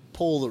and then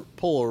pull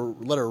or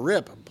let her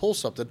rip and pull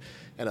something,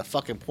 and a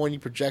fucking pointy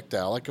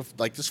projectile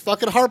like this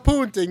fucking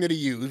harpoon thing that he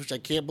used, which I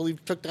can't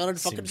believe took down a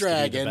fucking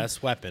dragon. To be the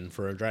best weapon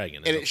for a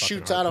dragon, and it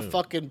shoots out a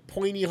fucking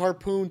pointy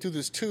harpoon through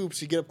this tube.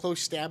 So you get up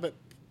close, stab it,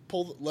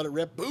 pull, let it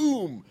rip,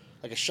 boom,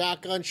 like a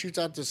shotgun shoots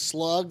out this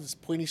slug, this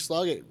pointy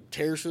slug. It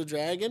tears through the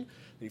dragon, and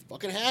you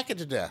fucking hack it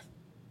to death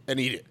and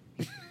eat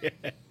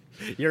it.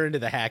 You're into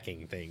the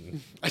hacking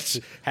thing.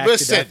 Hack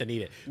Listen, to death and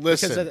eat it.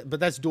 Listen. But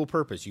that's dual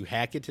purpose. You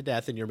hack it to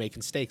death and you're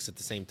making steaks at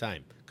the same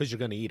time because you're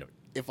going to eat it.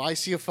 If I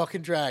see a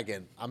fucking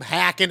dragon, I'm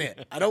hacking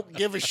it. I don't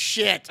give a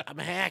shit. I'm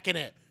hacking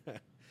it.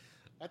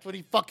 That's what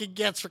he fucking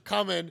gets for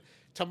coming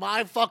to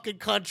my fucking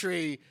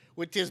country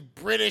with his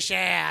British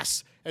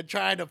ass and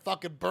trying to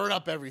fucking burn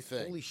up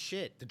everything. Holy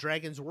shit! The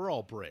dragons were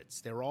all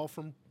Brits. They were all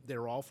from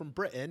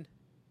Britain.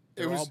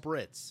 They're all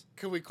Brits.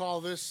 Can we call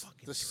this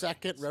the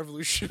second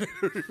Revolutionary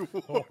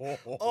War?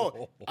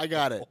 Oh, I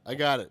got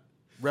it.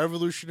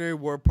 Revolutionary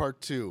War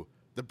Part 2.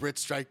 The Brits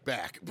strike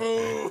back.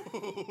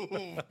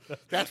 Boom!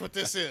 That's what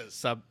this is.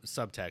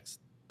 Subtext: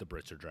 the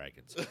Brits are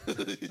dragons.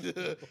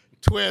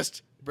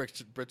 Twist: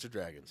 Brits are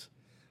dragons.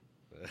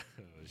 Oh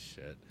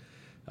shit.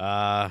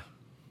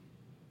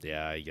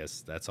 Yeah, I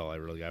guess that's all I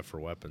really got for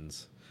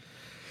weapons.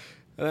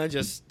 And then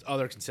just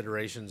other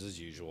considerations as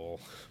usual.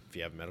 If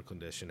you have a medical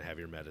condition, have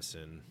your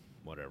medicine,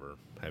 whatever.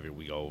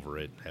 We go over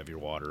it. Have your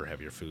water,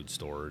 have your food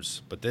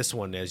stores. But this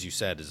one, as you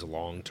said, is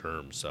long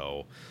term.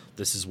 So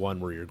this is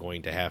one where you're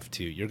going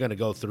to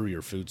go through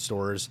your food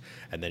stores,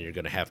 and then you're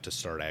going to have to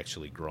start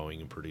actually growing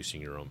and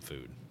producing your own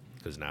food,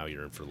 because now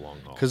you're in for the long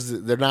haul.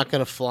 Because they're not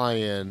going to fly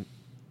in,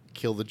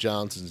 kill the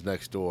Johnsons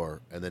next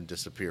door, and then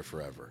disappear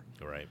forever.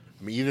 Right.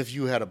 I mean, even if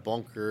you had a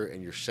bunker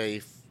and you're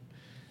safe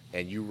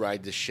and you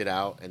ride this shit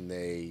out and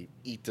they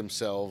eat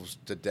themselves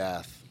to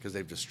death because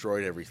they've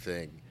destroyed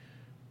everything,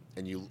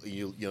 and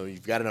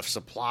you've got enough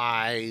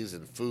supplies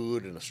and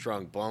food and a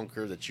strong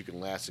bunker that you can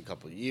last a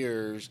couple of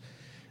years,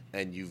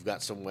 and you've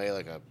got some way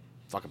like a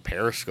fucking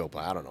periscope,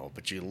 I don't know,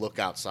 but you look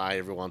outside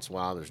every once in a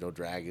while, there's no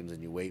dragons,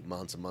 and you wait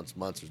months and months and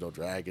months, there's no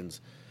dragons,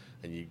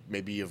 and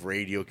maybe you have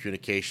radio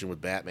communication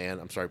with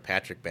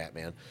Patrick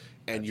Batman,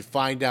 and you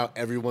find out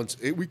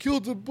we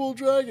killed the bull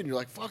dragon. You're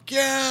like, fuck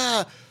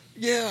yeah,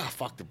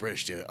 fuck the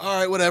British did it. All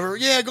right, whatever,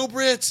 yeah, go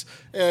Brits.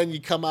 And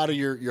you come out of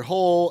your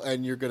hole,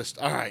 and you're gonna,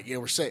 all right, yeah,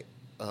 we're safe.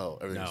 Oh,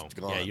 everything's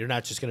gone. Yeah, you're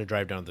not just gonna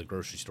drive down to the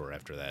grocery store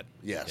after that.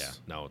 Yes. Yeah.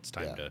 No, it's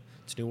time to.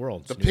 It's new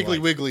world. The Piggly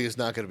Wiggly is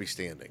not going to be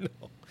standing.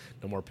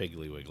 No more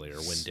Piggly Wiggly or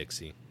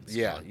Winn-Dixie.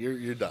 Gone.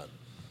 You're done.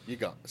 You're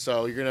gone.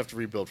 So you're gonna have to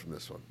rebuild from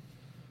this one.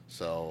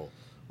 So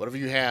whatever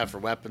you have for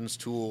weapons,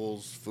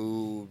 tools,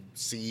 food,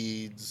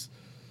 seeds.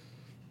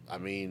 I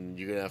mean,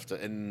 you're gonna have to,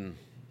 and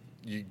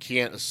you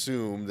can't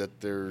assume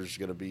that there's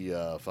gonna be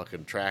a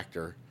fucking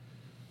tractor.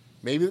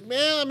 Maybe,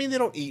 I mean, they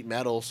don't eat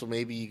metal, so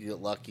maybe you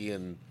get lucky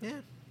and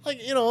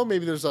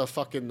maybe there's a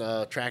fucking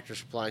tractor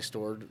supply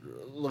store,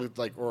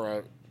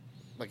 or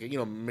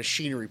a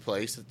machinery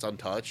place that's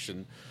untouched,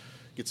 and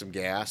get some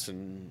gas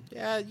and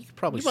you could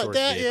probably source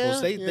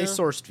vehicles. They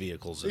sourced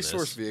vehicles. They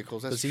sourced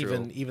vehicles. That's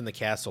true. Even the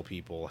castle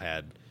people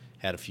had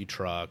a few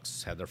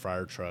trucks, had their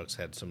fire trucks,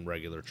 had some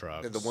regular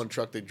trucks. And the one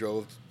truck they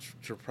drove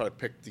to probably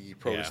pick the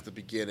produce at the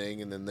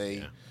beginning, and then they.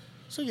 Yeah.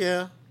 So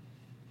yeah,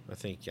 I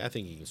think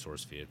you can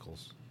source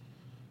vehicles.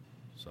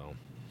 So,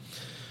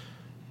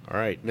 all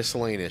right,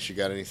 miscellaneous. You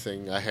got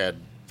anything? I had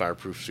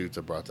fireproof suits.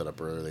 I brought that up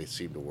earlier. They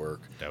seem to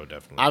work. That would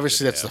definitely.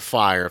 Obviously, that's the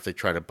fire. If they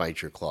try to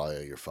bite your claw,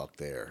 you're fucked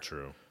there.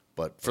 True.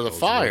 But for the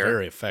fire,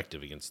 very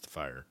effective against the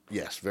fire.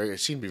 Yes, it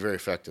seemed to be very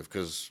effective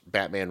because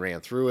Batman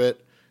ran through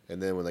it,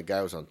 and then when the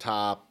guy was on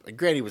top, and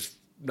granted, he was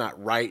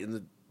not right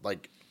in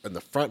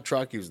the front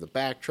truck, he was in the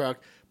back truck,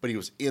 but he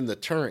was in the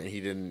turret and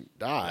he didn't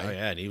die. Oh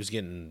yeah, and he was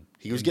getting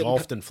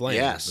engulfed in flames.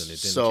 Yes, and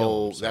it didn't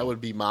kill him, that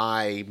would be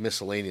my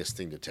miscellaneous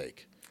thing to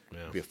take.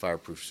 Yeah. Be a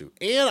fireproof suit,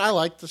 and I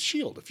like the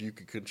shield. If you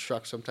could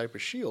construct some type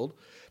of shield,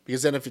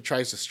 because then if it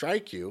tries to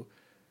strike you,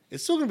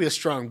 it's still going to be a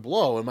strong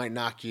blow. It might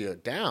knock you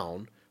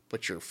down,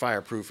 but you're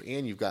fireproof,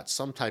 and you've got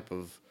some type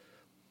of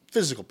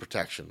physical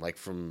protection, like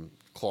from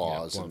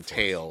claws and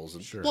tails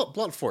and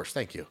blunt force.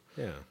 Thank you.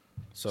 Yeah.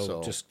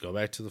 So just go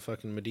back to the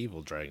fucking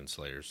medieval dragon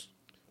slayers.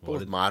 But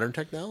with modern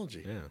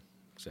technology. Yeah,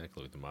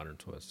 exactly, with the modern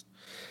twist.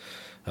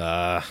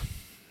 Yeah,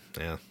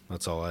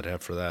 that's all I'd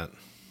have for that.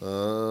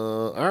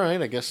 All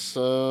right, I guess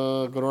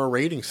go to our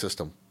rating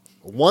system.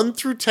 1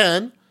 through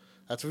 10,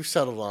 that's what we've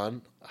settled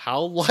on.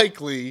 How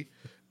likely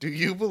do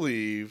you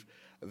believe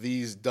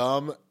these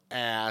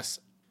dumb-ass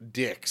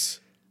dicks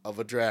of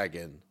a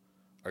dragon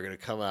are going to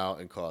come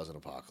out and cause an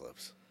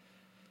apocalypse?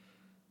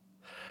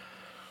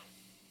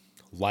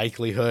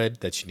 Likelihood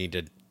that you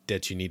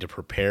need to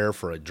prepare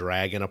for a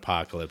dragon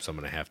apocalypse, I'm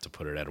going to have to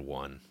put it at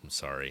 1. I'm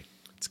sorry.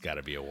 It's got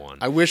to be a 1.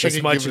 I wish I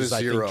could give it a 0.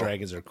 I think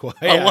dragons are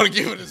quiet. I want to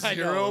give it a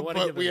 0,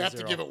 but we have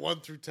to give it 1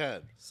 through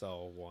 10.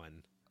 So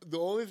 1. The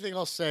only thing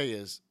I'll say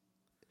is,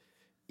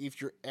 if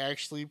you're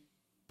actually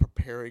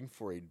preparing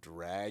for a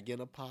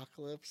dragon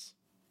apocalypse,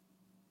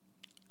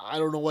 I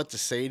don't know what to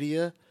say to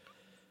you.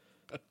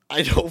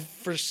 I don't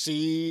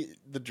foresee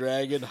the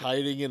dragon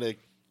hiding in a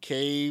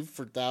cave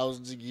for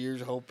thousands of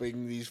years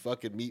hoping these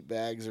fucking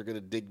meatbags are going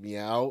to dig me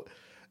out.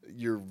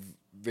 You're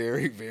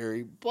very,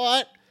 very...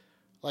 But,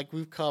 like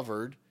we've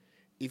covered,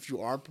 if you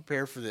are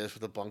prepared for this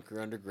with a bunker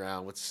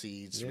underground with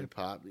seeds,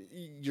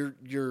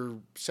 you're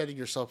setting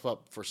yourself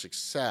up for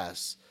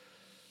success.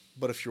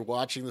 But if you're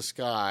watching the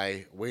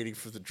sky, waiting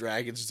for the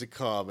dragons to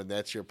come, and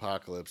that's your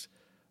apocalypse,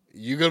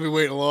 you're going to be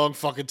waiting a long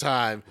fucking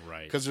time.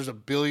 Right. Because there's a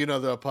billion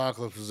other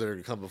apocalypses that are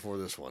going to come before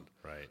this one.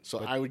 Right.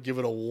 So I would give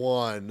it a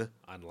 1.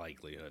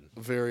 Unlikelihood.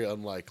 Very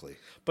unlikely.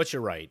 But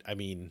you're right. I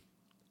mean,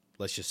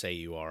 let's just say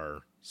you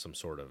are some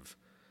sort of,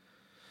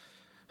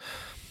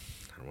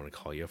 I don't want to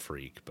call you a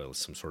freak, but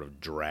some sort of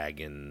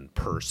dragon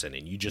person,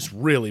 and you just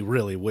really,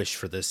 really wish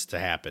for this to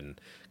happen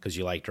because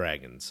you like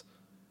dragons.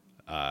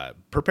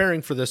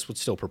 Preparing for this would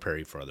still prepare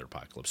you for other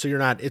apocalypse. So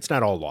it's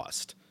not all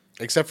lost.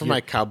 Except for my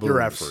cow booms.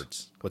 Your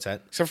efforts. What's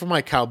that? Except for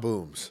my cow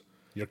booms.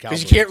 Your cow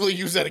Because you booms. can't really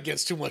use that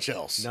against too much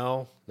else.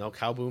 No,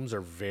 cow booms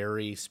are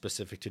very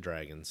specific to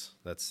dragons.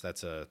 It's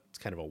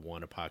kind of a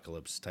one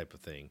apocalypse type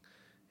of thing.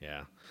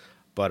 Yeah.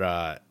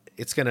 But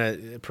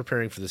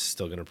preparing for this is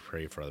still gonna prepare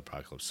you for other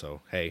apocalypse.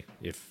 So hey,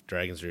 if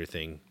dragons are your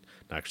thing,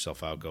 knock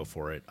yourself out, go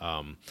for it.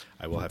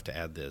 I will have to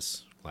add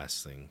this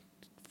last thing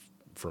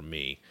from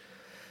me.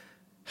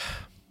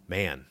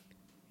 Man,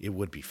 it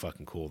would be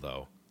fucking cool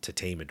though to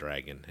tame a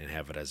dragon and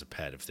have it as a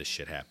pet if this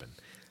shit happened.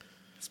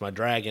 It's my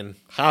dragon.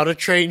 How to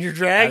Train Your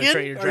Dragon? How to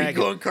Train Your Dragon. Are you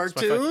going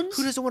cartoons?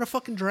 Who doesn't want a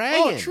fucking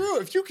dragon? Oh, true.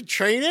 If you could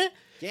train it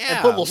Yeah, and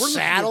put a little we're looking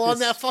saddle at on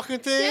this- that fucking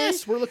thing.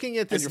 Yes, we're looking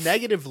at this you're-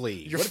 negatively.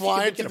 You're What if you could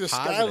flying make it through a the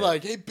sky positive?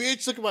 like, hey,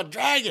 bitch, look at my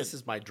dragon. This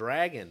is my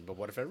dragon. But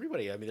what if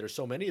everybody? I mean, there's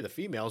so many of the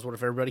females. What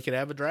if everybody could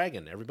have a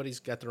dragon? Everybody's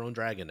got their own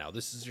dragon now.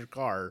 This is your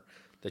car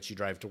that you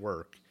drive to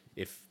work.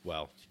 You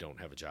don't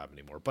have a job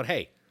anymore. But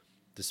hey,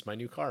 this is my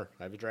new car.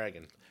 I have a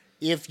dragon.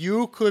 If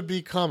you could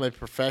become a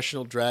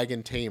professional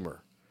dragon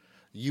tamer,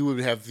 you would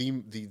have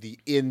the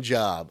in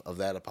job of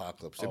that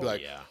apocalypse. They'd be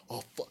like, yeah.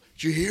 oh,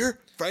 did you hear?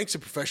 Frank's a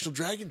professional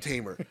dragon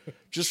tamer.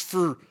 Just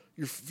for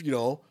your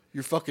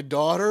fucking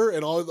daughter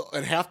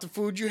and half the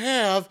food you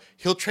have,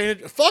 he'll train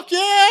it. Fuck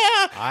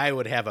yeah! I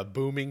would have a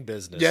booming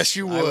business. Yes,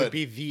 you I would. would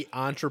be the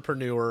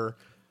entrepreneur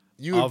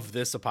of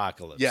this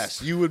apocalypse.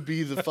 Yes, you would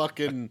be the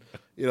fucking,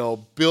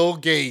 Bill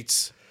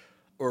Gates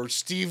or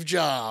Steve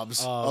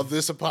Jobs of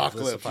this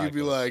apocalypse. You'd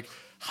be like,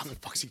 how the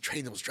fuck does he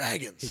train those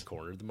dragons? He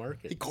cornered the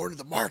market. He cornered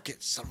the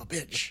market, son of a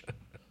bitch.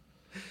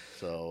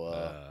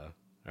 So,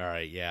 all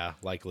right, yeah,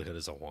 likelihood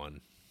is a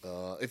 1.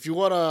 if you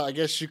want to, I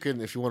guess you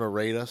can, if you want to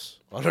rate us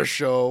on our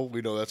show,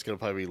 we know that's going to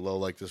probably be low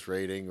like this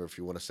rating, or if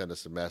you want to send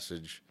us a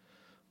message,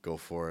 go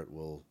for it.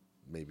 We'll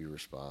maybe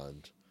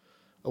respond.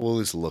 We'll at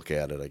least look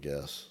at it, I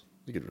guess.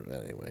 You could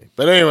anyway.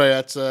 But anyway,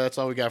 that's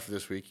all we got for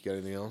this week. You got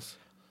anything else?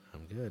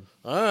 I'm good.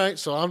 All right,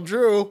 so I'm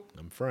Drew.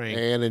 I'm Frank.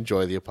 And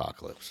enjoy the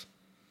apocalypse.